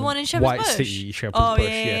one Wait, the one in Shepherd's White Bush? City, Shepherd's Oh, Bush.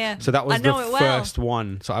 yeah, yeah. So that I was know the it well. first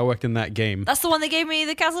one. So I worked in that game. That's the one that gave me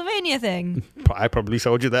the Castlevania thing. I probably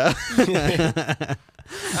sold you that.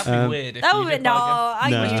 That'd be weird. If That you would be did no.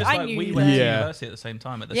 like No. I Just I like knew we that. went to Yeah. university at the same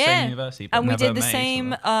time at the Yeah. same university, but And we never did the met each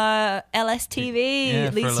same other. LSTV, Yeah,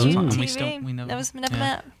 for a Leeds long Student time. TV. And we never- That was never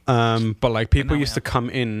yeah. met. But like people now used we to come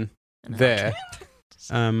in No. there.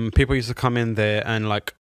 People used to come in there and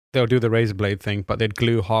like they'll do the razor blade thing, but they'd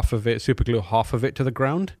super glue half of it to the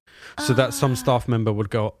ground, so that some staff member would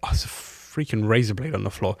go, "Oh, there's a freaking razor blade on the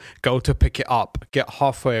floor." Go to pick it up, get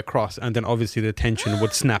halfway across, and then obviously the tension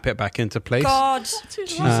would snap it back into place. God.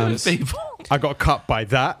 Jesus. People. I got cut by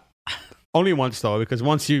that. Only once though, because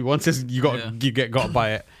once you Yeah. get got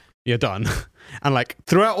by it, you're done. And like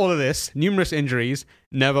throughout all of this, numerous injuries,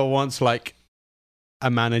 never once like a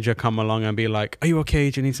manager come along and be like, "Are you okay?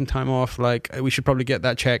 Do you need some time off? Like we should probably get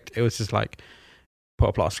that checked." It was just like put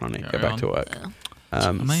a plaster on it, Carry get back on. to work. Yeah.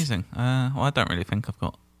 Amazing. Well, I don't really think I've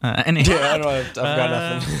got any. Yeah, I don't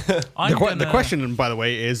know. I've got nothing. The question, by the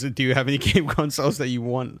way, is: do you have any game consoles that you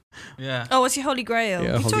want? Yeah. Oh, what's your holy grail?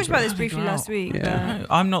 Yeah, we Holy talked about Grail. this briefly Holy last week. Yeah. No,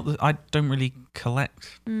 I'm not. I don't really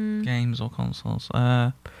collect Mm. games or consoles.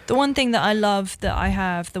 The one thing that I love that I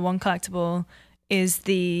have, the one collectible, is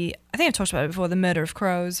I think I've talked about it before, the Murder of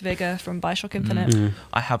Crows Vigor from Bioshock Infinite. Mm.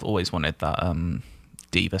 I have always wanted that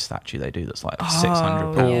Diva statue they do that's like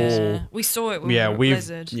 £600. Yeah. We saw it when we were at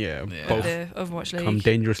Blizzard. Both The Overwatch League. come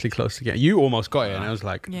dangerously close to getting. You almost got it, and I was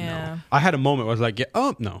like, Yeah. no. I had a moment where I was like,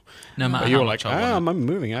 no. No matter But you how were like, much I want I'm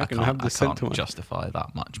moving. I can have this sent to can't me. justify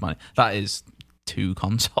that much money. That is 2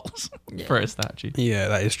 consoles for a statue. Yeah,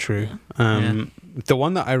 that is true. The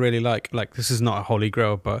one that I really like this is not a holy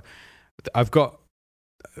grail, but I've got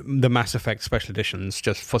the Mass Effect special editions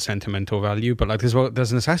just for sentimental value. But like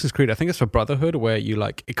there's an Assassin's Creed, I think it's for Brotherhood, where you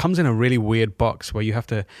like it comes in a really weird box where you have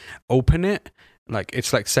to open it. Like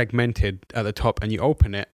it's like segmented at the top, and you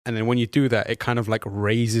open it, and then when you do that, it kind of like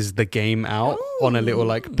raises the game out on a little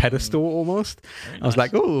like pedestal almost. I was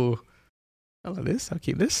like, oh. I like this. I'll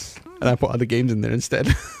keep this, and I put other games in there instead.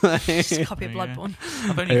 Just copy of Yeah. Bloodborne.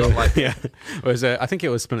 I've only got like yeah. Whereas I think it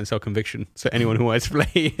was Splinter Cell Conviction. So anyone who wants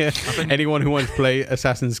to play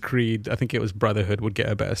Assassin's Creed, I think it was Brotherhood, would get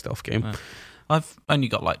a better stealth game. I've only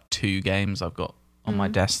got like 2 games I've got on my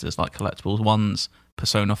desk as like collectibles. One's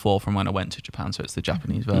Persona 4 from when I went to Japan, so it's the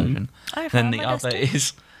Japanese version. Then the other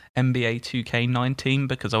is NBA 2K19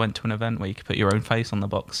 because I went to an event where you could put your own face on the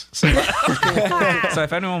box. So, so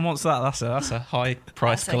if anyone wants that, that's a high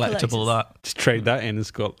price That's a collectible. That Just trade that in.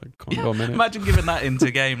 It's got like condom in it. imagine giving that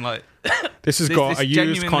into game like This has this- got this a used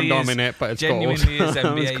genuinely condom is- in it, but it's genuinely got is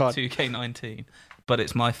also NBA card. 2K19, but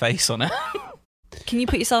it's my face on it. Can you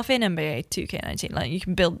put yourself in NBA 2K19? Like you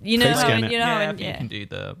can build, you know, Face how, scan it. you know, how, You yeah. can do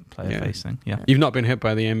the player Yeah. face thing. Yeah, You've not been hit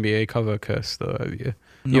by the NBA cover curse, though, have you?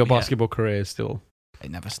 Not Your yet. basketball career is still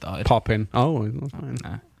It never started. popping. Oh, fine.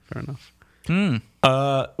 No. Fair enough.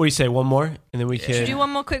 What do you say? One more, and then we Should can we do one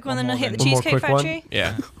more quick one, One and more then hit the then. one more Cheesecake quick one. Factory?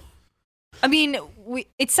 Yeah. I mean,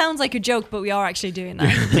 it sounds like a joke, but we are actually doing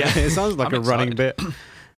that. Yeah, it sounds like I'm a running bit.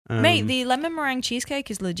 Mate, the lemon meringue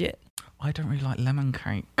cheesecake is legit. I don't really like lemon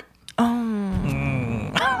cake.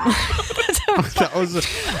 Oh. that was a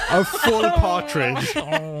full partridge.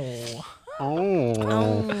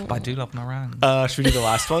 Oh. But I do love meringue. Should we do the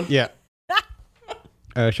last one? Yeah.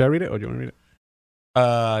 Shall I read it, or do you want to read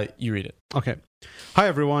it? You read it. Okay. Hi,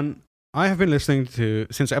 everyone. I have been listening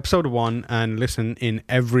since episode 1 and listen in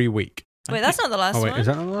every week. Wait, that's not the last Oh, wait, one. is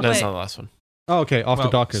that not the last? That's Wait. not the last one. Oh, okay. After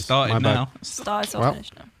Darkers. started My bad. now. Start, it's all Well.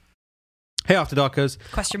 finished now. Hey, After Darkers.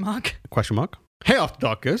 Question mark. Question mark. Hey, After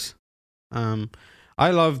Darkers. I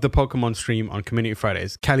love the Pokemon stream on Community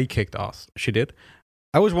Fridays. Callie kicked ass. She did.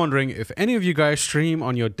 I was wondering if any of you guys stream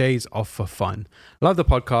on your days off for fun. Love the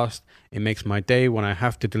podcast. It makes my day when I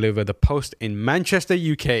have to deliver the post in Manchester,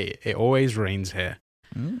 UK. It always rains here.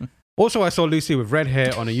 Also, I saw Lucy with red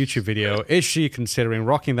hair on a YouTube video. Is she considering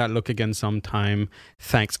rocking that look again sometime?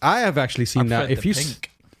 Thanks. I have actually seen that. If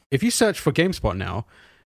you search for GameSpot now,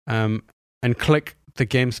 and click the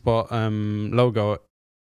GameSpot logo,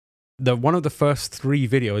 one of the first 3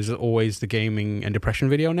 videos is always the gaming and depression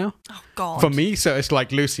video now. Oh, God. For me, so it's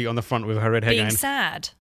like Lucy on the front with her red hair Being going. sad.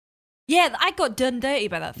 Yeah, I got done dirty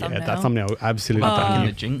by that thumbnail. Yeah, that thumbnail absolutely Oh. Back in banging.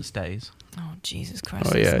 the Jinx days. Oh, Jesus Christ.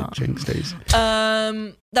 Oh it's yeah, not. Jinx days.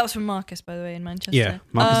 That was from Marcus, by the way, in Manchester. Yeah,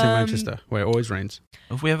 Marcus in Manchester, where it always rains.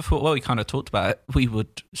 Have we ever thought? Well, we kind of talked about it. We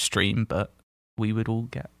would stream, but we would all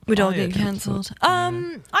get. We'd all fired. get cancelled. Yeah. I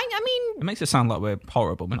mean, It makes it sound like we're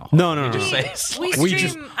horrible. We're not. No, horrible. no, We no, just no. say it's we like We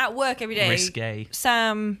stream at work every day. risque.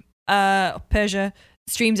 Sam, Persia,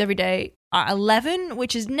 streams every day at 11,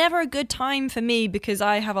 which is never a good time for me because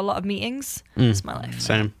I have a lot of meetings. It's my life.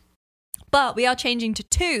 Same. But we are changing to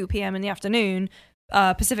 2 p.m. in the afternoon,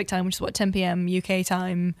 Pacific time, which is what, 10 p.m. UK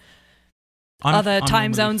time. Other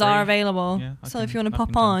time normally zones free. are available. Yeah, I so can- if you want I to pop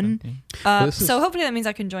can jump on. in, yeah. Well, this is- So hopefully that means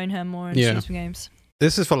I can join her more and Yeah. stream some games.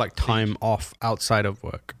 This is for like time off outside of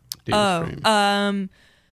work. Do you stream?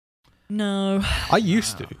 No. I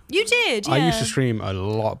used to. You did, yeah. I used to stream a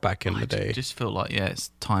lot back in I the day. just feel like it's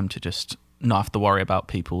time to just not have to worry about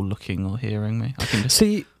people looking or hearing me. I can just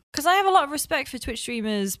See, Because I have a lot of respect for Twitch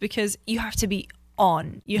streamers because you have to be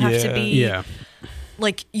on. You have to be yeah,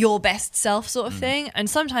 like your best self sort of thing. And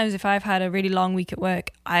sometimes if I've had a really long week at work,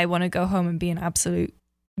 I want to go home and be an absolute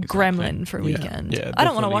Exactly. gremlin for a Yeah. weekend. Yeah, I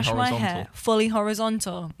don't want to fully wash my horizontal. hair fully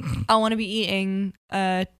horizontal. I want to be eating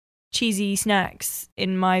cheesy snacks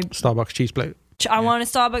in my Starbucks cheese plate. I want a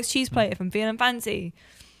Starbucks cheese plate if I'm feeling fancy.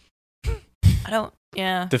 I don't.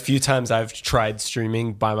 Yeah. The few times I've tried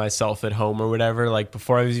streaming by myself at home or whatever, like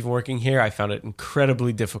before I was even working here, I found it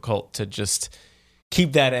incredibly difficult to just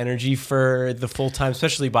keep that energy for the full time,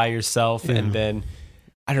 especially by yourself, Yeah. and then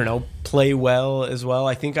I don't know, play well as well.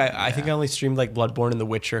 I think I only streamed like Bloodborne and The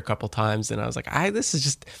Witcher a couple times, and I was like, this is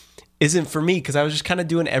just isn't for me, because I was just kind of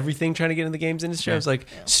doing everything trying to get in the games industry. I was like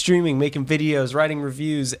streaming, making videos, writing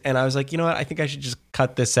reviews, and I was like, you know what? I think I should just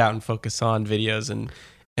cut this out and focus on videos and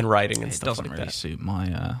writing and it stuff doesn't like really that. suit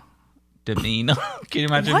my demeanor. Can you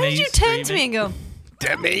imagine Why me did you turn to me streaming? and go,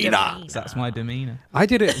 Demeanor. That's my demeanor. I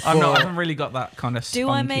did it. I haven't really got that kind of Do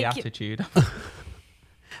I spunky make you- attitude.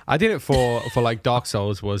 I did it for like Dark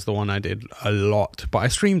Souls was the one I did a lot, but I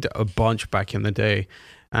streamed a bunch back in the day.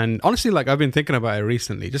 And honestly, like I've been thinking about it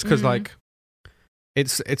recently, just because like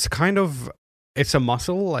it's kind of it's a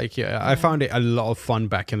muscle. Like I found it a lot of fun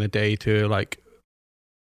back in the day to like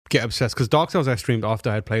get obsessed, because Dark Souls I streamed after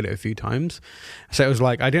I had played it a few times, so it was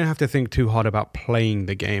like I didn't have to think too hard about playing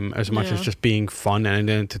the game as much as just being fun and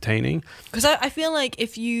entertaining. because I feel like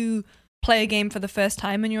if you play a game for the first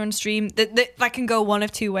time and you're on stream, that can go one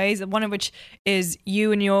of two ways. One of which is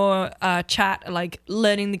you and your chat are like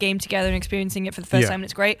learning the game together and experiencing it for the first time, and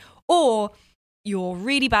it's great. Or you're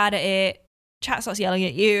really bad at it, chat starts yelling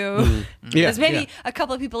at you. There's maybe a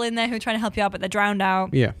couple of people in there who are trying to help you out, but they're drowned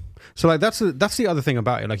out. Yeah. So like that's the other thing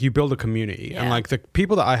about it. Like you build a community, and like the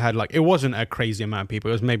people that I had, like it wasn't a crazy amount of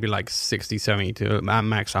people. It was maybe like 60, 70 to at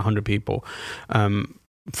max 100 people.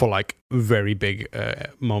 For like very big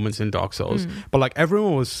moments in Dark Souls, but like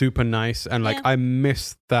everyone was super nice, and like I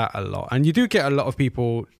missed that a lot. And you do get a lot of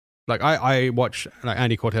people. Like I watch like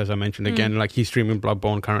Andy Cortez, I mentioned again. Like he's streaming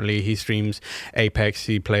Bloodborne currently. He streams Apex.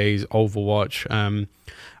 He plays Overwatch. You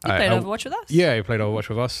played Overwatch with us? Yeah, he played Overwatch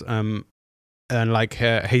with us. And like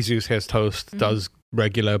Jesus Here's Toast does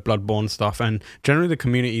regular Bloodborne stuff, and generally the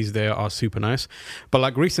communities there are super nice. But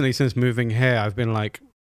like recently, since moving here, I've been like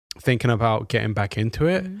thinking about getting back into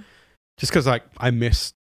it, just because like I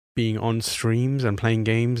miss being on streams and playing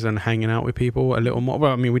games and hanging out with people a little more.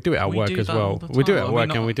 Well, I mean, we do it at work as well. We do it at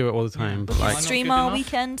work and we do it all the time. But like stream all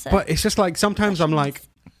weekend. But it's just like sometimes I'm like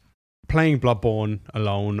playing Bloodborne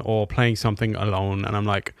alone or playing something alone, and I'm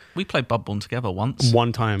like, we played Bloodborne together once.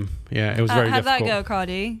 One time, yeah, it was very how'd difficult. that go,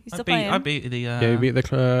 Cardi? You still playing? I beat the you beat the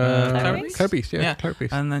Cleric Beast, Cleric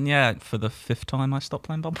Beast. And then for the 5th time I stopped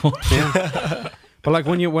playing Bloodborne. But like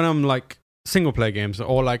when I'm like single player games,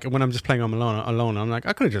 or like when I'm just playing on alone, I'm like,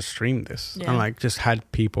 I could have just streamed this and like just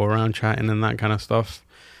had people around chatting and that kind of stuff.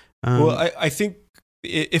 Well, I think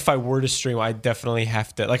if I were to stream, I'd definitely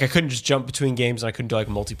have to, like, I couldn't just jump between games, and I couldn't do like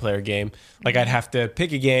a multiplayer game. Like I'd have to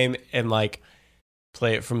pick a game and like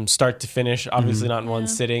play it from start to finish, obviously not in one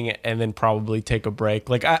sitting, and then probably take a break.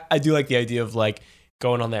 Like I do like the idea of like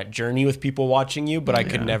going on that journey with people watching you, but I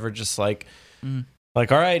could never just like like,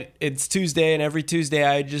 all right, it's Tuesday, and every Tuesday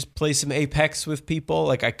I just play some Apex with people.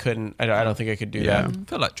 Like I couldn't, I don't think I could do that. I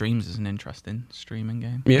feel like Dreams is an interesting streaming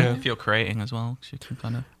game. Yeah. If you're creating as well, 'cause you can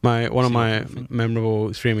kind of one of see my what you think.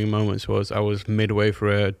 memorable streaming moments was I was midway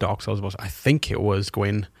through a Dark Souls boss. I think it was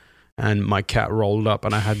Gwyn, and my cat rolled up,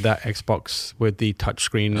 and I had that Xbox with the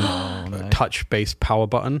touchscreen, touch-based power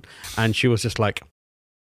button, and she was just like,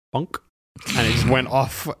 bonk. And it just went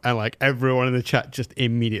off, and like everyone in the chat just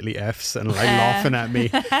immediately Fs and like laughing at me.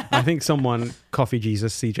 I think someone, Coffee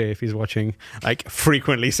Jesus CJ, if he's watching, like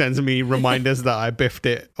frequently sends me reminders that I biffed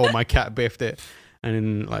it or my cat biffed it. And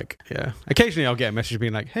then like, occasionally I'll get a message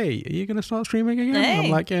being like, hey, are you going to start streaming again? Hey. I'm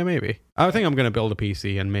like, yeah, maybe. I think I'm going to build a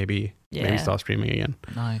PC and maybe start streaming again.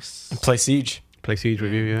 Nice. Play Siege. Play Siege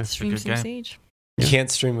with you, yeah. Stream Good some game. Siege. You can't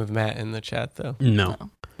stream with Matt in the chat though. No,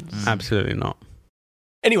 absolutely not.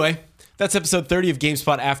 Anyway, that's episode 30 of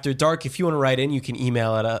GameSpot After Dark. If you want to write in, you can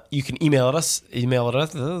email at us. You can email at us. You can email at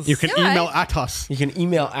us. You can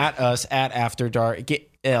email at us at After Dark.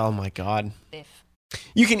 Oh my God.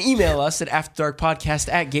 You can email us at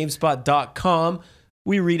afterdarkpodcast@gamespot.com.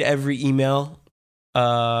 We read every email.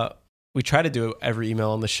 We try to do every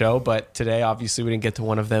email on the show, but today obviously we didn't get to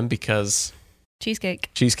one of them because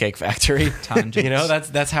Cheesecake Factory. Tangents. You know,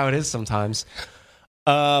 that's how it is sometimes.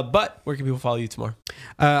 But where can people follow you, Tamor?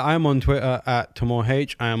 I am on Twitter at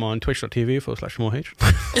TamorH. I am on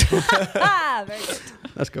twitch.tv/TamorH. Very good.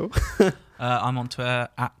 Let's go. I'm on Twitter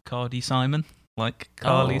at Cardi Simon, like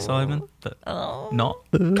Carly Simon, but not.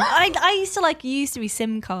 I used to be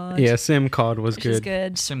SIM card. Yeah, SIM card was which is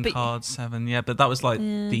good. good. SIM But- card 7, but that was like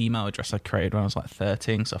the email address I created when I was like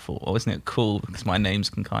 13. So I thought, oh, isn't it cool because my names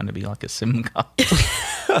can kind of be like a SIM card.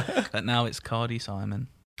 But now it's Cardi Simon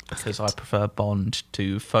because I prefer Bond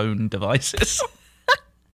to phone devices.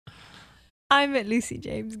 I'm at Lucy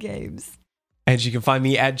James Games. And you can find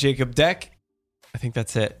me at Jacob Deck. I think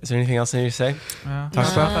that's it. Is there anything else I need to say? Talk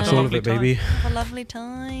about that's all of it, baby. Have a lovely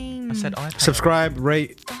time. I said iPad. Subscribe,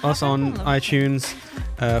 rate us on iTunes.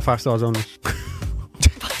 5 stars only.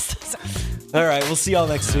 All right, we'll see y'all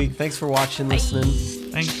next week. Thanks for watching, listening.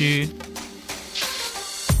 Thank you.